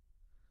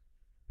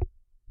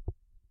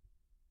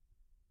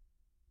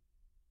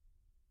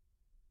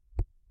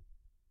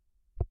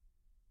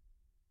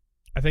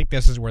 I think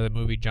this is where the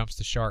movie jumps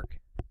the shark.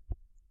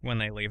 When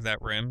they leave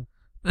that room.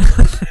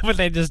 When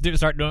they just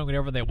start doing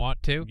whatever they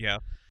want to. Yeah.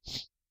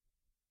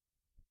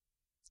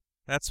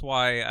 That's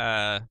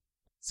why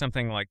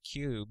something like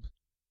Cube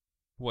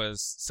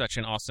was such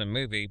an awesome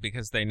movie,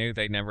 because they knew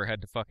they never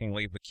had to fucking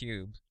leave the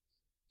cube.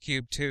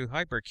 Cube 2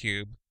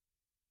 Hypercube,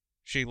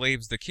 she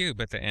leaves the cube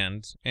at the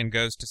end and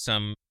goes to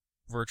some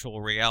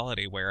virtual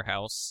reality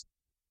warehouse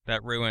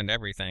that ruined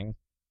everything.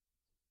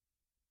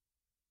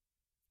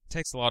 It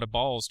takes a lot of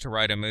balls to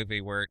write a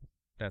movie where...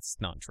 That's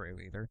not true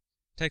either.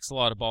 It takes a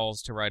lot of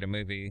balls to write a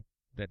movie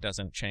that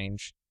doesn't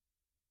change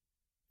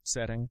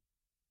setting.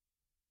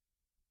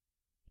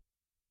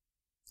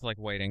 It's like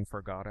Waiting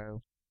for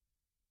Godot.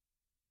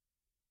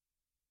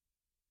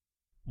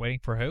 Waiting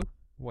for who?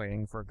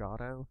 Waiting for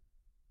Godot.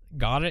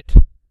 Got it?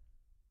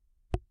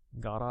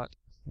 Godot.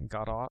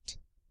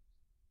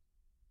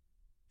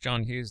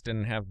 John Hughes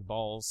didn't have the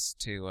balls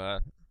to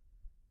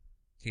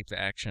keep the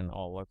action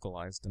all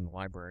localized in the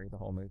library the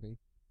whole movie.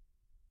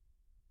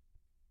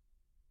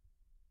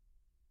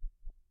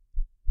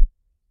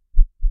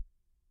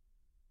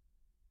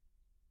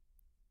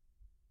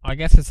 I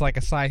guess it's like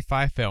a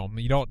sci-fi film.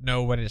 You don't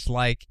know what it's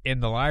like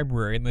in the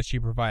library unless you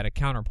provide a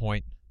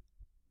counterpoint,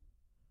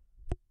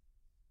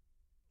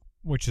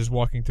 which is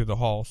walking through the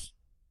halls.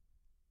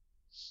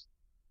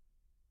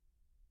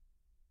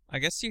 I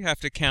guess you have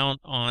to count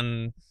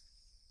on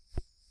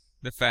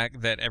the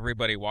fact that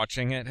everybody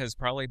watching it has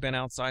probably been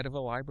outside of a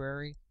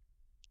library.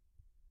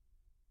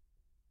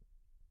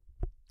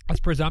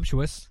 That's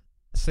presumptuous.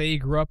 Say you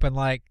grew up in,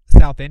 like,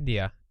 South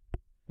India.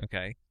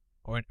 Okay.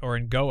 Or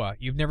in Goa.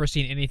 You've never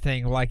seen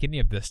anything like any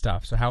of this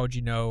stuff, so how would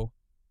you know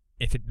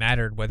if it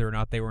mattered whether or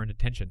not they were in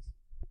detention?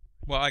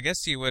 Well, I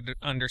guess you would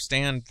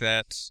understand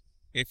that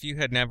if you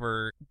had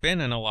never been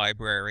in a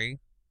library,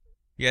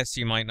 yes,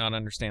 you might not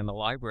understand the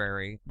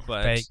library,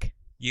 but Fake.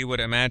 you would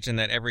imagine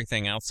that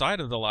everything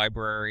outside of the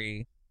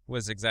library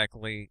was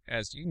exactly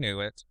as you knew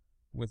it,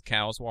 with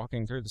cows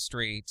walking through the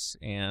streets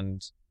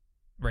and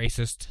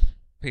Racist.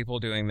 people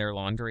doing their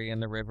laundry in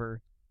the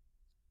river.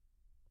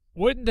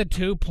 Wouldn't the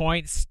 2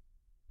 points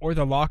where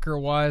the locker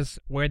was,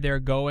 where they're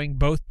going,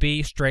 both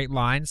be straight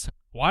lines?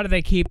 Why do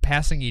they keep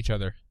passing each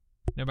other,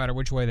 no matter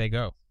which way they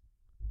go?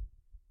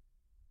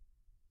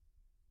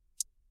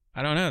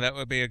 I don't know. That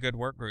would be a good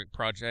work group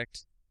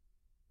project.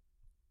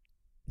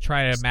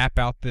 Try to map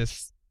out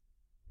this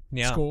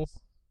school.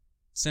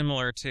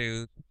 Similar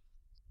to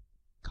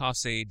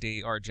Casi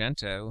di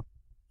Argento.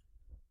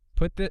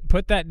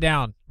 Put that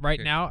down right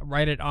now.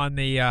 Write it on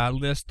the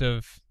list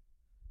of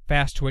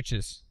fast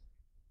twitches.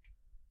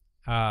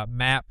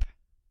 Map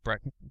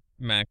Breakfast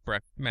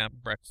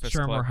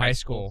Shermer Club High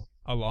School,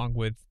 along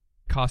with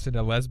Casa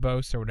de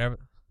Lesbos or whatever.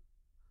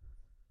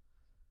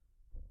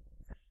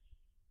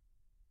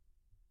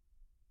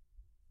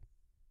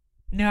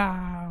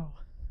 No.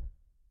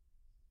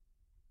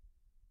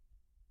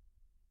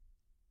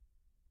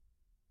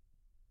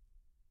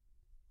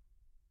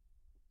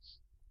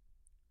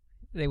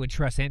 They would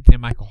trust Anthony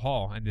Michael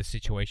Hall in this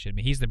situation. I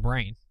mean, he's the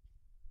brain.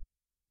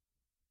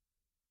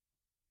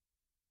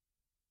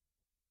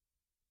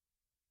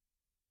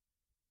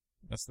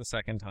 That's the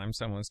second time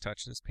someone's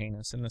touched his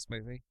penis in this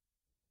movie.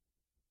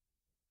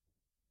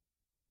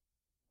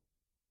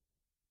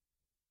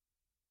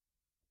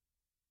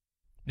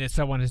 That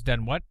someone has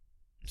done what?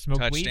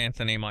 Smoked Touched weed?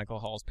 Anthony Michael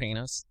Hall's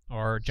penis.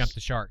 Or jumped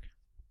the shark?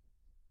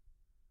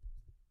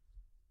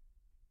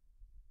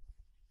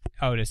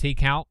 Oh, does he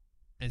count?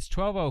 It's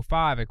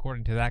 12:05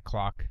 according to that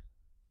clock.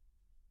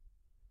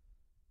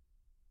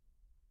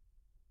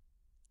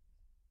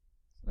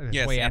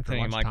 Yes, way after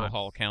Anthony Michael lunchtime.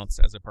 Hall counts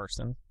as a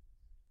person.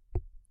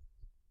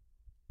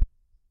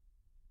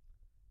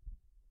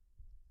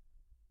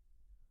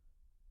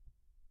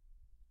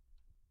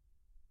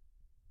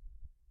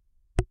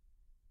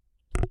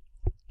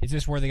 Is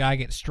this where the guy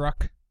gets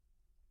struck?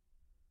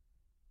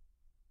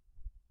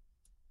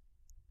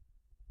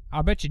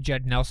 I'll bet you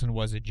Judd Nelson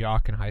was a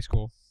jock in high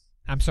school.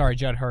 I'm sorry,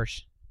 Judd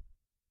Hirsch.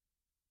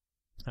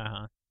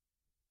 Uh-huh.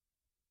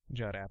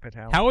 Judd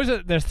Apatow. How is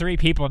it there's 3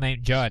 people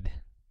named Judd?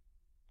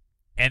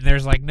 And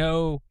there's like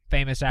no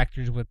famous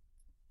actors with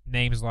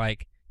names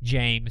like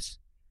James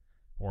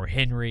or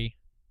Henry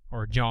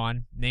or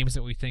John, names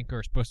that we think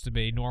are supposed to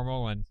be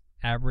normal and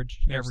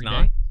average There's every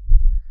not. day.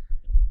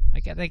 I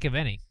can't think of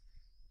any.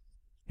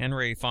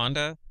 Henry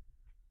Fonda.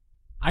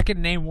 I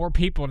can name more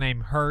people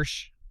named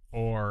Hirsch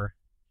or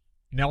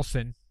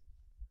Nelson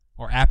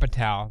or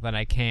Apatow than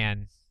I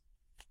can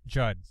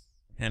Judd.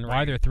 Henry.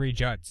 Why are there 3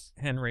 Judds?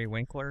 Henry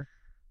Winkler.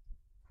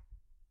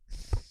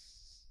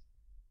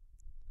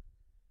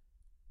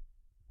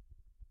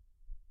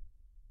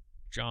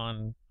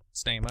 John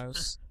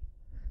Stamos.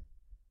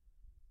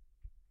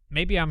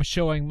 Maybe I'm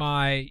showing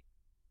my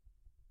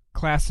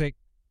classic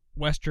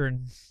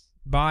Western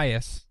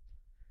bias,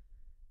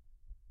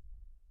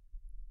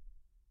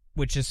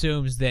 which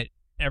assumes that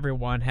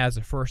everyone has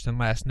a first and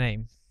last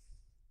name.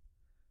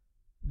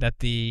 That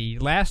the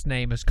last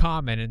name is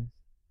common and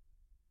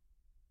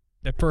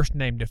the first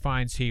name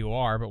defines who you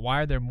are, but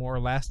why are there more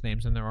last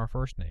names than there are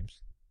first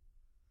names?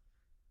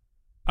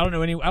 I don't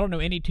know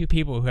any 2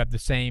 people who have the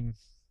same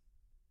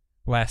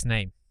last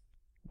name.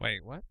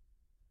 Wait, what?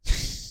 What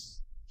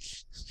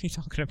are you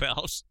talking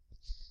about?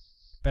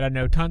 But I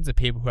know tons of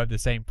people who have the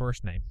same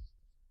first name.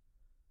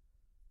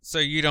 So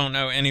you don't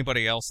know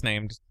anybody else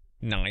named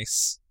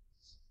Nice?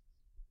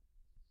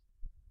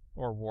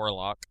 Or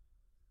Warlock?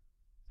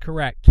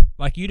 Correct.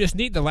 Like, you just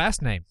need the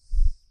last name.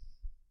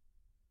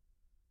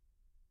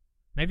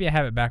 Maybe I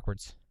have it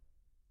backwards.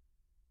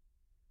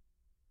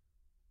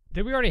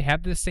 Did we already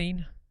have this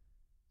scene?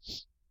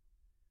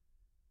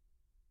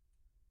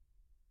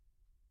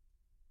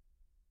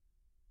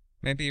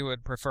 Maybe you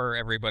would prefer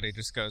everybody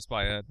just goes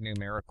by a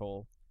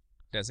numerical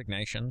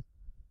designation.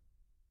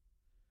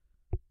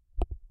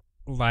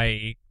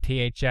 Like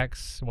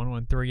THX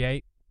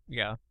 1138?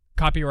 Yeah.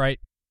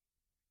 Copyright.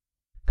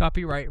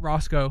 Copyright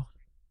Roscoe.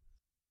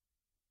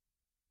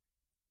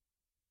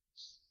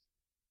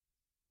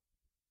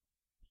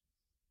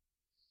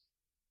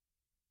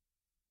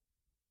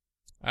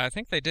 I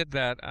think they did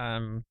that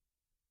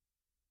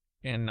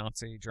in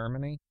Nazi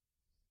Germany.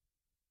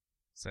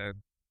 So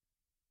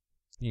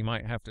you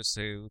might have to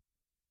sue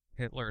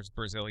Hitler's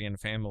Brazilian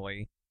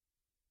family,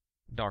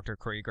 Dr.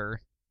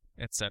 Krieger,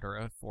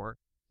 etc. for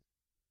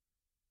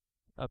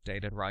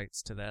updated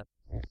rights to that.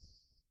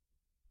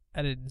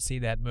 I didn't see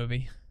that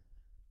movie.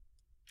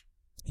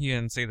 You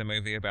didn't see the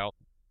movie about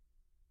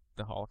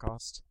the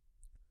Holocaust?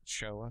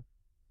 Shoah?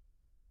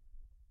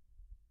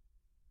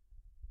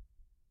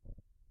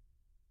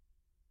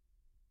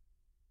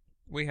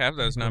 We have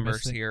those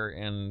numbers here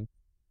in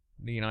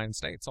the United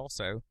States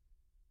also.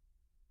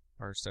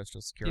 Our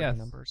Social Security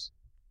numbers.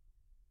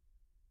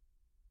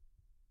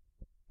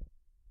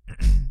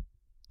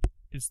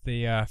 It's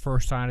the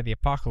first sign of the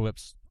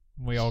apocalypse.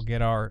 We all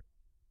get our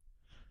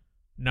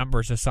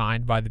numbers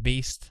assigned by the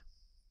beast.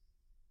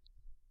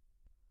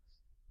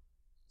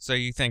 So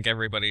you think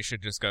everybody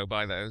should just go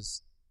by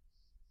those?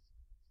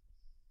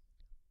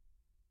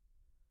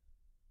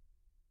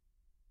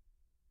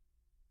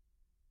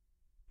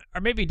 Or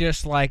maybe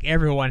just like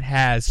everyone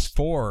has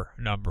 4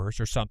 numbers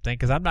or something,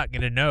 because I'm not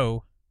going to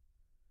know.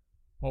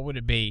 What would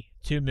it be?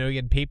 2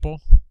 million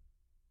people?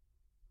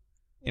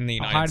 In the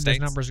United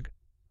States?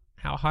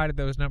 How high did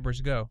those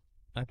numbers go?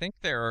 I think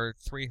there are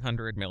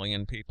 300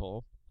 million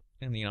people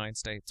in the United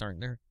States,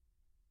 aren't there?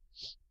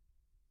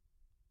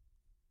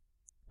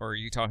 Or are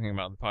you talking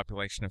about the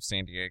population of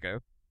San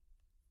Diego?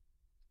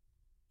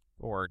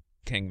 Or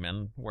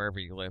Kingman, wherever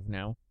you live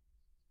now?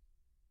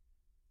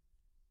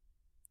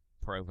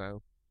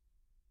 Provo?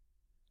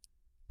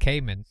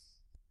 Cayman.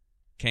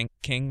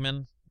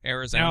 Kingman,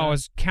 Arizona? No, I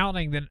was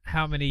counting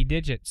how many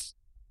digits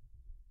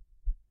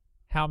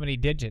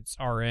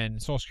are in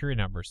Social Security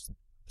numbers.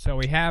 So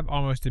we have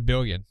almost 1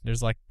 billion.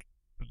 There's like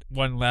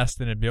one less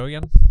than 1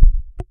 billion.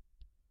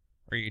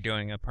 Are you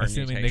doing a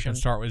permutation? Assuming they can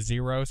start with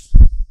zeros.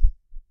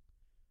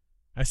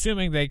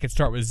 Assuming they could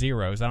start with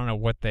zeros. I don't know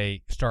what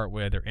they start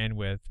with or end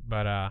with,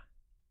 but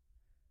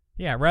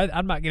yeah,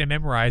 I'm not going to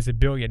memorize 1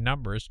 billion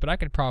numbers, but I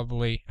could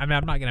probably, I'm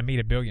not going to meet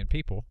 1 billion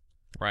people.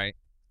 Right.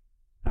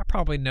 I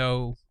probably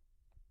know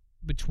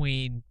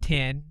between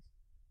 10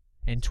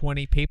 and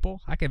 20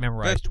 people. I can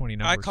memorize 20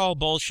 numbers. I call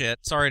bullshit.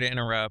 Sorry to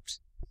interrupt.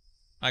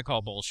 I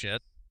call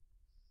bullshit.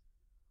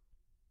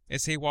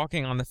 Is he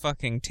walking on the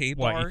fucking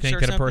T-bars or something? What, you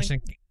think that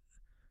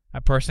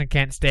a person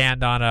can't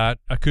stand on a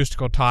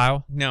acoustical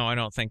tile? No, I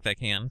don't think they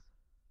can.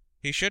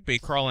 He should be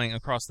crawling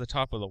across the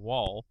top of the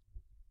wall.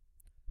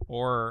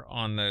 Or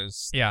on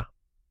those... Yeah.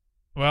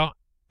 Well,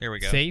 there we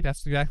go. See,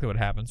 that's exactly what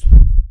happens.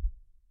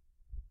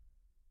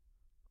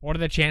 What are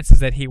the chances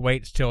that he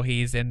waits till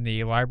he's in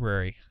the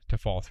library to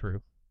fall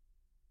through?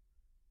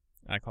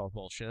 I call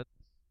bullshit.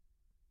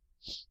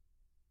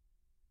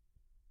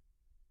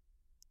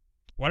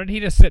 Why did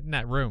he just sit in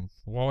that room?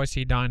 Why was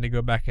he dying to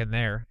go back in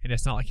there? And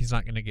it's not like he's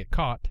not going to get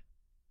caught.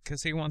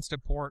 Because he wants to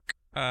pork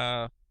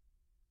Claire.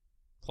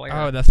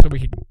 Oh, that's what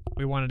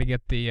we wanted to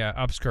get the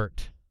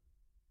upskirt.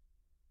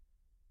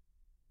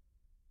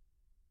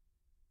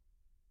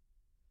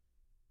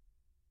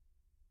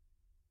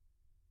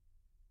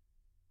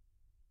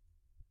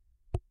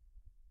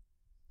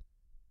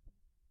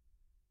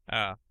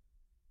 I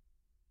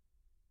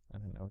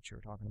didn't know what you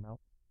were talking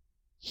about.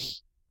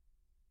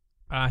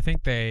 I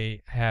think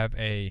they have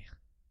a...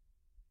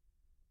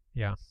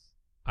 Yeah.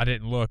 I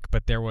didn't look,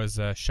 but there was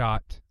a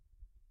shot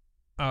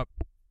up.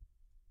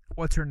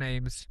 What's her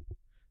name's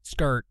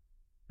skirt?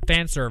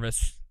 Fan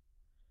service.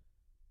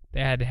 They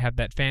had to have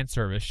that fan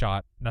service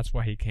shot. That's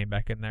why he came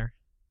back in there.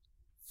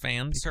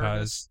 Fan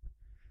service?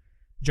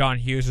 John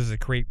Hughes is a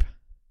creep.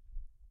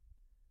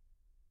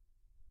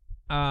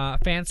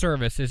 Fan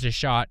service is a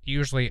shot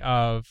usually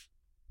of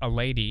a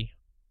lady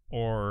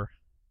or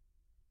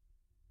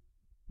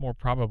more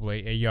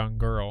probably a young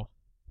girl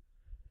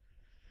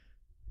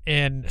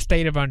in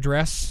state of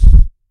undress.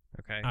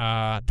 Okay.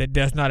 That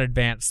does not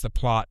advance the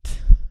plot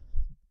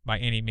by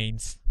any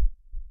means.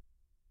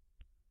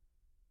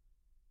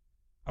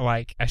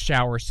 Like a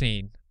shower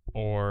scene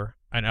or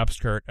an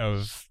upskirt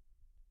of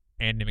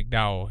Andy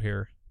McDowell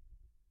here.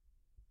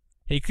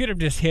 He could have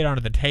just hit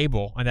onto the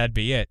table and that'd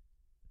be it.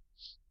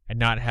 And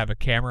not have a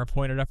camera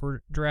pointed up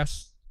her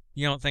dress.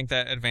 You don't think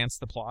that advanced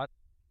the plot?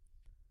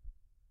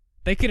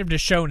 They could have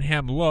just shown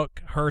him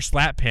look, her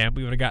slap him.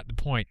 We would have got the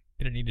point.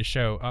 They didn't need to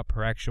show up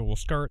her actual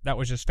skirt. That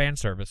was just fan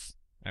service.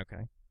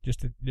 Okay.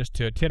 Just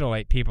to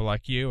titillate people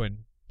like you and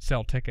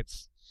sell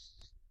tickets.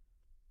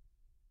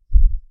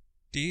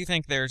 Do you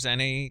think there's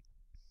any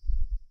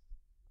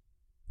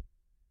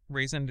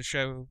reason to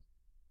show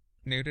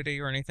nudity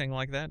or anything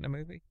like that in a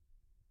movie?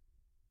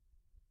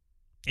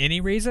 Any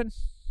reason?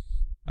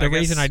 The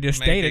reason I just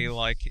maybe stated.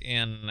 Like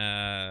in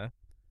I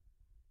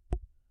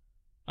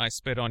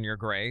Spit on Your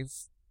Grave.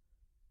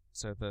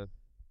 So the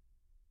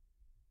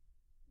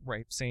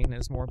rape scene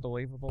is more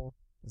believable?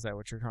 Is that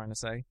what you're trying to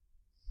say?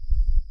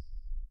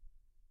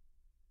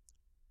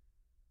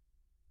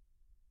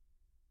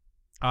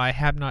 I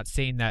have not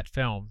seen that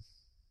film.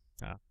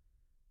 Oh.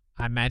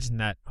 I imagine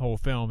that whole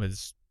film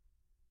is...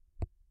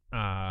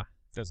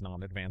 does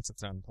not advance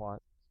its own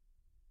plot.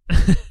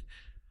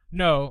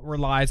 No,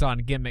 relies on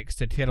gimmicks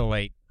to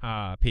titillate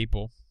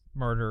people.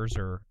 Murders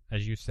or,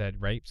 as you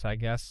said, rapes, I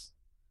guess.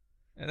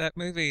 That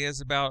movie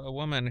is about a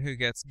woman who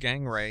gets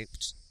gang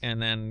raped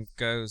and then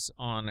goes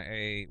on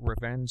a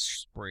revenge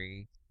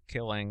spree,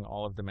 killing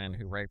all of the men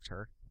who raped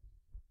her.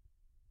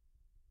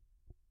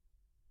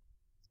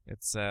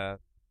 It's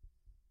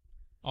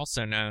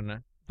also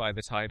known by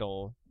the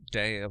title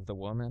Day of the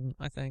Woman,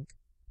 I think.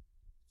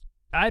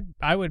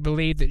 I would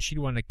believe that she'd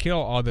want to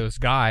kill all those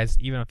guys,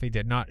 even if they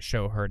did not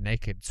show her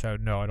naked. So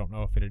no, I don't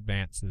know if it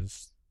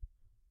advances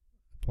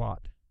the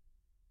plot.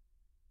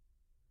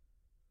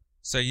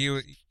 So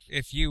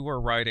if you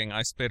were writing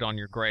I Spit on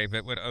Your Grave,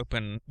 it would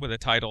open with a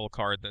title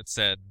card that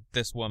said,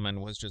 this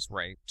woman was just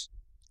raped.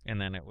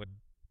 And then it would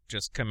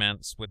just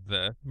commence with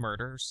the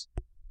murders.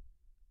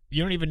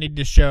 You don't need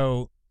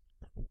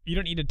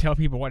to tell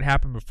people what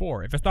happened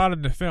before. If it's not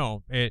in the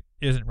film, it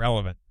isn't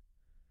relevant.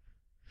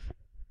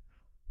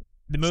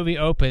 The movie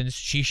opens,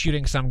 she's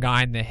shooting some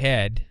guy in the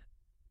head.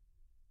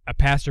 A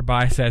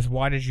passerby says,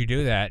 "Why did you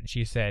do that?" And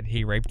she said,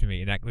 "He raped me."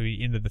 And that would be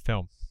the end of the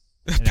film.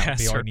 And that would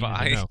be all you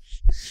needed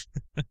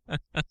to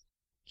know.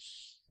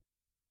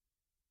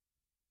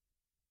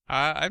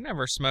 I've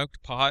never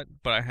smoked pot,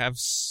 but I have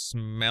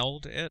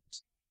smelled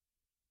it.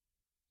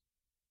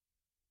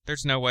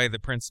 There's no way the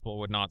principal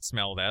would not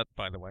smell that,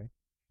 by the way.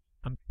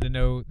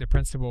 The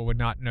principal would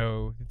not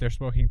know that they're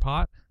smoking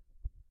pot?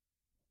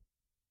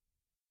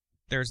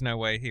 There's no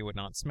way he would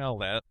not smell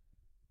that.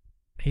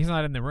 He's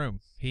not in the room.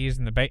 He's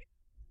in the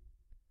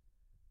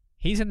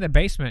He's in the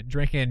basement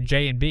drinking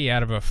J&B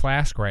out of a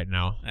flask right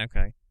now.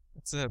 Okay.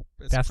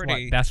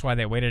 That's why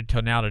they waited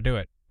till now to do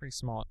it. Pretty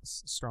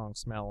strong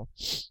smell.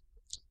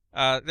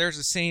 There's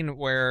a scene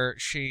where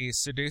she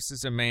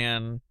seduces a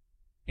man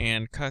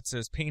and cuts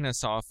his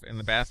penis off in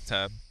the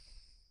bathtub.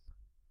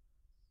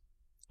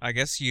 I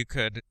guess you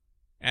could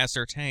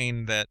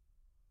ascertain that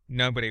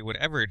nobody would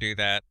ever do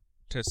that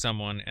to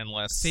someone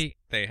unless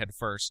they had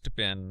first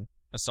been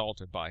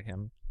assaulted by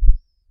him.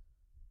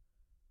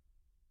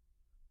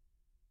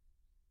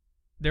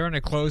 They're in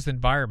a closed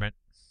environment.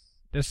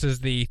 This is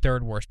the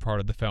third worst part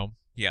of the film.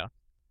 Yeah.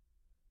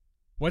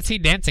 What's he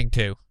dancing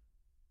to?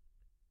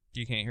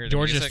 You can't hear the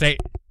music?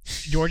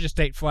 Georgia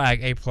State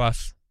flag, A+.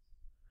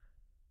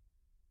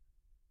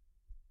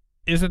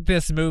 Isn't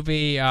this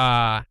movie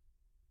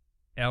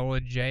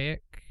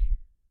elegiac?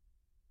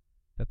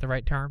 Is that the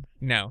right term?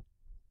 No.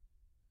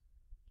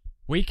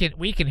 We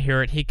can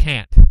hear it. He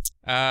can't.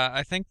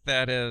 I think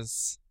that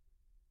is.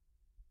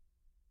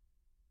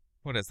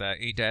 What is that?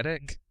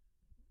 Eidetic?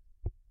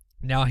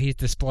 Now he's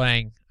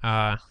displaying.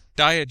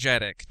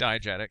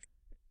 Diegetic.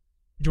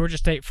 Georgia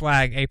State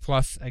flag, A+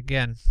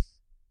 again.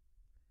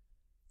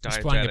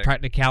 Displaying the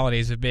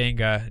practicalities of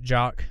being a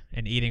jock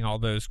and eating all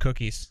those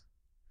cookies.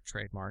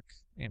 Trademark.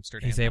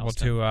 Amsterdam. He's able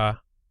to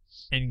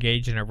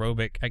engage in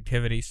aerobic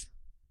activities.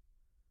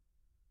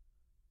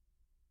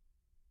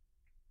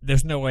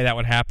 There's no way that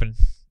would happen,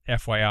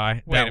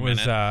 FYI. Wait a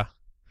minute.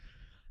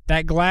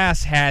 That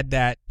glass had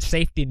that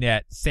safety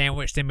net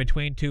sandwiched in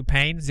between two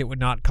panes. It would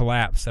not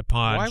collapse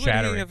upon shattering.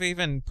 Why would he have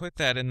even put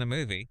that in the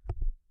movie?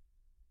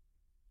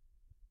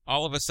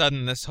 All of a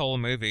sudden, this whole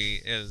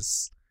movie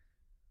is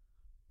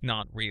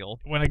not real.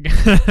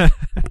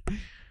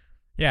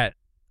 Yeah,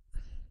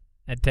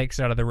 it takes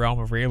out of the realm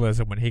of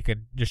realism when he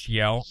could just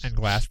yell and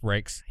glass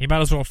breaks. He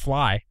might as well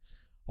fly.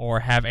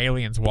 Or have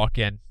aliens walk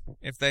in.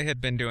 If they had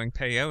been doing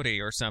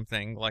peyote or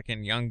something, like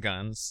in Young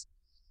Guns,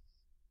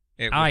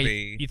 it would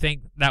be... You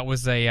think that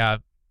was the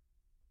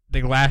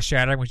glass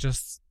shattering was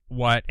just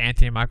what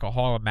Anthony Michael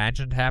Hall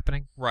imagined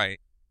happening? Right.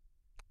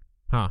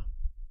 Huh.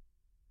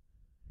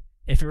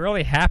 If it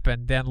really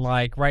happened, then,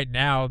 like, right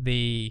now,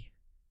 the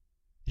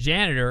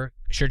janitor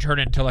should turn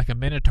into, like, a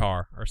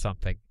minotaur or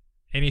something.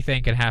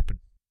 Anything can happen.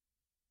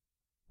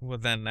 Well,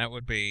 then that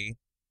would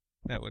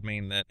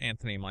mean that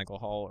Anthony Michael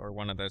Hall or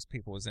one of those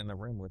people was in the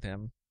room with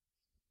him.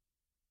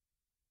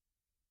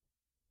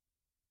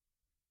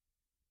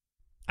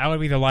 I would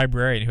be the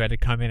librarian who had to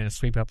come in and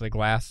sweep up the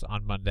glass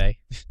on Monday.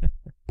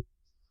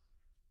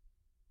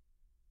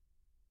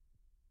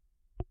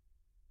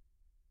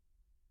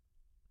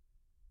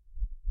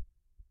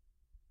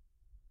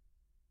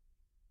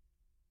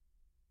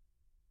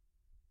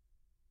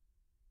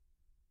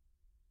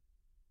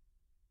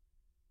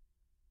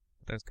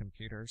 Those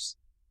computers.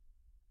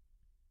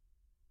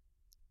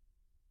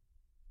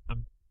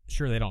 I'm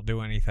sure they don't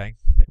do anything.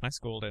 My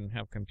school didn't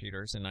have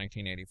computers in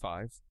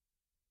 1985.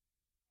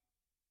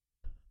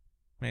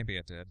 Maybe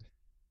it did.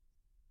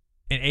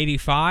 In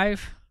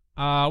 85?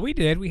 We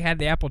did. We had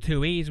the Apple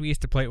IIes. We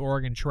used to play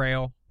Oregon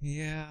Trail.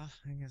 Yeah,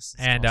 I guess.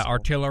 And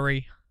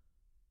artillery.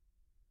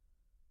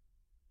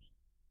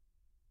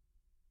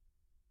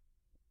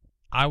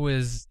 I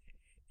was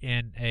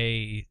in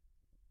a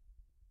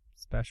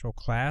special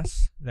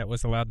class that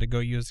was allowed to go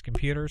use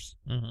computers.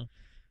 Mm-hmm.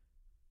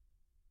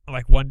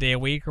 Like 1 day a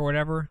week or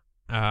whatever.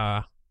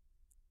 And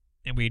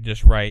we'd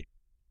just write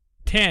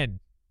 10,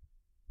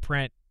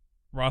 print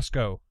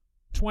Roscoe.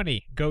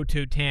 20, go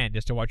to 10,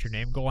 just to watch your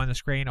name go on the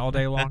screen all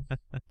day long.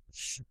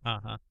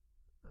 Uh-huh.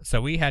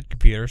 So we had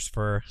computers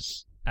for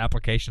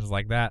applications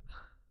like that.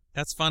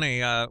 That's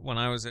funny. When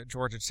I was at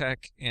Georgia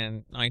Tech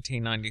in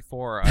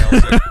 1994, I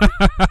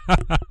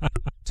also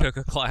took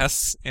a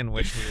class in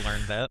which we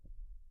learned that.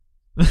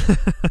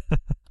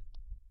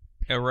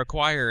 A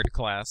required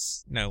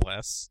class, no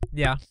less.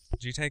 Yeah.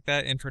 Did you take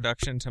that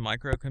Introduction to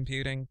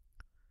Microcomputing?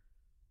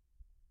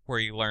 Where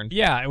you learned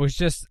Yeah, it was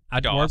just a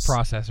word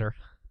processor.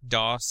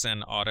 DOS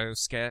and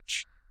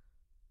AutoSketch.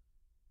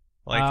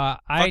 Like,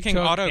 I fucking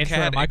took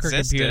AutoCAD microcomputing.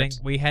 existed.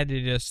 We had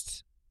to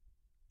just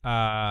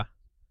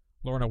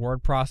learn a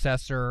word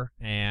processor,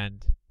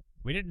 and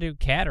we didn't do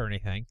CAD or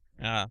anything.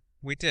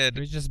 We It did.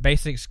 was just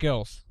basic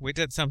skills. We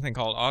did something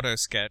called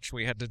AutoSketch.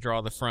 We had to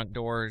draw the front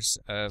doors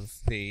of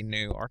the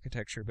new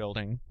architecture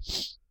building.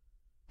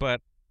 But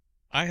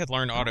I had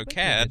learned I don't think we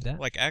did AutoCAD, that.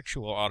 like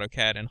actual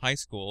AutoCAD in high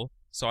school.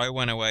 So I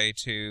went away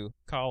to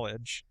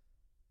college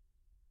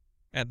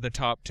at the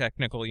top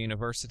technical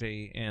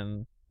university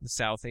in the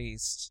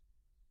Southeast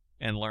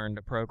and learned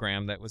a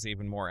program that was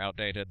even more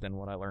outdated than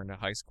what I learned at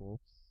high school.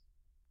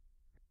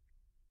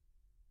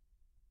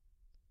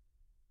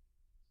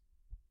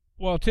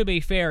 Well, to be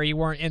fair, you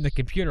weren't in the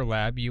computer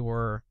lab. You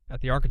were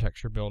at the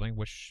architecture building,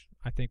 which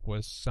I think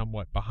was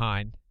somewhat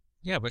behind.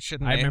 Yeah, but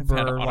shouldn't I they have had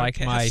remember, like,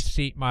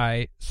 AutoCAD?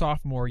 my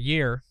sophomore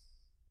year.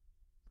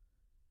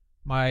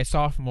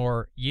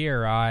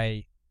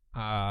 I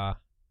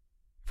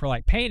for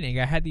like painting,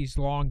 I had these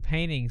long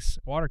paintings,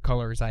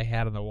 watercolors I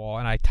had on the wall,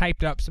 and I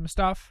typed up some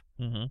stuff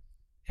Mm-hmm.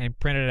 and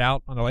printed it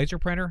out on the laser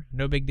printer.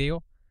 No big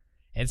deal.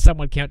 And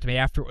someone came up to me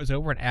after it was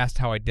over and asked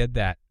how I did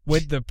that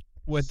with the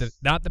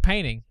not the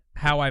painting,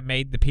 how I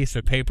made the piece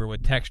of paper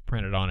with text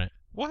printed on it.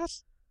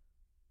 What?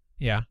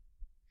 Yeah.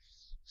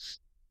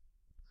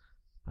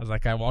 I was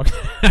like, I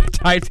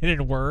typed it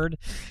in Word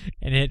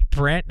and hit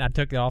print, and I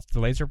took it off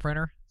the laser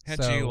printer.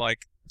 Had So- you,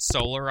 like,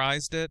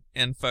 solarized it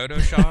in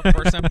Photoshop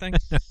or something?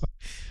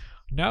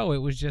 No, it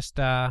was just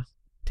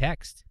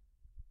text.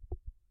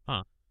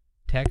 Huh.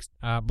 Text,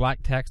 black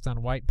text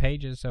on white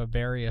pages of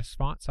various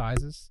font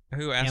sizes.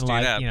 Who asked And, you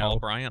like, that? you know, Paul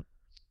Bryant?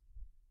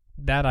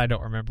 That I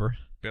don't remember.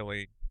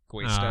 Billy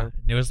Guisto?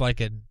 It was like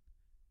in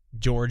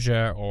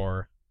Georgia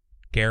or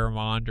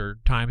Garamond or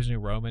Times New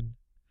Roman.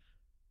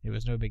 It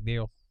was no big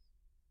deal.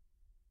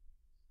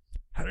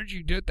 How did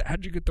you do that? How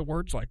did you get the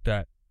words like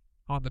that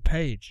on the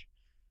page?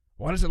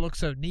 Why does it look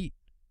so neat?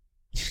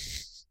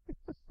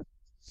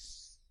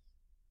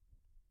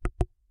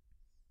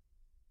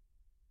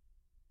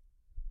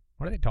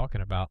 What are they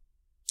talking about?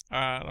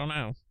 I don't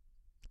know.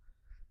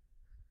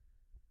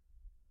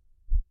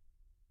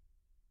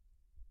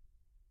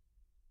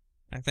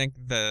 I think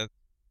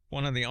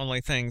one of the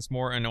only things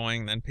more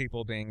annoying than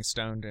people being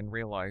stoned in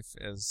real life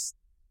is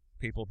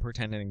people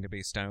pretending to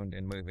be stoned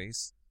in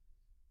movies.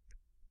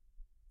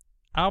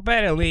 I'll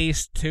bet at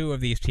least 2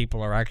 of these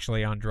people are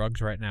actually on drugs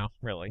right now.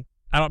 Really?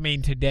 I don't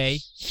mean today.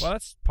 Well,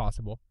 that's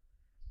possible.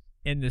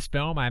 In this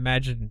film, I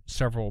imagine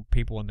several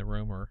people in the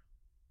room are,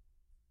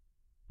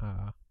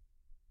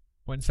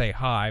 wouldn't say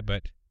high,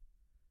 but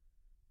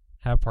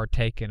have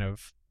partaken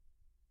of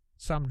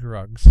some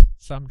drug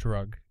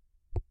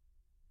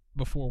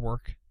before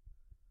work.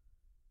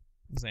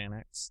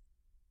 Xanax.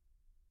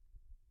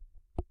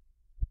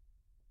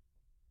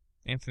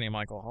 Anthony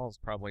Michael Hall's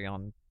probably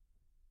on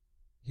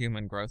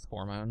human growth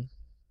hormone.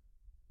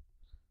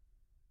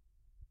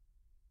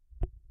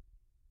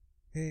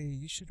 Hey,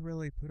 you should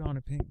really put on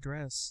a pink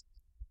dress.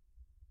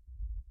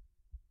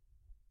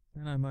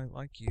 Then I might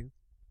like you.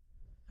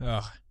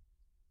 Ugh.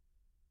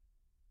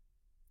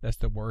 That's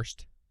the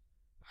worst.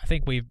 I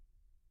think we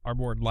are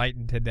more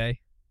enlightened today.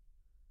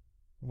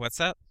 What's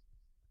that?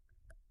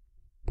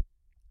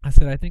 I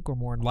said I think we're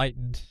more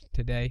enlightened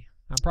today.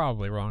 I'm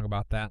probably wrong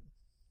about that.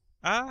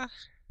 I'm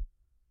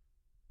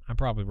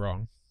probably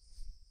wrong.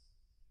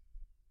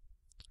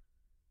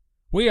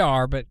 We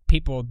are, but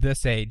people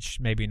this age,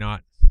 maybe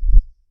not.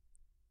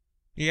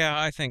 Yeah,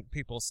 I think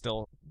people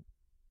still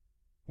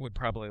would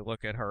probably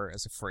look at her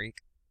as a freak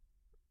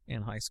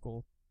in high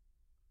school.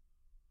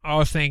 I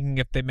was thinking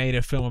if they made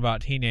a film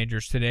about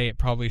teenagers today, it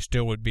probably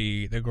still would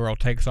be the girl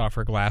takes off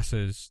her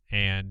glasses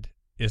and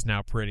is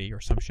now pretty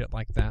or some shit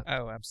like that.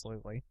 Oh,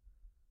 absolutely.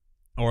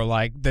 Or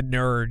like the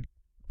nerd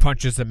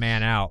punches a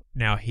man out.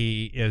 Now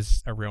he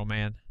is a real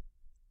man.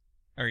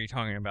 Are you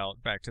talking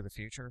about Back to the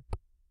Future?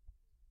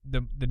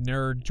 The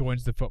nerd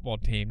joins the football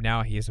team.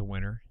 Now he is a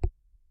winner.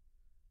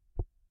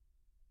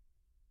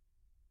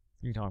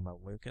 You talking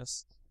about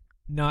Lucas?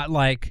 Not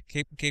like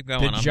Keep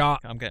going.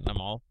 jock- I'm getting them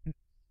all.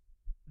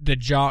 the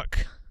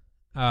jock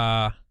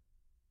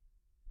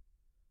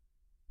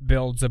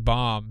builds a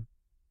bomb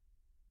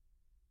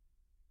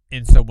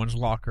in someone's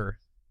locker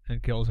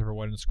and kills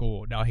everyone in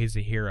school. Now he's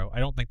a hero. I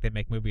don't think they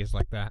make movies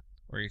like that.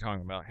 Or are you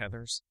talking about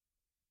Heathers?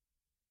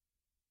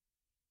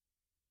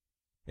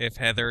 If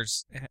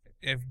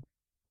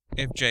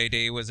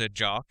JD was a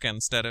jock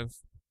instead of,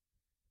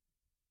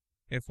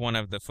 if one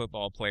of the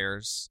football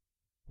players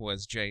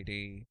was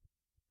JD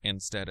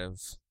instead of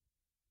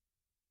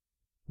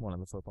one of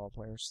the football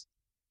players.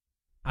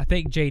 I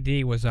think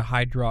JD was a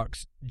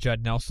Hydrox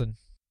Judd Nelson.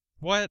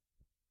 What?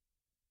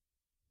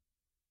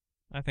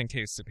 I think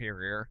he's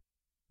superior.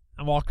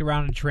 I walked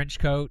around in a trench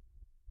coat.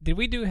 Did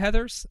we do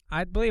Heathers?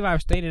 I believe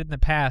I've stated in the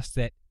past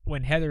that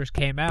when Heathers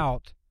came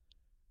out,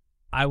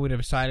 I would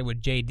have sided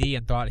with JD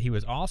and thought he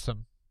was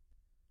awesome.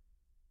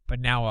 But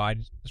now I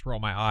just roll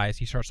my eyes.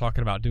 He starts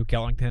talking about Duke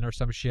Ellington or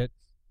some shit.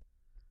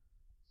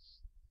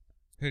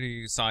 Who do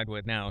you side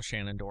with now,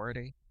 Shannon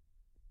Doherty?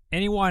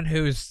 Anyone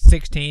who's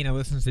 16 and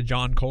listens to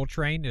John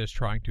Coltrane is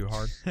trying too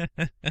hard.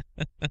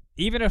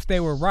 Even if they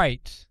were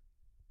right,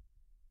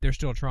 they're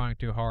still trying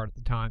too hard at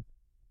the time.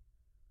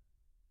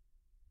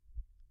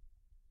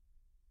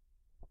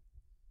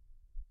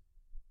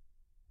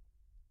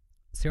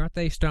 See, aren't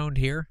they stoned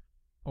here?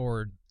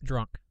 Or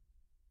drunk?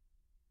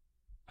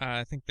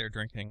 I think they're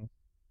drinking.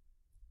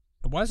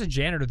 There was a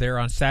janitor there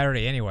on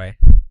Saturday anyway.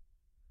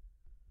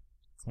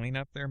 Clean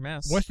up their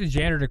mess. What's the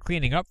janitor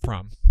cleaning up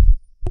from?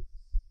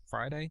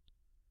 Friday?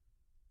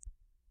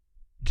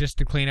 Just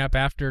to clean up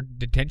after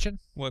detention?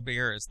 What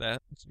beer is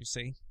that? Did you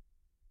see?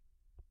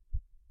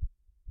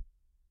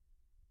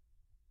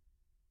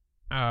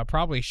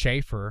 Probably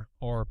Schaefer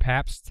or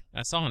Pabst.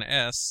 I saw an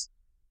S.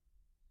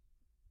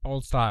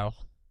 Old style.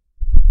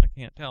 I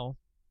can't tell.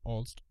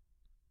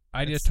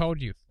 I just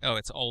told you. Oh,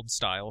 it's old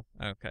style.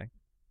 Okay.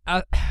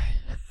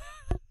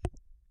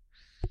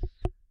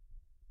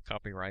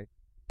 Copyright.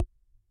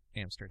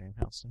 Amsterdam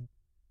Houston.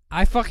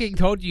 I fucking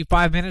told you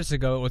 5 minutes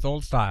ago it was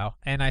old style,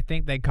 and I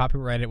think they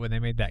copyrighted it when they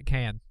made that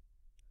can.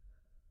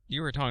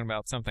 You were talking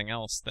about something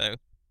else, though.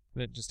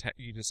 That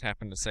you just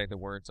happened to say the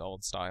words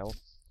old style.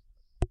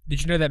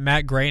 Did you know that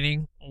Matt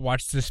Groening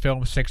watched this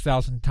film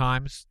 6,000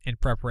 times in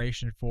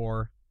preparation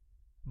for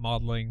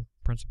modeling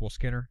Principal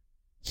Skinner?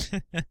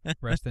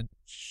 Rest in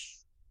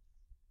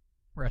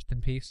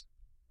peace.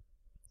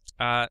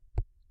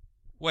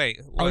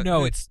 Wait. Oh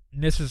no, it's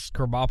Mrs.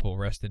 Krabappel.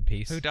 Rest in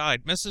peace. Who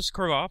died? Mrs.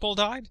 Krabappel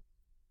died?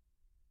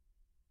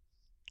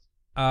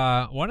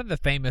 One of the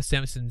famous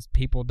Simpsons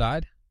people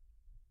died.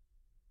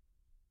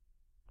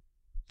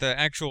 The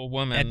actual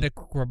woman Edna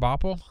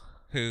Krabappel,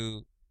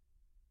 who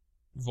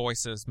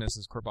voices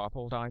Mrs.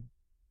 Krabappel, died.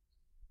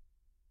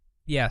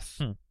 Yes.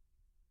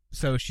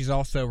 So she's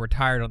also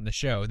retired on the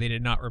show. They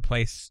did not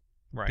replace.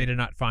 Right. They did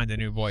not find a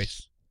new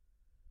voice.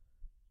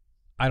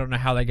 I don't know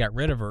how they got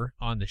rid of her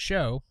on the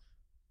show.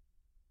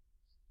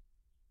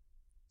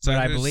 But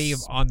I believe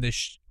on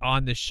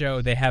the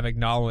show they have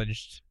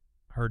acknowledged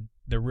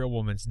the real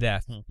woman's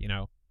death. You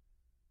know,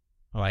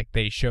 like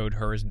they showed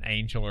her as an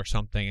angel or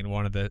something in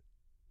one of the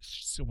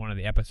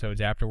episodes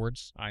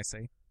afterwards. I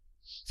see.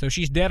 So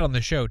she's dead on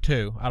the show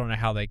too. I don't know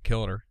how they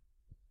killed her.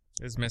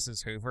 Is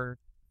Mrs. Hoover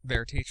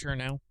their teacher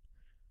now?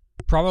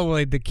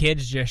 Probably the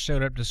kids just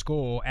showed up to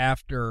school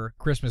after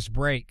Christmas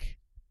break,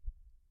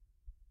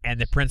 and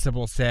the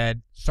principal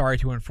said, "Sorry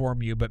to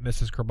inform you, but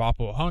Mrs.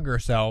 Krabappel hung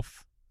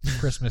herself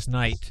Christmas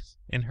night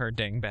in her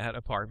dingbat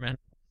apartment."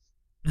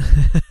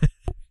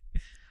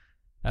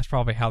 That's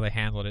probably how they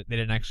handled it. They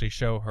didn't actually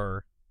show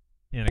her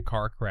in a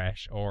car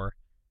crash or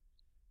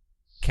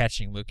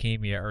catching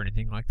leukemia or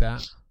anything like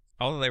that.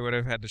 All they would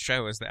have had to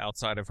show is the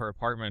outside of her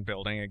apartment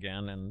building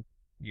again, and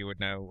you would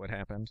know what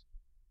happened.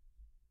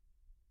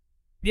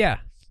 Yeah,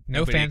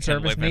 no fan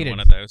service needed. Nobody can live in one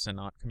of those and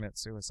not commit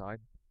suicide.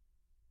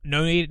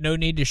 No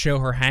need to show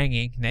her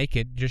hanging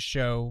naked. Just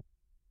show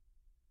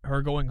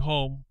her going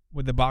home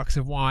with a box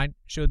of wine.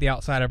 Show the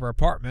outside of her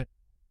apartment.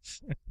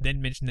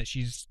 Then mention that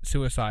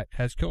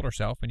has killed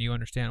herself, and you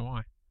understand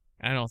why.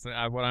 I don't.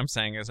 What I'm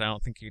saying is, I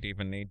don't think you'd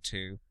even need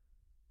to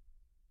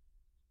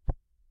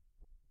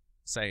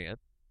say it.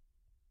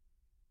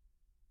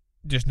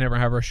 Just never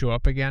have her show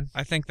up again.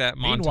 I think that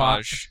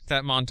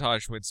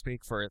montage would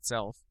speak for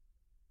itself.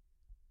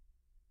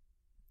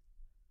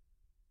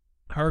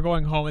 Her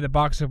going home with a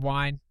box of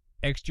wine,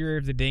 exterior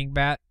of the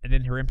dingbat, and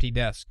then her empty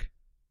desk.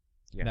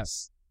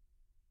 Yes.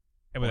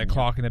 And with a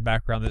clock in the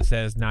background that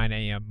says 9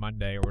 a.m.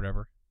 Monday or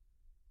whatever.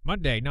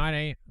 Monday, 9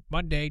 a.m.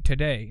 Monday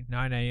today,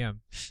 9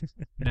 a.m.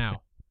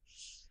 Now.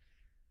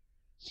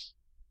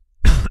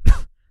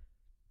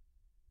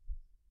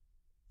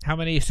 How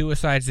many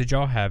suicides did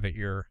y'all have at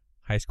your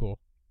high school?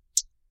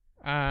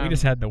 We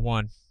just had the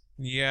one.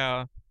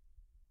 Yeah.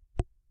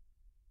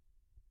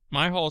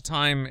 My whole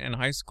time in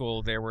high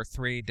school, there were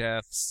 3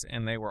 deaths,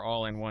 and they were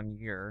all in 1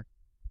 year.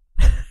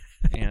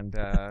 And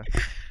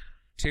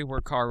 2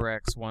 were car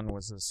wrecks, 1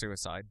 was a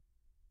suicide.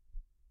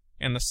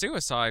 And the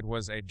suicide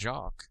was a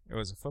jock. It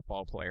was a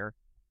football player.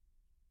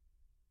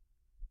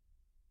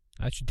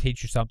 That should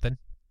teach you something.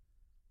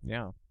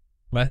 Yeah.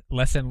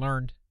 Lesson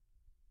learned.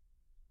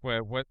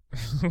 What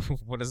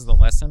what is the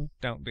lesson?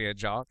 Don't be a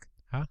jock?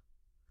 Huh?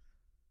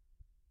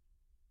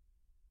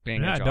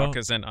 Being a jock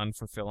is an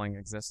unfulfilling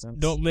existence.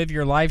 Don't live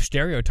your life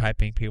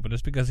stereotyping people.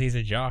 Just because he's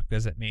a jock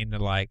doesn't mean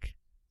that, like,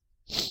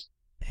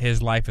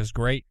 his life is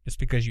great. Just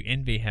because you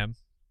envy him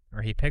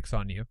or he picks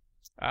on you.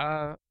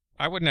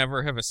 I would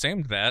never have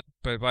assumed that,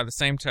 but by the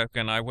same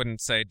token, I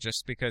wouldn't say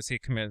just because he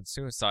committed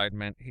suicide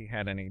meant he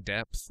had any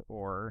depth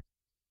or,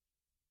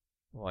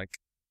 like,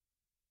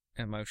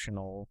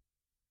 emotional...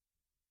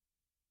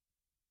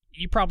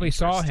 You probably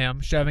saw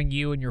him shoving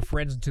you and your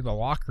friends into the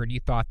locker, and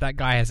you thought that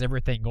guy has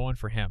everything going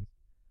for him.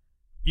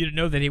 you didn't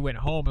know that he went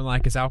home and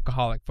like his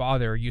alcoholic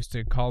father used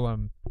to call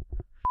him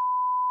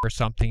or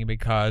something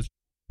because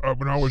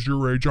when I was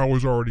your age, I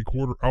was already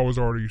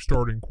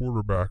starting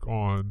quarterback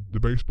on the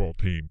baseball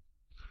team.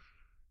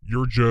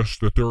 You're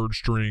just the third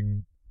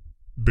string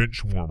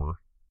bench warmer.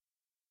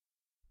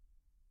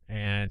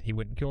 And he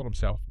went and killed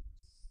himself.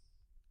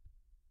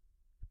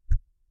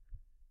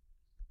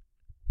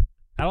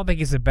 I don't think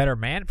he's a better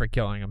man for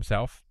killing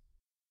himself.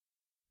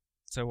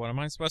 So what am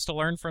I supposed to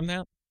learn from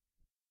that?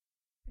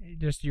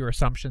 Just your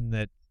assumption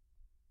that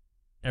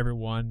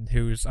everyone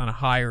who's on a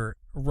higher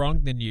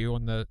rung than you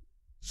on the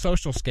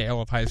social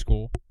scale of high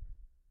school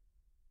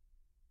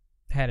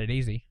had it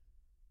easy.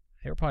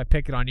 They were probably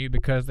picking on you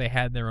because they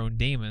had their own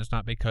demons,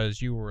 not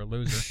because you were a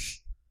loser.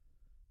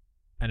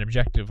 An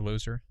objective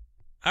loser.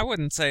 I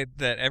wouldn't say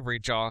that every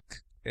jock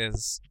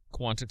is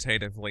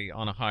quantitatively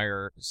on a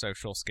higher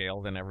social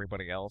scale than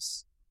everybody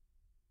else.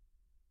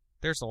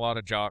 There's a lot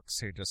of jocks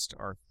who just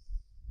are,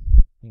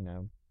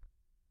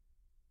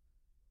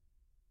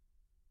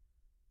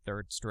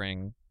 third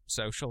string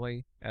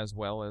socially as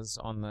well as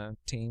on the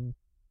team.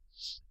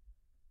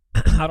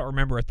 I don't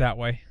remember it that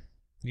way.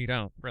 You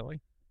don't, really?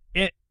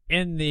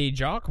 In the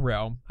jock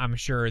realm, I'm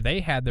sure they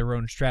had their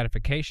own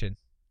stratification.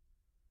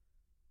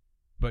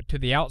 But to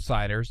the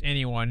outsiders,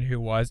 anyone who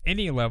was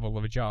any level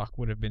of a jock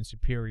would have been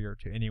superior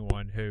to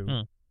anyone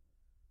who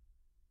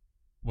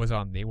was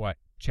on the,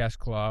 chess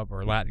club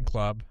or Latin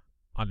club,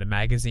 on the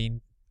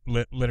magazine,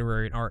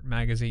 literary and art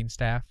magazine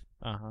staff.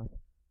 Uh-huh.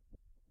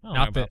 I don't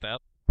know about that.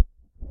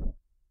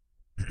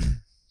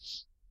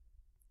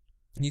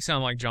 You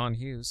sound like John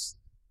Hughes.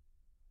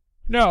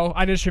 No,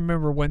 I just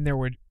remember when there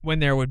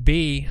would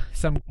be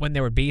some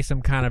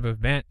kind of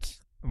event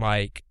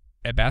like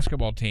a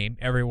basketball team,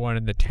 everyone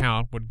in the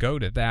town would go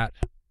to that.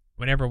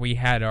 Whenever we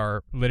had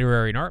our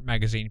literary and art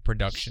magazine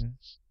production,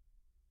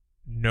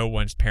 no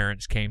one's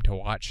parents came to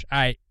watch.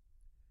 I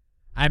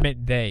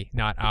meant they,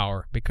 not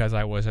our, because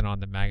I wasn't on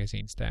the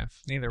magazine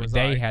staff. Neither was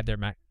they I. They had their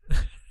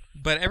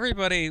But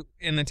everybody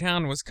in the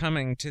town was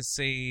coming to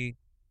see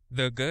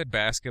the good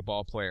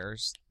basketball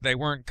players. They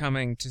weren't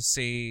coming to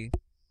see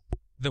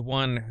the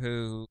one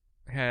who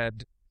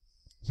had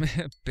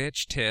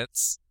bitch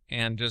tits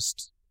and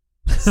just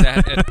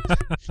sat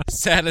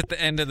at the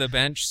end of the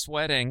bench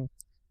sweating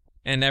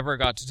and never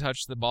got to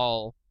touch the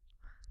ball.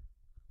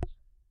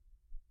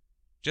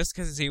 Just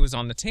because he was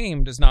on the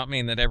team does not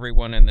mean that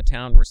everyone in the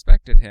town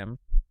respected him.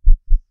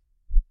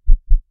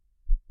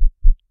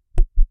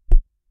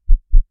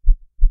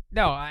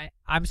 No,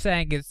 I'm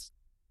saying it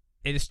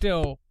is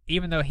still,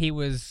 even though he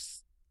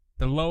was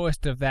the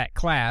lowest of that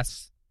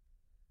class,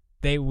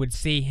 they would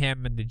see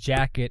him in the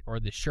jacket or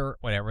the shirt,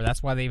 whatever.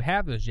 That's why they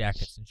have those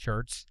jackets and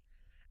shirts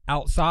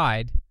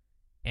outside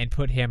and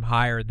put him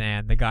higher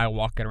than the guy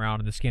walking around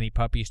in the Skinny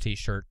Puppies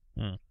t-shirt.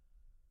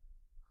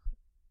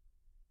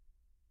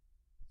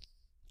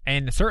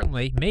 And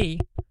certainly, me,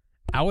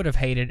 I would have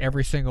hated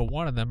every single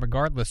one of them,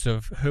 regardless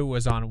of who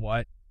was on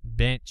what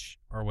bench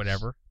or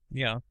whatever.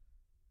 Yeah.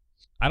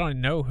 I don't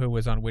even know who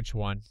was on which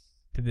one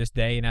to this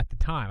day and at the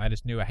time. I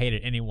just knew I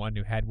hated anyone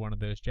who had one of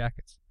those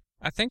jackets.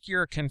 I think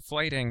you're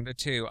conflating the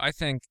two. I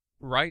think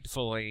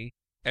rightfully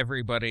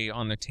everybody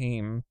on the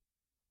team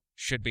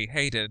should be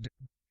hated,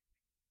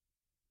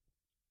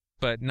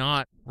 but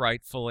not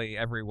rightfully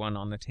everyone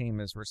on the team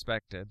is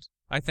respected.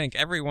 I think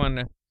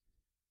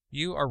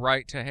you are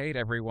right to hate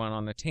everyone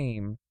on the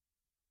team,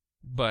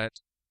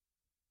 but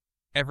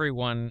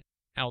everyone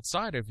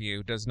outside of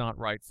you does not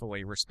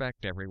rightfully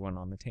respect everyone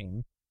on the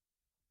team.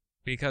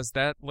 Because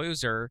that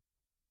loser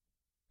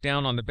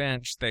down on the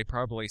bench, they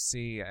probably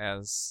see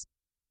as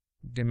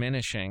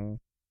diminishing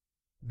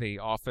the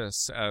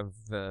office of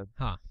the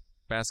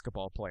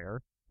basketball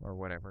player or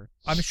whatever.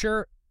 I'm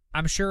sure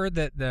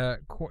that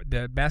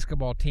the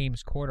basketball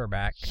team's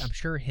quarterback, I'm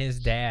sure his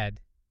dad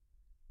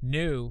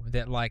knew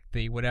that like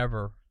the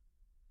whatever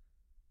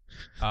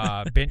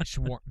bench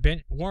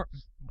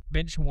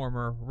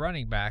warmer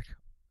running back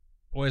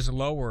was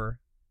lower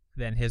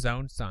than his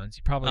own sons.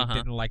 He probably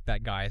didn't like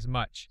that guy as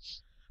much,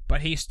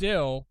 but he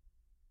still,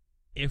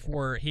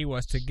 he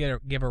was to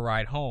give a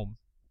ride home,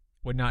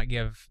 would not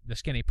give the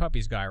Skinny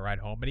Puppies guy a ride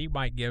home, but he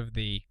might give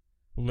the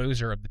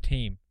loser of the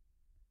team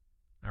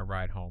a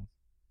ride home.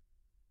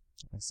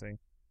 I see.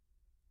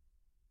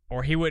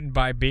 Or he wouldn't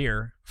buy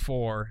beer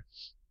for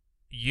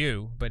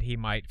you, but he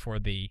might for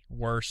the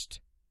worst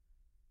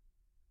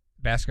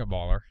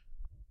basketballer.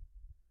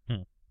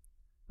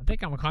 I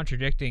think I'm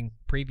contradicting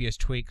previous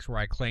tweaks where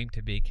I claimed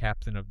to be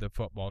captain of the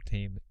football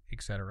team,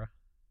 etc.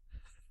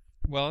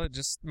 Well,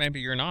 maybe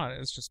you're not.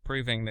 It's just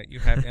proving that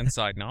you have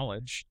inside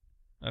knowledge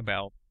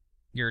about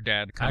your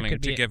dad coming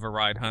to give a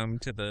ride home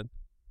to the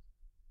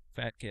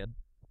fat kid.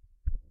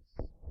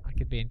 I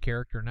could be in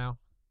character now.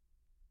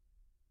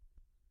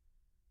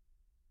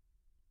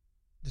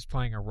 Just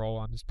playing a role.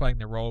 I'm just playing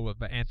the role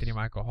of Anthony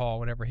Michael Hall,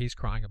 whatever he's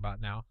crying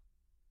about now.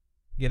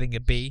 Getting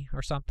a B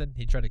or something.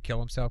 He tried to kill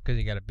himself because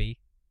he got a B.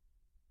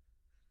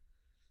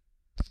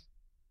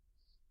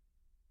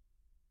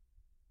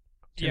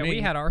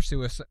 We had our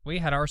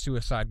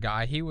suicide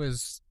guy. He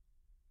was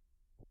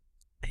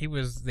he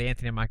was the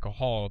Anthony Michael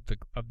Hall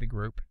of the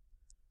group.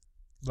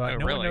 But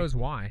no one knows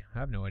why. I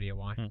have no idea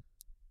why.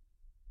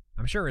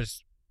 I'm sure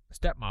his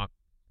stepmom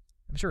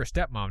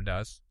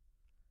does.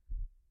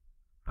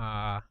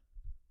 That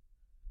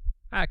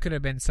could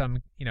have been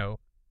some,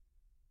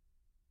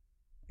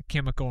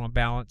 chemical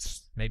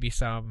imbalance, maybe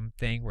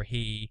something where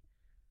he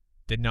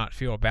did not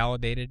feel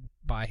validated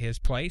by his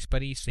place,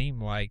 but he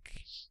seemed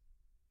like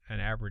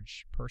an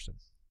average person.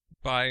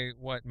 By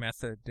what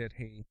method did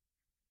he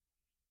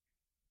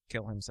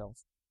kill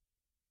himself?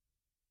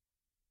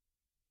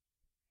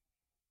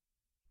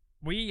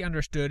 We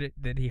understood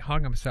that he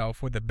hung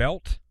himself with a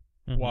belt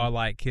while,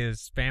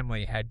 his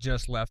family had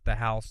just left the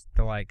house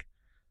to,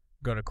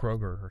 go to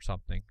Kroger or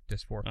something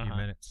just for a few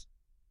minutes.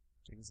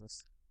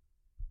 Jesus.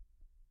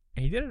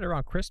 And he did it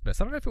around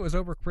Christmas. I don't know if it was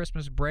over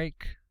Christmas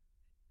break.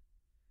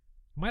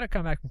 He might have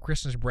come back from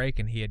Christmas break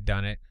and he had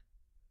done it.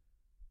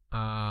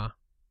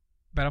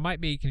 But I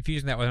might be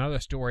confusing that with another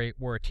story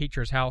where a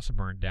teacher's house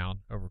burned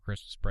down over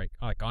Christmas break,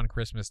 on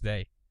Christmas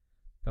Day.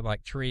 The,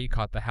 tree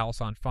caught the house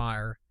on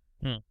fire.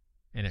 And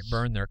it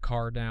burned their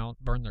car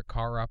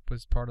up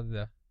was part of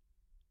the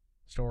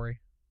story.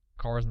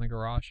 Cars in the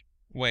garage.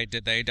 Wait,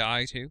 did they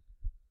die too?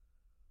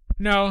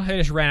 No, they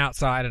just ran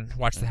outside and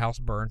watched the house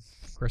burn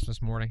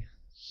Christmas morning.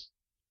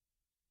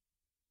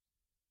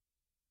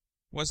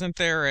 Wasn't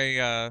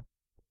there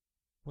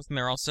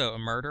also a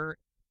murder?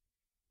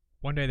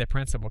 One day the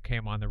principal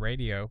came on the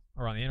radio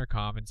or on the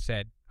intercom and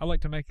said, "I'd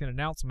like to make an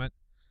announcement."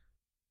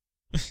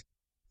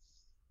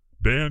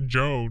 Dan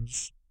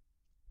Jones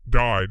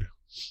died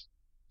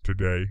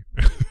today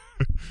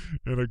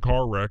in a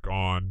car wreck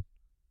on,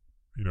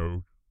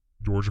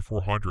 Georgia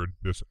 400,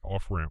 this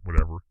off-ramp,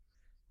 whatever.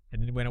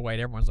 And then he went away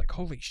and everyone's like,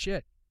 holy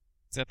shit.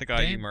 Is that the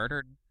guy you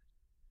murdered?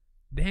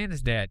 Dan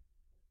is dead.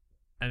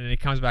 And then he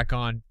comes back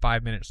on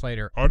 5 minutes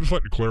later. I'd just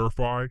like to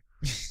clarify,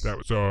 that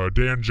was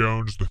Dan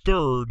Jones the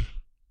third.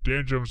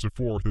 Dan Jones the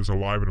fourth is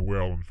alive and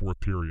well in the fourth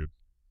period.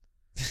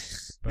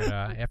 But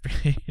after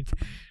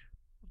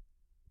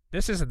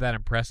this isn't that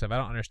impressive. I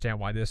don't understand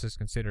why this is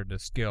considered a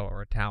skill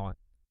or a talent.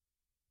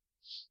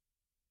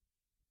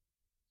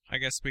 I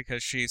guess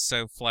because she's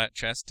so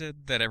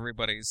flat-chested that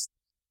everybody's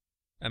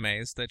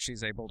amazed that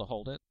she's able to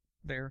hold it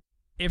there.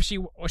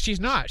 She's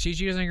not.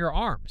 She's using her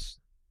arms.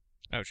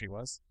 Oh, she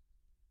was?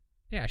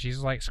 Yeah,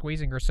 she's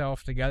squeezing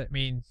herself together. I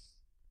mean,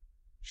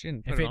 she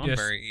didn't put it on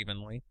very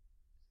evenly.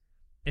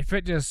 If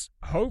it just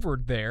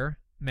hovered there,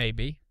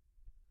 maybe.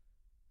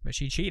 But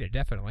she cheated,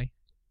 definitely.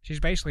 She's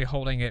basically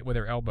holding it with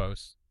her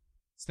elbows.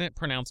 Isn't it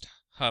pronounced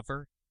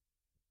hover?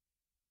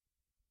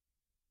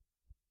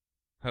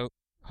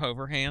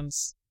 Hover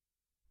hands?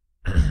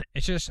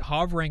 It's just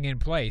hovering in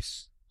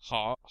place.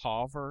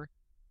 Hover?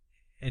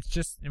 It's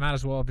just, you might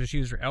as well just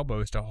use your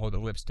elbows to hold the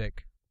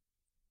lipstick.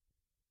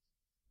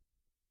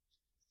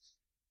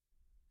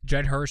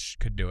 Judd Hirsch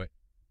could do it.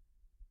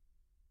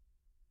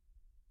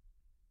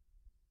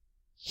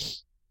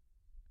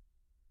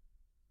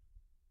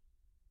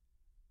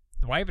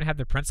 Why even have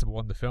the principal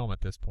in the film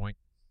at this point?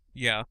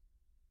 Yeah.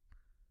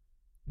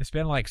 It's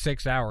been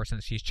 6 hours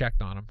since she's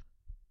checked on him.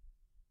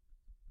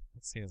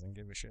 He doesn't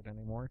give a shit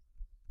anymore.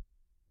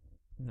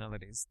 Now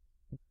that he's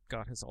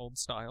got his old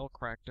style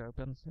cracked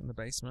open in the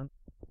basement.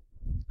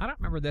 I don't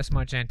remember this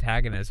much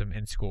antagonism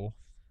in school.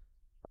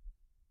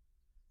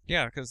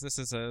 Yeah, because this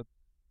is a...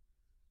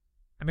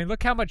 I mean,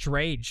 look how much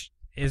rage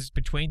is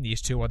between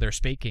these two while they're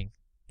speaking.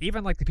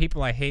 Even the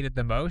people I hated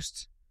the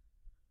most,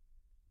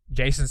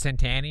 Jason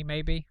Santani,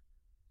 maybe.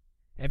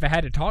 If I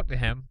had to talk to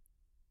him,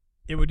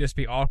 it would just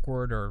be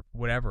awkward or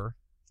whatever.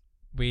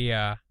 We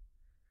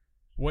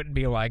wouldn't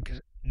be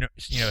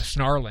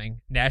snarling,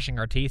 gnashing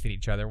our teeth at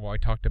each other while we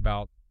talked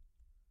about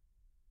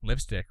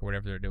lipstick or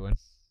whatever they're doing.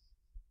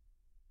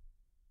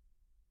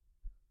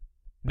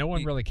 No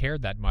one really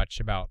cared that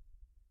much about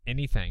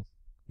anything.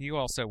 You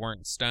also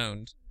weren't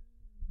stoned.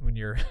 When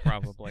you're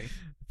probably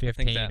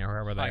 15 or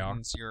wherever they are.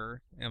 Heightens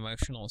your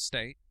emotional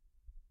state.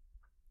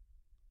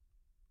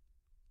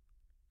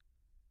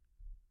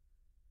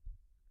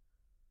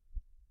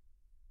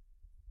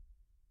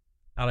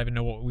 I don't even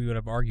know what we would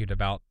have argued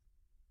about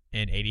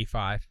in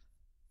 85.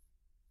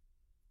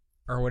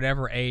 Or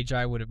whatever age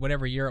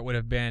whatever year it would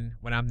have been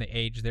when I'm the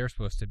age they're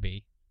supposed to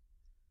be.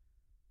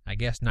 I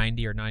guess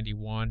 90 or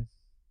 91.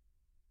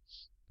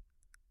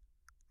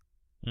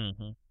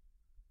 Mm-hmm.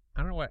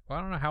 I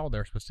don't know how old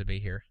they're supposed to be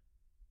here.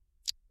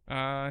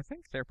 I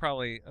think they're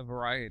probably a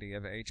variety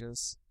of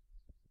ages.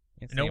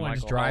 No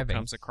one's driving.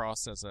 Comes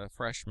across as a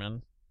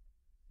freshman.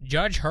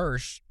 Judge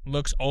Hirsch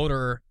looks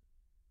older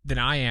than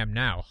I am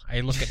now. I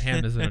look at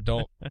him as an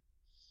adult.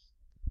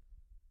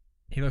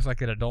 He looks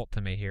like an adult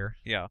to me here.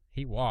 Yeah.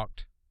 He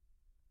walked.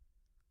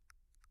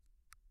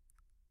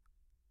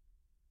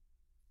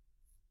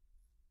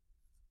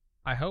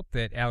 I hope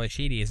that Ali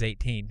Sheedy is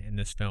 18 in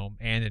this film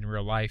and in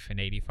real life in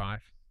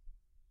 85.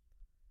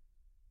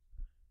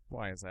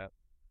 Why is that?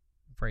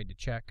 Afraid to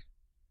check.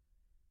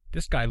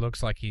 This guy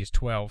looks like he's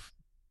 12.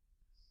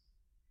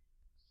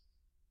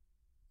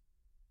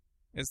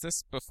 Is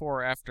this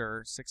before or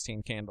after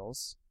 16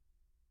 Candles?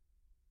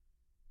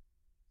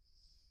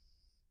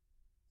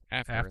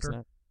 After, isn't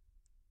it?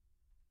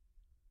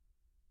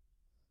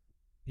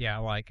 Yeah,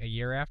 like a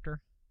year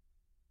after.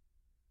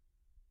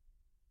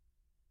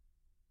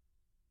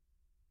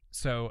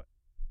 So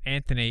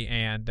Anthony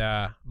and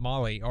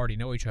Molly already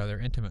know each other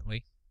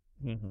intimately.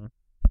 Mm-hmm.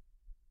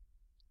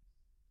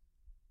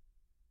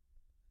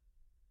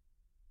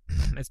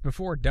 It's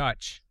before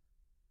Dutch,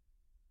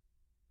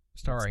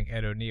 starring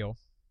Ed O'Neill.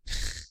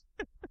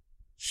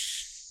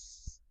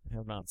 I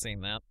have not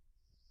seen that.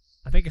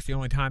 I think it's the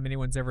only time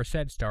anyone's ever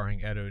said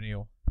starring Ed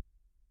O'Neill.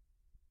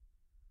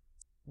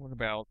 What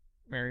about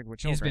Married with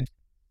Children?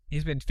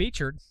 He's been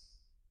featured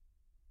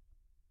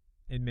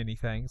in many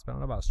things, but I don't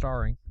know about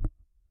starring.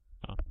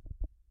 Huh.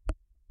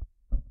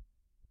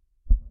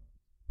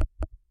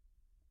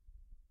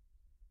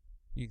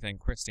 You think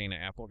Christina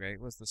Applegate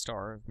was the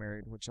star of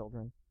Married with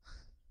Children?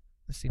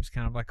 This seems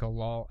kind of like a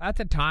lull. At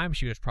the time,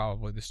 she was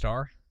probably the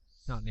star.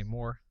 Not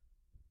anymore.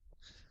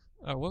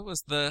 What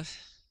was the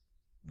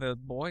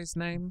boy's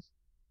name?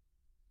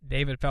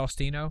 David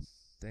Faustino.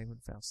 David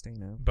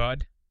Faustino.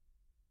 Bud.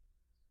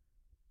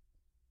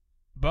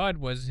 Bud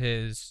was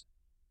his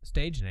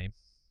stage name.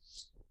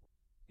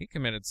 He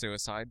committed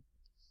suicide.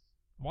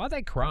 Why are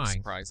they crying?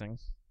 Surprising.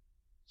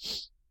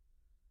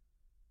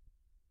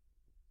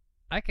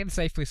 I can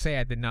safely say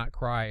I did not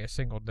cry a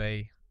single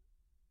day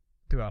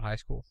throughout high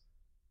school.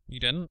 You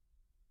didn't?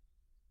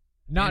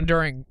 Not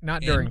during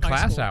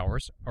class school?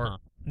 hours, or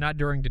not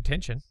during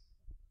detention.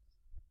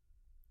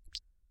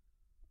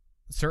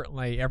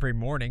 Certainly every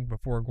morning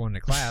before going to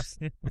class,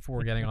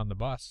 before getting on the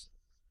bus.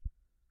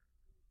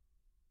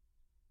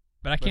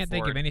 But I can't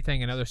think of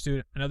anything another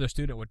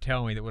student would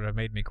tell me that would have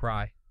made me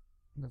cry.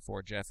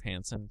 Before Jeff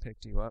Hansen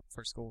picked you up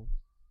for school?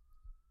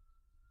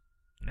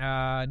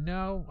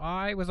 No,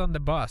 I was on the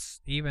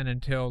bus even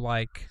until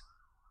like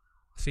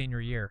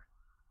senior year.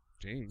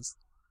 Jeez.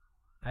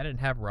 I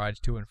didn't have rides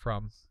to and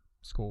from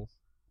school.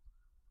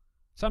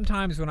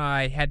 Sometimes when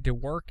I had to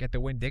work at the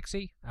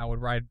Winn-Dixie, I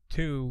would ride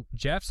to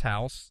Jeff's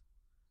house,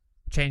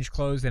 change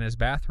clothes in his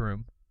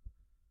bathroom,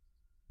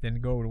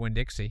 then go to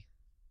Winn-Dixie.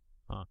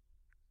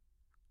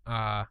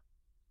 Huh.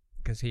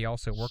 Because he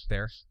also worked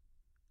there.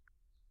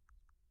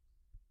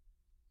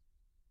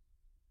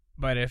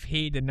 But if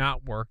he did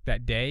not work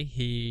that day,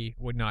 he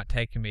would not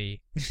take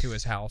me to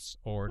his house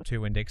or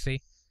to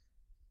Winn-Dixie.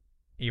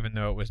 Even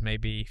though it was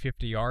maybe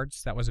 50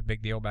 yards. That was a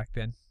big deal back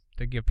then,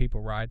 to give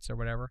people rides or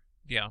whatever.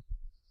 Yeah.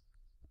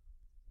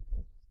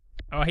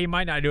 Oh, he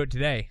might not do it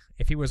today.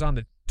 If he was on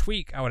the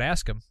tweak, I would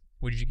ask him,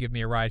 would you give me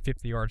a ride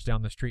 50 yards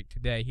down the street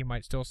today? He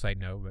might still say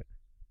no, but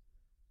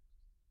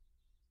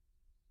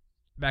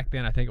back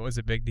then I think it was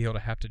a big deal to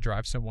have to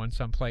drive someone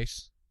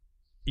someplace,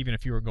 even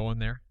if you were going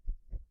there.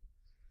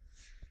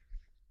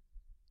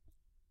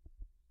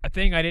 A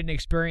thing I didn't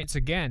experience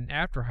again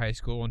after high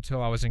school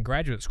until I was in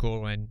graduate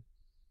school when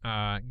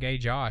Gay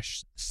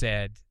Josh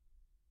said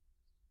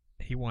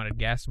he wanted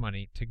gas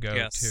money to go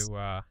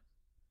to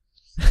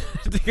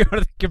to go to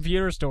the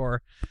computer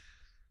store.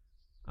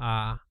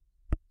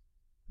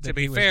 To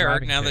be fair,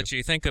 now that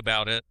you think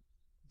about it,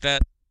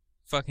 that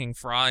fucking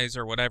Fry's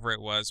or whatever it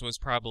was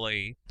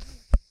probably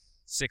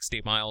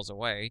 60 miles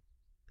away.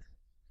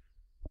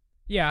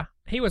 Yeah,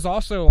 he was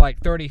also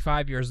like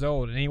 35 years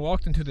old, and he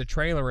walked into the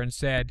trailer and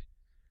said,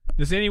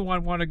 "Does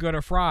anyone want to go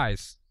to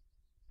Fry's?"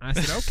 I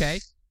said,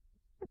 "Okay."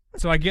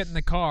 So I get in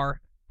the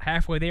car.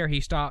 Halfway there,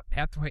 he stops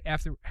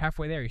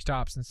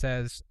and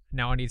says,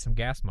 "Now I need some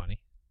gas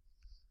money."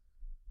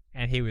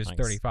 And he was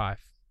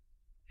 35,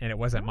 and it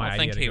wasn't my idea to go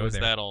there. I think he was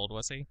that old,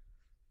 was he?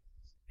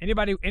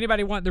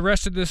 Anybody want the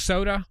rest of this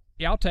soda?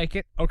 Yeah, I'll take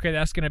it. Okay,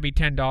 that's going to be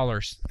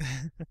 $10.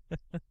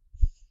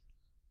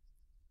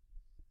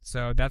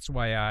 So that's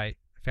why I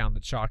found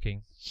it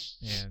shocking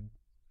and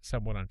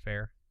somewhat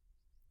unfair.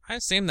 I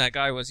assume that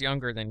guy was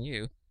younger than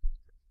you.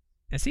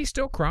 Is he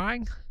still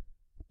crying?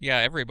 Yeah,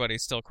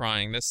 everybody's still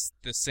crying. This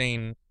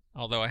scene,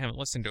 although I haven't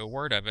listened to a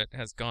word of it,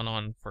 has gone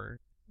on for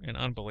an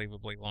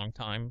unbelievably long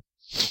time.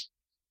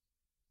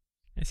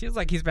 It seems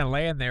like he's been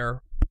laying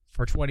there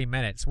for 20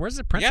 minutes. Where's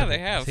the principal? Yeah,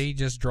 they have. Is he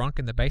just drunk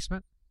in the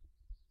basement?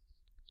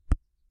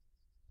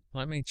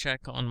 Let me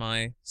check on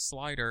my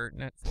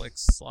Netflix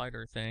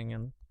slider thing,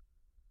 and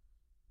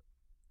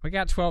we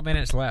got 12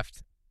 minutes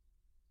left.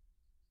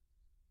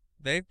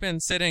 They've been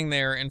sitting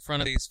there in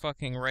front of these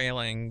fucking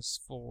railings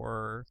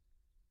for,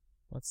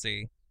 let's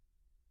see,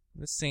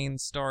 this scene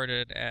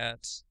started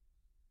at...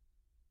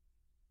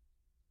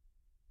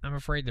 I'm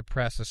afraid to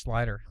press a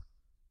slider.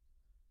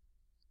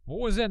 What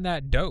was in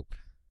that dope?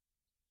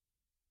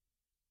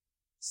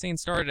 Scene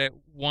started at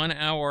 1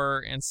 hour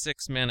and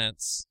 6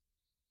 minutes.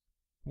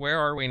 Where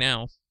are we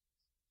now?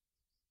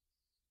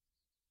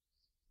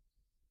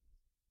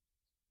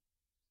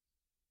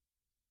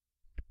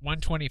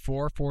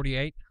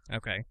 $124.48.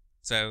 Okay,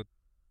 so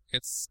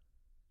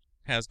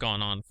has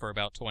gone on for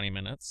about 20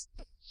 minutes.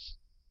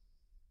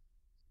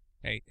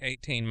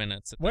 18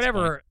 minutes at this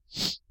whatever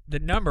point. The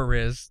number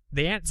is,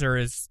 the answer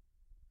is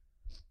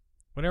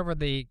whatever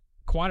the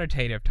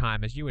quantitative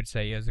time, as you would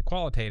say, is. The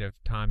qualitative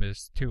time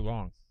is too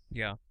long.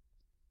 Yeah.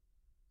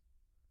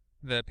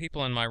 The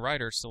people in my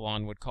writer's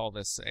salon would call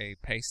this a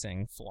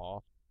pacing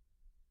flaw.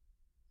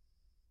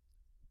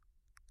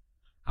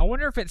 I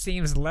wonder if it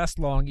seems less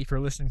long if you're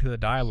listening to the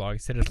dialogue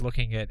instead of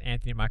looking at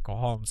Anthony Michael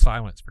Hall in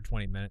silence for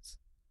 20 minutes.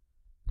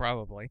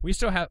 Probably. We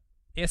still have...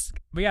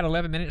 we got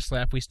 11 minutes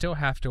left. We still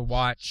have to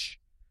watch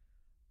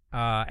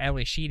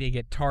Ali Sheedy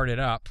get tarted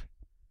up.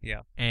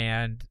 Yeah.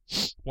 And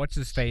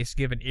what's-his-face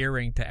give an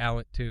earring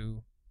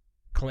to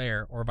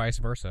Claire, or vice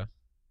versa.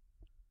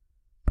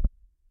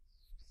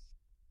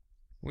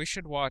 We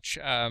should watch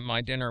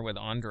My Dinner with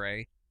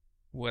Andre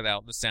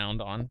without the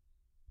sound on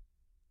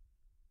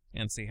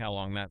and see how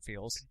long that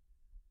feels.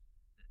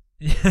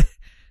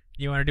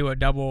 You want to do a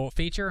double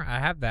feature? I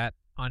have that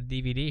on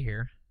DVD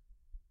here.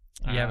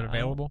 You have it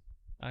available?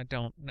 I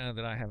don't know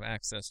that I have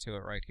access to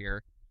it right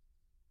here.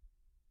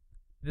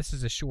 This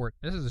is a short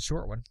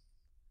one.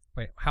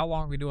 Wait, how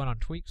long are we doing on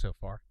Tweak so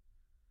far?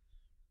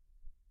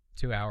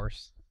 2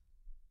 hours.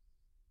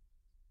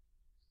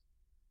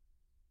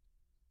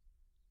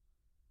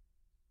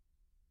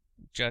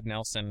 Judd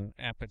Nelson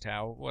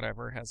Apatow,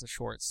 whatever, has a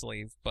short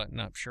sleeve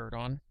button-up shirt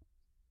on.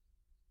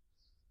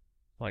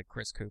 Like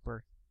Chris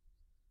Cooper.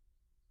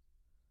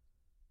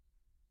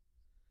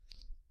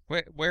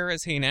 Where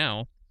is he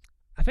now?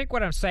 I think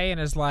what I'm saying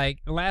is like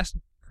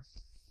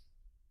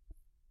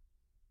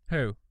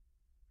Who?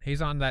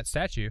 He's on that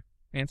statue.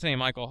 Anthony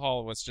Michael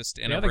Hall was just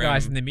in the a other room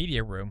guy's in the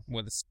media room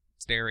with a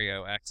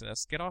stereo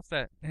access. Get off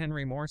that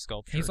Henry Moore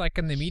sculpture. He's like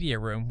in the media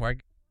room.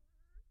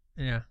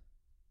 Yeah.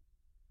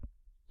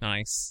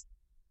 Nice.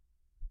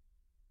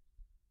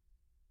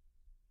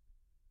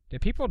 Did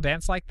people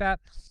dance like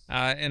that?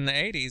 In the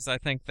 80s, I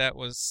think that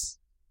was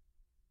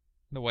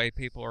the way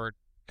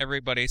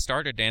everybody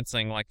started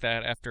dancing like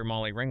that after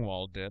Molly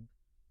Ringwald did.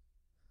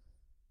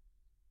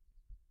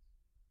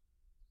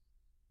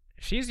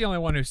 She's the only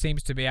one who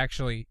seems to be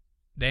actually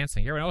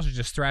dancing. Everyone else is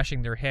just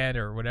thrashing their head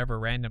or whatever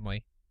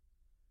randomly.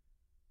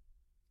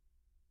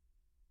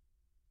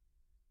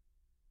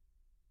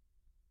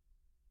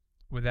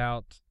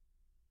 Without...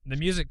 The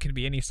music could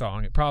be any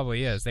song. It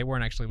probably is. They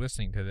weren't actually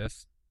listening to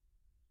this.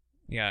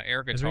 Yeah,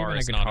 air guitar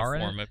is not a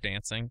form of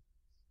dancing.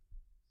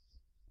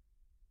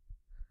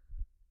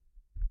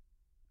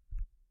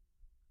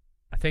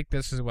 I think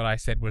this is what I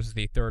said was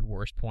the third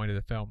worst point of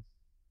the film.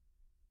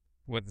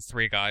 With the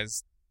three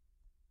guys...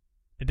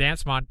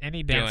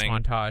 Any dance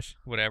montage.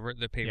 Whatever,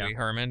 the Pee Wee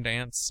Herman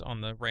dance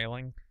on the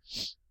railing.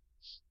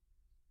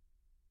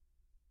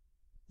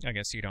 I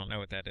guess you don't know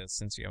what that is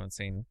since you haven't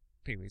seen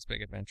Pee Wee's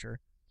Big Adventure.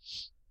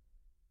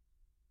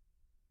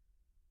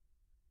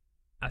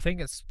 I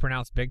think it's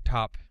pronounced Big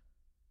Top.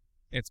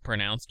 It's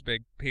pronounced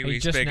Big Pee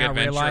Wee's Big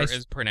Adventure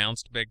is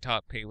pronounced Big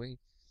Top Pee Wee.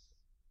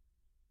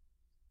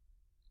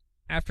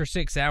 After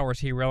 6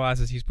 hours, he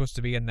realizes he's supposed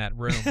to be in that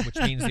room, which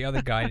means the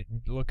other guy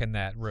didn't look in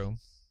that room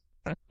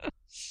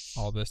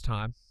all this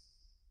time.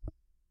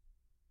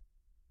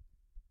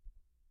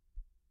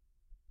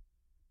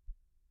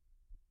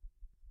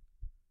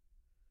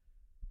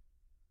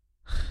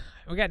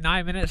 We got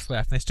 9 minutes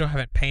left, and they still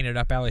haven't painted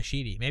up Ali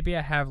Sheedy. Maybe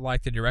I have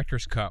like the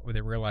director's cut where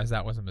they realize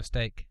that was a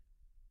mistake.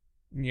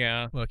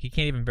 Yeah. Look, he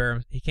can't even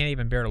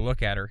bear to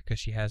look at her because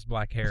she has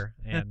black hair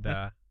and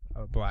a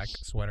black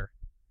sweater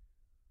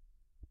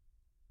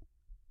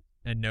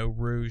and no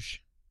rouge.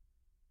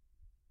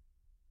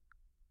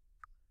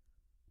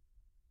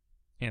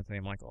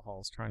 Anthony Michael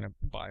Hall's trying to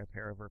buy a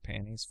pair of her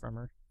panties from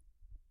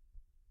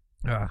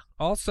her.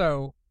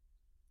 Also,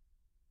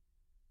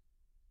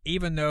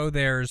 even though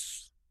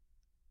there's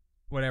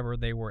whatever,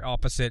 they were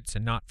opposites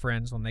and not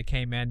friends when they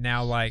came in,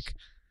 now like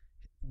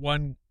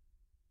one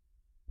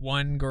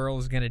girl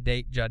is going to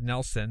date Judd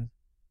Nelson,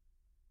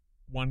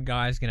 one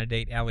guy's going to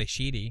date Ali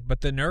Sheedy,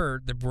 but the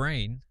nerd, the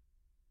brain,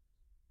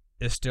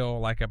 is still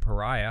like a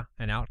pariah,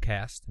 an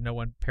outcast. No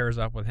one pairs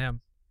up with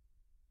him.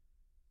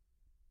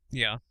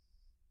 Yeah.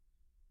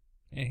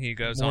 And he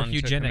goes on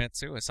to commit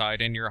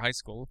suicide in your high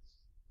school.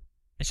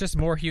 It's just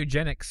more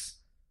eugenics.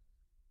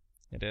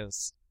 It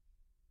is.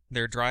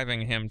 They're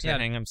driving him to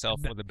hang himself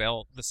with a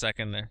belt the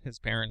second that his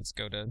parents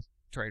go to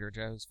Trader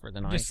Joe's for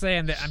the night.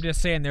 I'm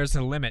just saying there's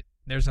a limit.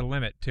 There's a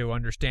limit to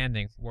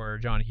understanding where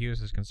John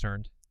Hughes is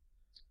concerned.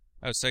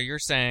 Oh, so you're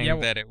saying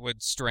that it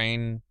would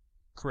strain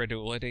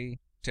credulity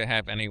to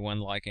have anyone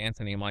like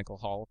Anthony Michael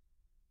Hall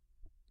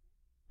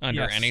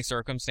under any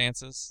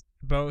circumstances?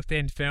 Both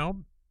in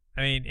film,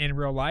 in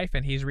real life,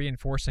 and he's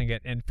reinforcing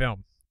it in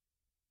film.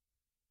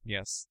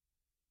 Yes.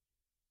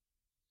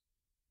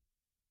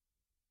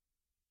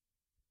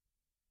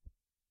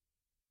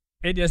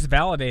 It just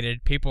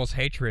validated people's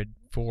hatred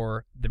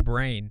for the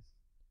brain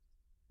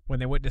when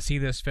they went to see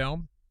this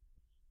film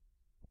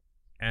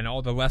and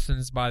all the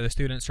lessons by the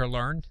students are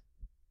learned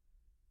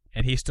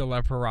and he's still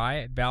a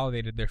pariah. It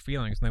validated their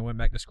feelings and they went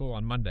back to school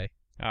on Monday.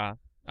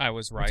 I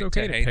was right. It's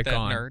okay to hate pick that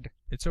on nerd.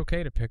 It's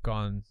okay to pick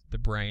on the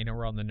brain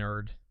or on the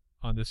nerd,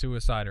 on the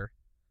suicider.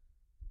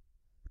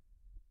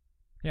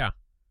 Yeah.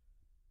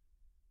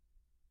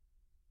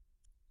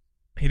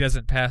 He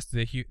doesn't pass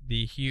the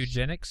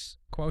eugenics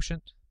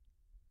quotient.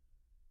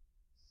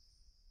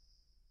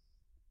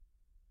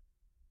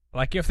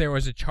 Like if there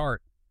was a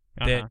chart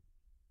that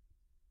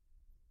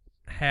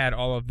had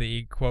all of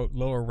the, quote,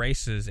 lower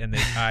races in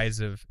the eyes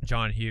of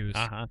John Hughes,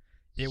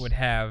 it would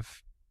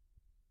have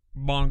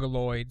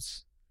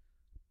mongoloids,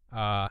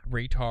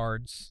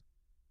 retards,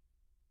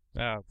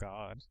 oh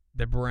God,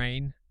 the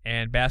brain,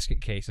 and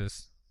basket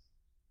cases.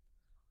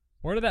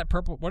 Where did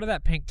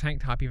that pink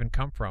tank top even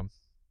come from?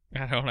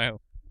 I don't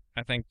know.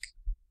 I think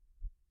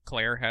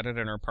Claire had it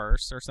in her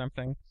purse or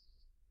something.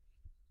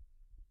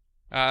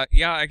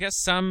 Yeah, I guess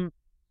some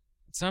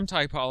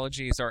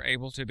typologies are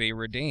able to be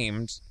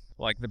redeemed,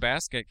 like the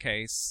basket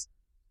case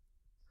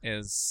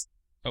is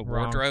a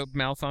wardrobe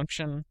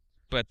malfunction,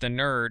 but the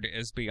nerd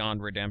is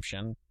beyond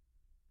redemption.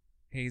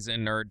 He's a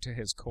nerd to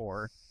his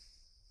core.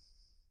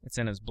 It's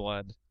in his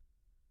blood.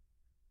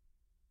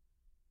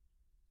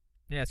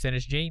 Yeah, it's in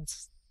his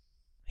genes.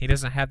 He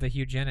doesn't have the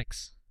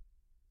eugenics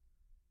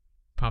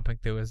pumping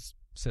through his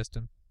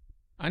system.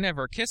 I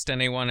never kissed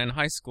anyone in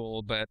high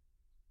school, but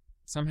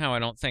somehow I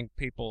don't think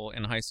people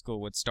in high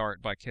school would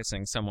start by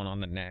kissing someone on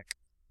the neck.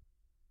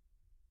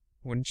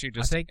 Wouldn't you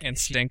just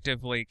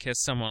instinctively kiss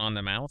someone on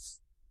the mouth?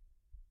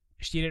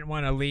 She didn't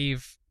want to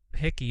leave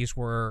hickeys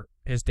where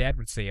his dad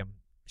would see him.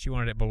 She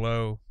wanted it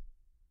below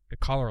the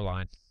collar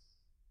line.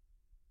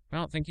 I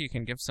don't think you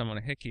can give someone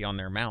a hickey on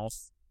their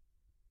mouth.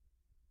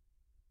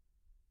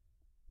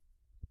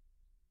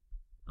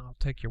 I'll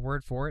take your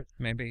word for it.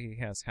 Maybe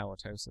he has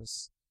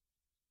halitosis.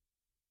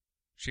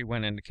 She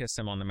went in to kiss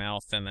him on the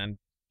mouth and then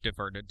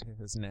diverted to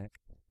his neck.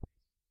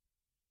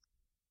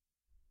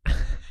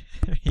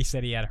 He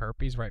said he had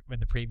herpes right in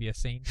the previous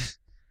scene.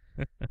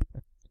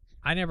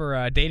 I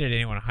never dated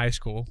anyone in high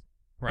school.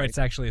 Right. It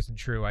actually isn't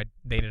true. I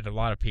dated a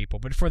lot of people.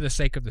 But for the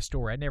sake of the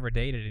story, I never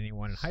dated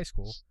anyone in high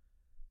school.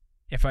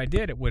 If I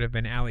did, it would have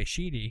been Ali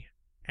Sheedy,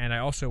 and I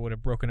also would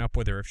have broken up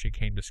with her if she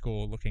came to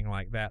school looking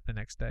like that the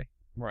next day.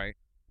 Right.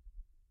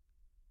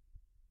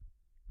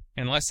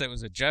 Unless it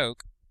was a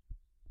joke.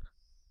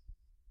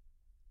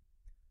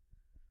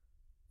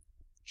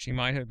 She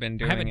might have been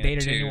doing it I haven't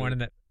dated anyone in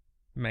the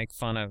make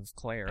fun of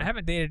Claire. I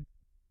haven't dated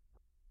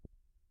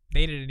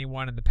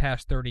anyone in the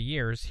past 30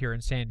 years here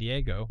in San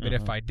Diego, but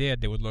if I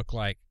did, they would look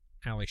like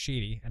Ali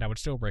Sheedy, and I would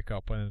still break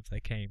up with them if they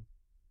came.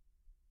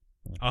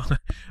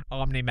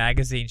 Omni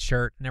Magazine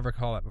shirt. Never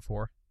call that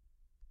before.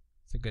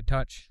 It's a good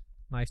touch.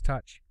 Nice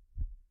touch.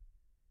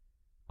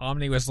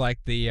 Omni was like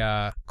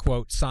the,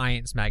 quote,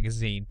 science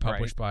magazine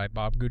published by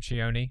Bob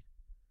Guccione.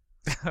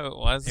 It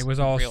was? It was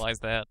all... I didn't realize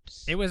that.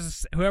 It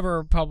was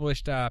whoever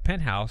published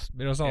Penthouse,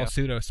 but it was all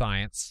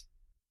pseudoscience.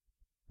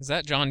 Is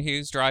that John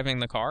Hughes driving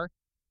the car?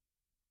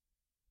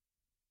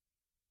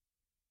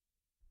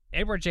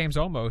 Edward James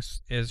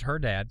Olmos is her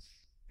dad.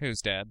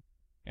 Whose dad?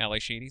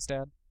 Ali Sheedy's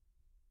dad?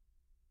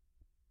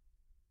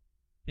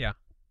 Yeah.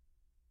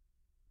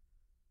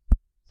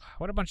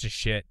 What a bunch of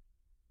shit.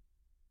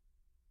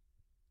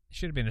 He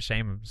should have been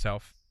ashamed of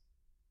himself.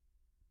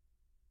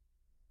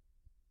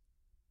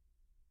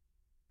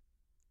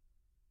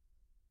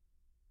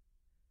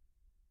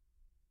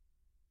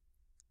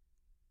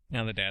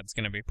 Now the dad's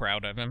going to be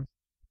proud of him.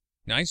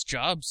 Nice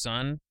job,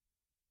 son.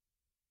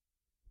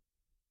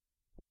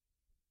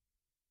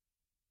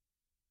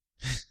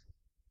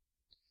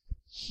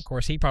 Of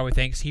course, he probably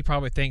thinks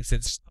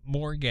it's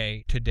more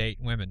gay to date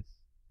women.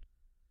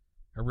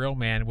 A real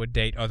man would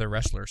date other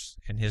wrestlers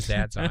in his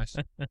dad's eyes.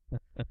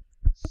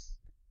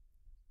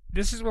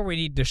 This is where we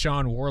need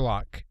Deshaun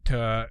Warlock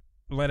to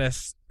let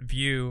us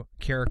view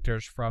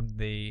characters from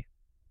the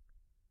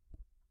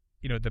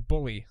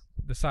bully,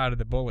 the side of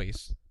the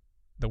bullies,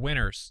 the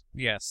winners.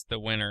 Yes, the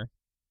winner.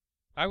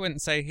 I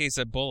wouldn't say he's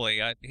a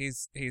bully.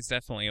 He's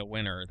definitely a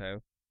winner, though.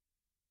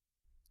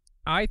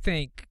 I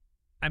think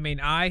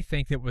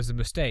it was a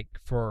mistake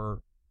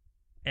for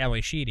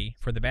Ali Sheedy,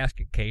 for the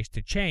basket case,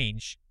 to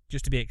change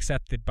just to be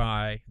accepted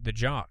by the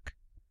jock.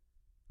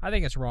 I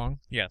think it's wrong.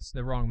 Yes.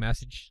 The wrong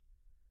message.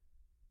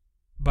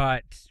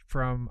 But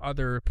from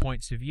other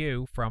points of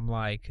view, from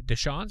like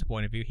Deshaun's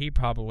point of view, he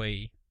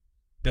probably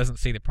doesn't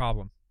see the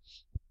problem.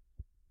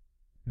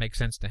 Makes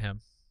sense to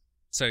him.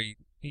 So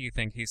you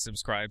think he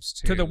subscribes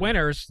to the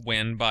winners,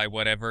 win by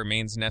whatever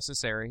means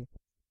necessary?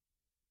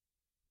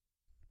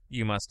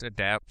 You must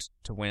adapt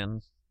to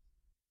win.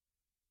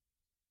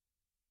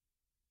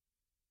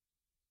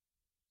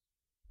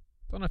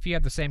 Don't know if you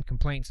have the same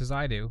complaints as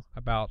I do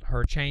about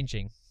her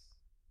changing,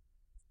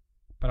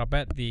 but I'll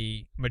bet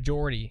the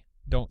majority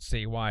don't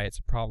see why it's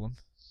a problem.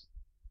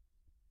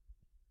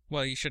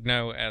 Well, you should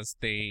know, as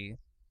the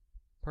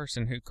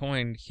person who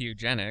coined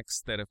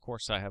eugenics, that of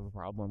course I have a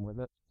problem with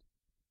it.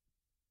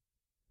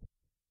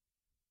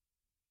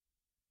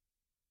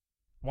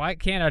 Why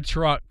can't a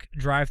truck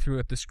drive through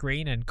at the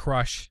screen and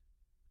crush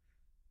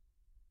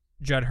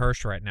Judd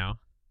Hirsch right now?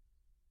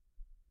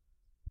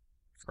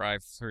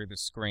 Drive through the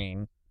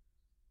screen.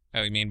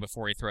 Oh, you mean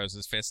before he throws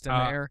his fist in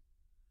the air?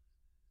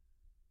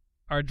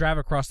 Or drive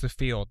across the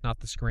field,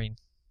 not the screen.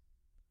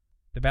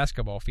 The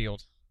basketball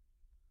field.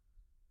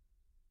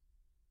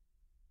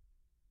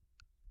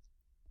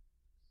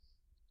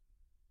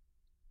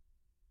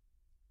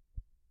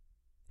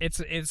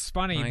 It's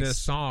funny, Nice. this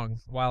song,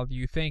 while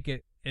you think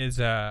it is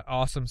a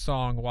awesome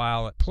song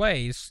while it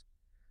plays,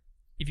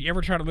 if you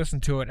ever try to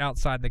listen to it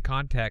outside the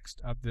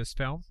context of this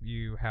film,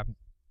 you have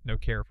no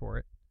care for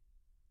it.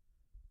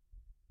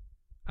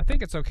 I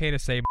think it's okay to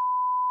say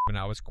when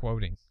I was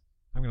quoting.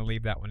 I'm going to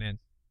leave that one in.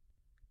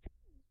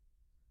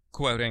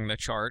 Quoting the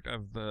chart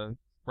of the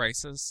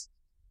races.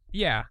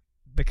 Yeah,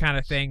 the kind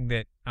of thing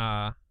that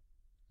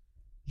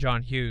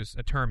John Hughes,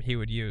 a term he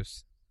would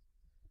use.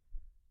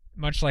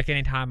 Much like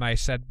any time I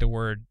said the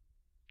word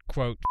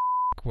quote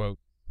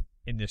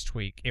in this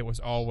tweak, it was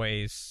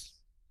always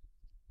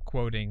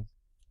quoting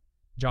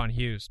John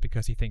Hughes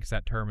because he thinks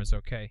that term is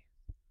okay.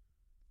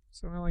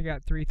 So I only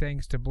got 3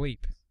 things to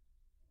bleep.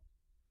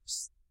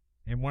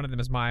 And one of them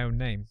is my own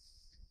name.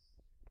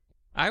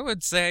 I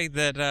would say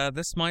that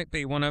this might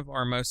be one of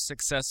our most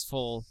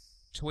successful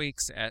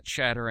tweaks at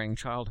shattering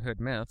childhood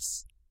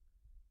myths.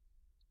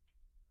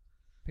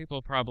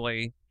 People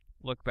probably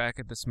look back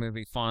at this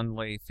movie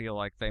fondly, feel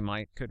like they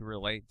could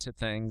relate to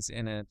things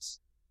in it,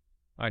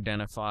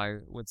 identify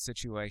with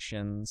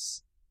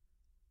situations,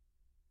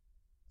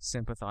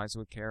 sympathize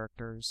with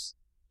characters.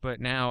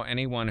 But now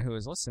anyone who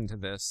has listened to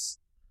this,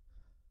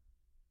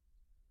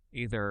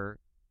 either,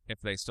 if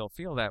they still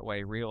feel that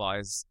way,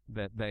 realize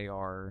that they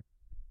are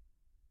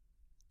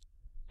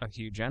a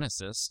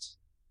eugenicist,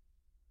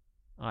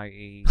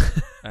 i.e.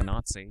 a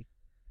Nazi,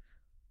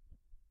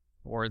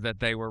 or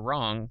that they were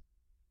wrong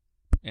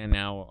and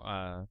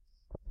now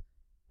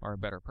are a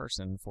better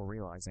person for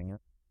realizing it.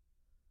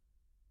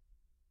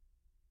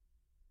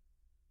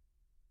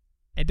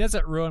 It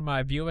doesn't ruin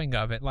my viewing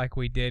of it like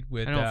we did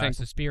with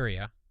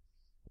Suspiria.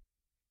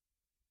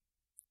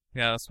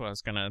 Yeah, that's what I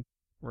was going to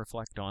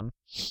reflect on.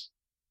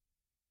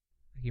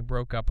 You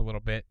broke up a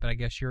little bit, but I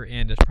guess your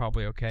end is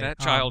probably okay. That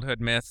childhood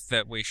myth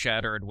that we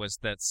shattered was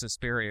that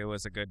Suspiria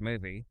was a good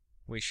movie.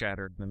 We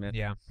shattered the myth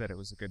that it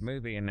was a good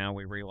movie, and now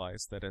we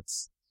realize that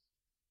it's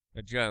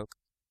a joke.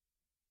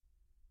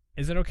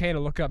 Is it okay to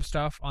look up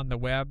stuff on the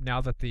web now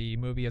that the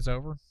movie is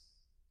over?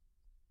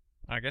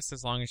 I guess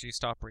as long as you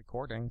stop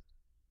recording.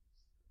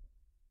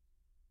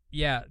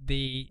 Yeah,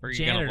 the Or are you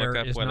janitor going to look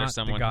up is whether not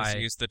someone the guy. has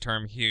used the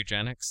term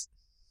eugenics?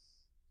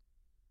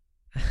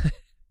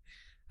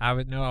 I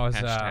was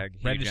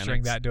Hashtag registering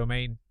eugenics. that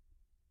domain.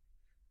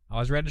 I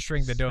was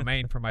registering the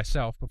domain for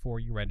myself before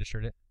you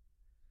registered it.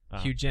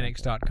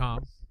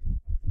 Eugenics.com.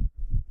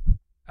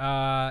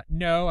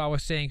 No, I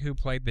was saying who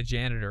played the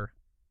janitor,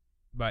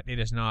 but it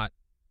is not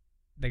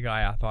the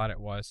guy I thought it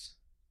was.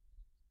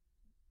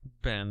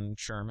 Ben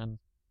Sherman.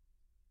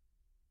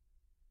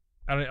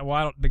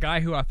 The guy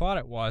who I thought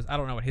it was, I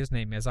don't know what his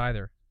name is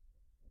either.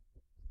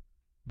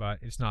 But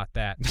it's not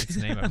that. It's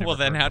the name I've never Well,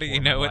 then heard how do before you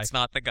in my know life. it's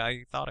not the guy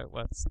you thought it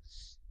was?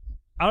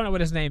 I don't know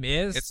what his name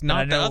is. It's but I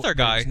not the know other that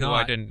guy it's who I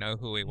not didn't know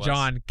who he was.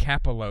 John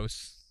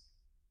Kapelos.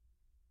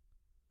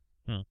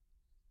 Hmm.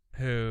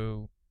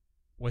 Who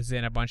was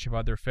in a bunch of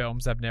other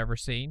films I've never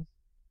seen.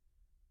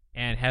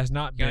 And has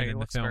not been he in the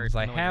looks very films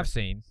I familiar. have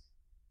seen.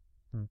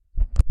 Hmm.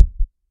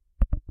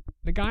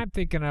 The guy I'm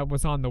thinking of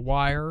was on The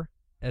Wire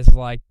as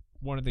like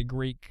one of the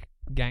Greek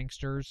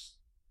gangsters.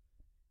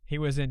 He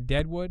was in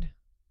Deadwood.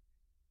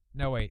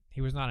 No, wait.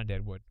 He was not in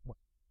Deadwood.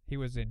 He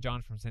was in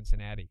John from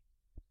Cincinnati.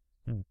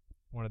 Hmm.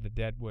 One of the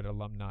Deadwood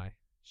alumni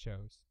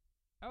shows.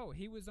 Oh,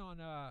 he was on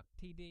TD.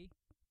 He's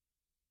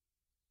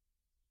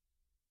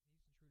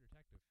a True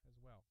Detective as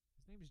well.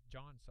 His name is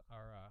John,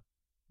 or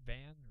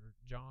Van, or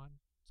John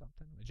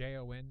something.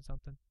 Jon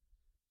something.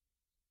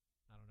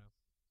 I don't know.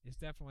 It's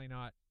definitely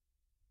not.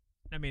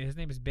 I mean, his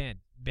name is Ben.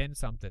 Ben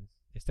something.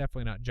 It's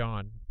definitely not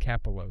John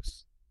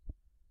Kapelos.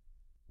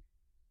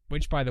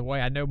 Which, by the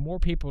way, I know more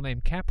people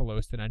named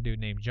Kapelos than I do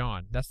named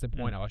John. That's the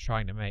point I was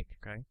trying to make.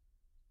 Okay.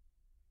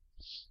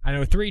 I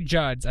know 3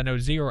 Judds. I know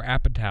 0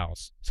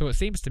 Apatows. So it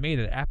seems to me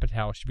that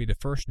Apatow should be the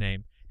first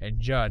name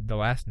and Judd the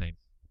last name.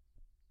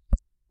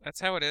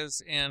 That's how it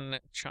is in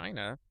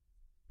China.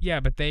 Yeah,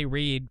 but they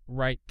read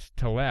right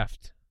to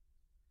left.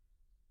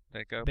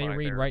 They go They by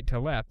read their right to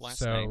left, last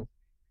so name.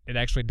 it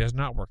actually does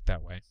not work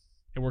that way.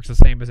 It works the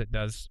same as it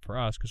does for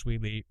us because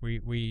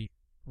we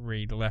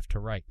read left to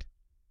right.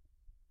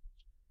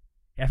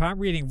 If I'm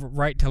reading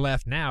right to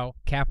left now,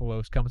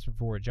 Kapelos comes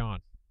before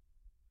John.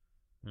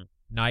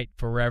 Night,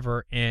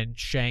 Forever, and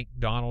Shank,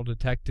 Donald,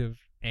 Detective,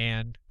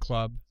 and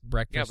Club,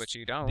 Breakfast. Yeah, but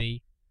you don't.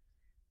 The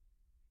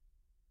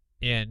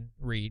in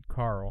Reed,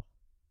 Carl.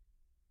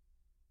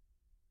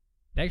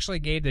 They actually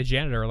gave the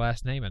janitor a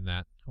last name in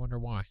that. I wonder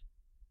why.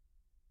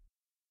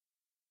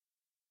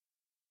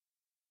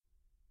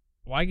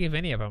 Why give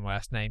any of them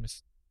last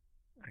names?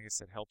 I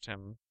guess it helped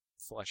him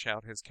flesh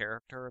out his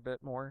character a bit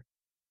more.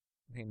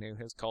 He knew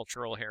his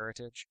cultural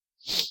heritage.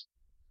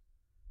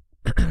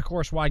 Of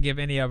course, why give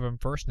any of them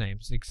first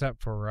names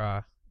except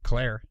for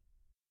Claire?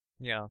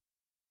 Yeah.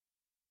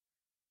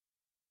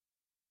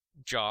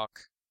 Jock.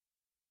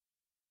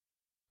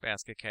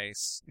 Basket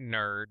case.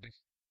 Nerd.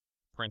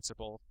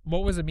 Principal.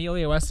 What was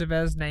Emilio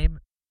Estevez's name?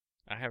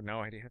 I have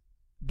no idea.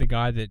 The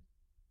guy that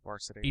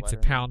Varsity eats a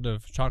letterman. pound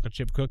of chocolate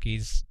chip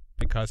cookies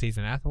because he's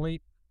an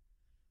athlete?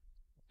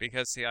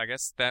 because I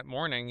guess that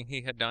morning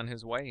he had done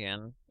his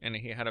weigh-in, and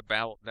he had a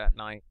bout that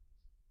night.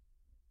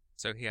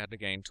 So he had to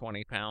gain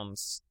 20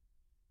 pounds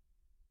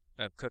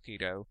of cookie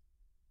dough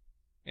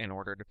in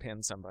order to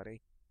pin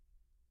somebody.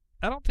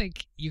 I don't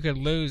think you could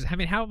lose. I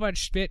mean, how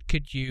much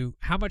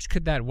how much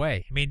could that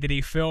weigh? I mean, did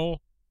he fill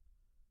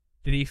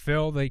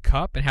the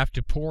cup and have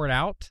to pour it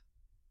out?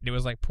 It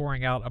was like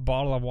pouring out a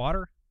bottle of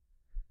water?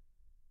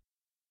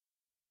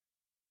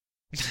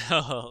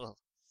 No.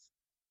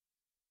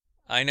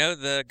 I know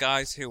the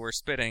guys who were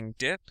spitting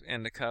dip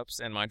into cups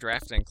in my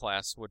drafting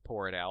class would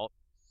pour it out.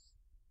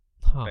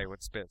 Huh. They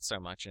would spit so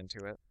much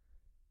into it.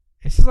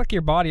 It seems like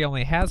your body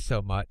only has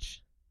so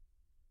much.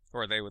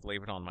 Or they would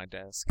leave it on my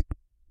desk.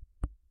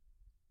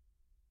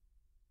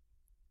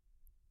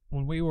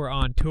 When we were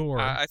on tour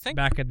I think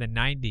back in the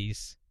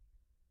 90s,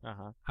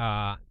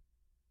 Uh-huh.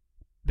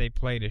 they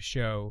played a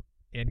show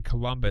in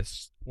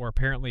Columbus where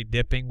apparently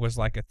dipping was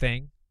like a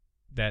thing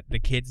that the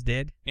kids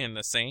did. In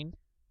the scene?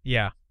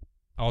 Yeah.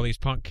 All these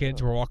punk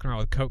kids were walking around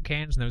with Coke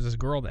cans, and there was this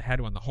girl that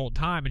had one the whole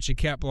time, and she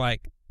kept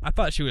like, I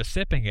thought she was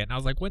sipping it, and I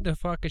was like, when the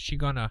fuck is she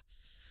gonna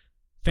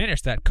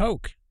finish that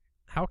Coke?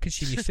 How could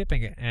she be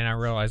sipping it? And I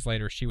realized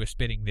later she was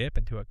spitting dip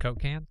into a Coke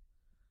can.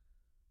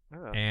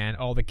 Oh, And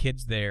all the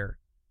kids there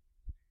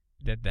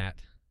did that,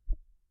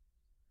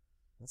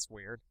 that's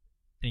weird.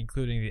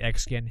 including the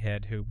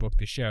ex-skinhead who booked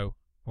the show.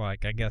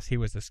 Like, I guess he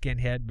was a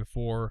skinhead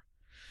before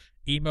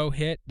emo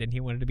hit, then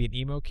he wanted to be an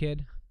emo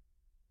kid.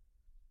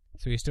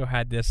 So he still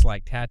had this,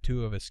 like,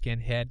 tattoo of a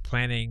skinhead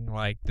planting,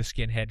 like, the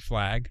skinhead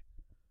flag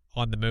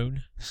on the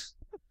moon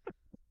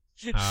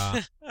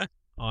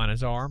on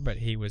his arm, but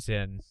he was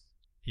in,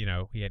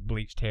 he had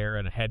bleached hair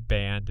and a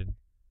headband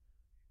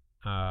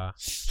and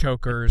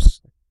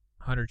chokers,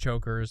 100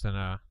 chokers,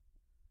 and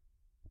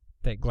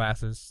thick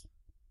glasses,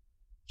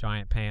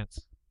 giant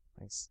pants,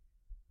 Nice.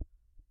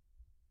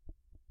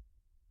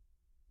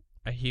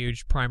 a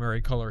huge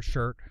primary color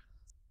shirt.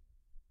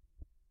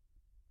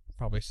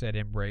 Probably said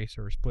embrace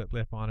or split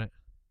lip on it.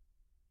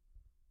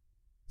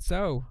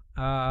 So,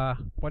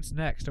 what's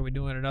next? Are we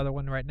doing another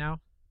one right now?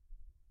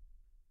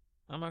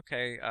 I'm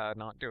okay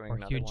not doing Or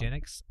another one.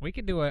 eugenics? We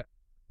can do it.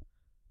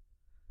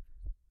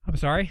 I'm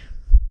sorry?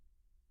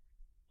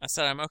 I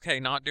said I'm okay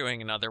not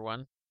doing another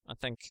one. I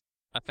think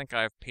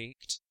I've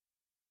peaked.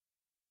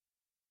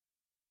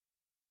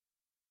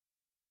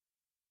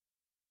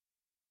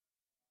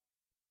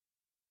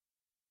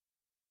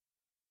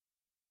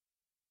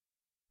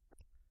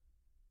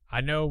 I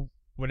know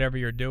whatever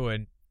you're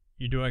doing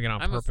it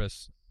on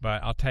purpose,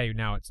 but I'll tell you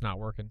now it's not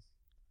working.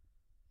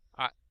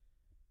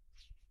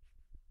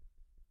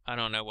 I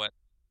don't know what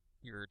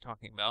you're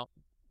talking about,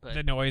 but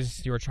The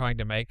noise you were trying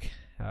to make.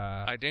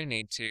 I do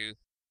need to.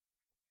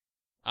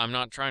 I'm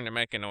not trying to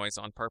make a noise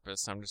on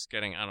purpose. I'm just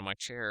getting out of my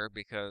chair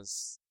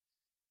because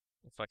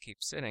if I keep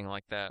sitting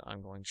like that,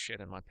 I'm going to shit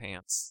in my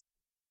pants.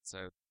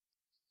 So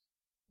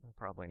I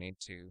probably need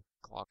to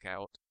clock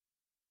out.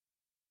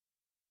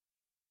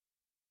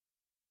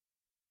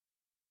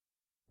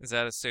 Is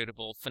that a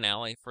suitable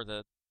finale for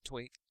the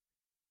tweak?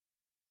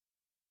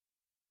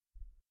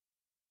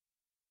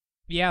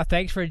 Yeah,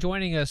 thanks for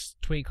joining us,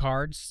 Tweak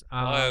Hards.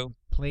 Hello.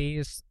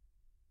 Please.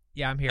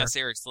 Yeah, I'm here. I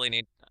seriously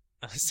need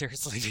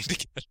to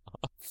get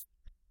off.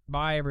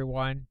 Bye,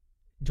 everyone.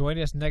 Join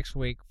us next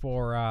week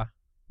for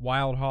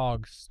Wild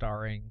Hogs,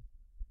 starring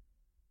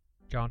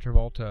John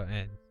Travolta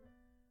and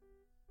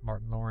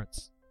Martin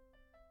Lawrence.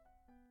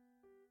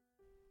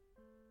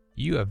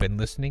 You have been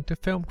listening to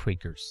Film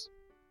Tweakers.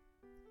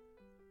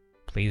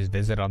 Please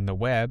visit on the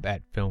web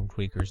at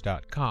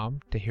filmtweakers.com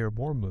to hear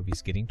more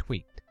movies getting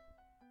tweaked.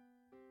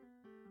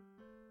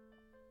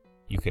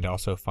 You can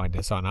also find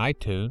us on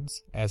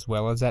iTunes, as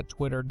well as at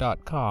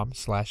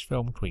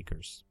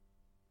twitter.com/filmtweakers.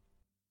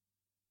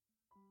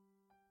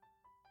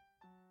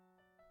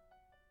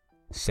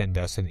 Send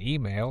us an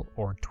email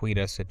or tweet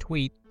us a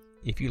tweet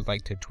if you'd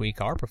like to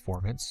tweak our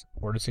performance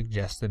or to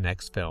suggest the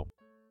next film.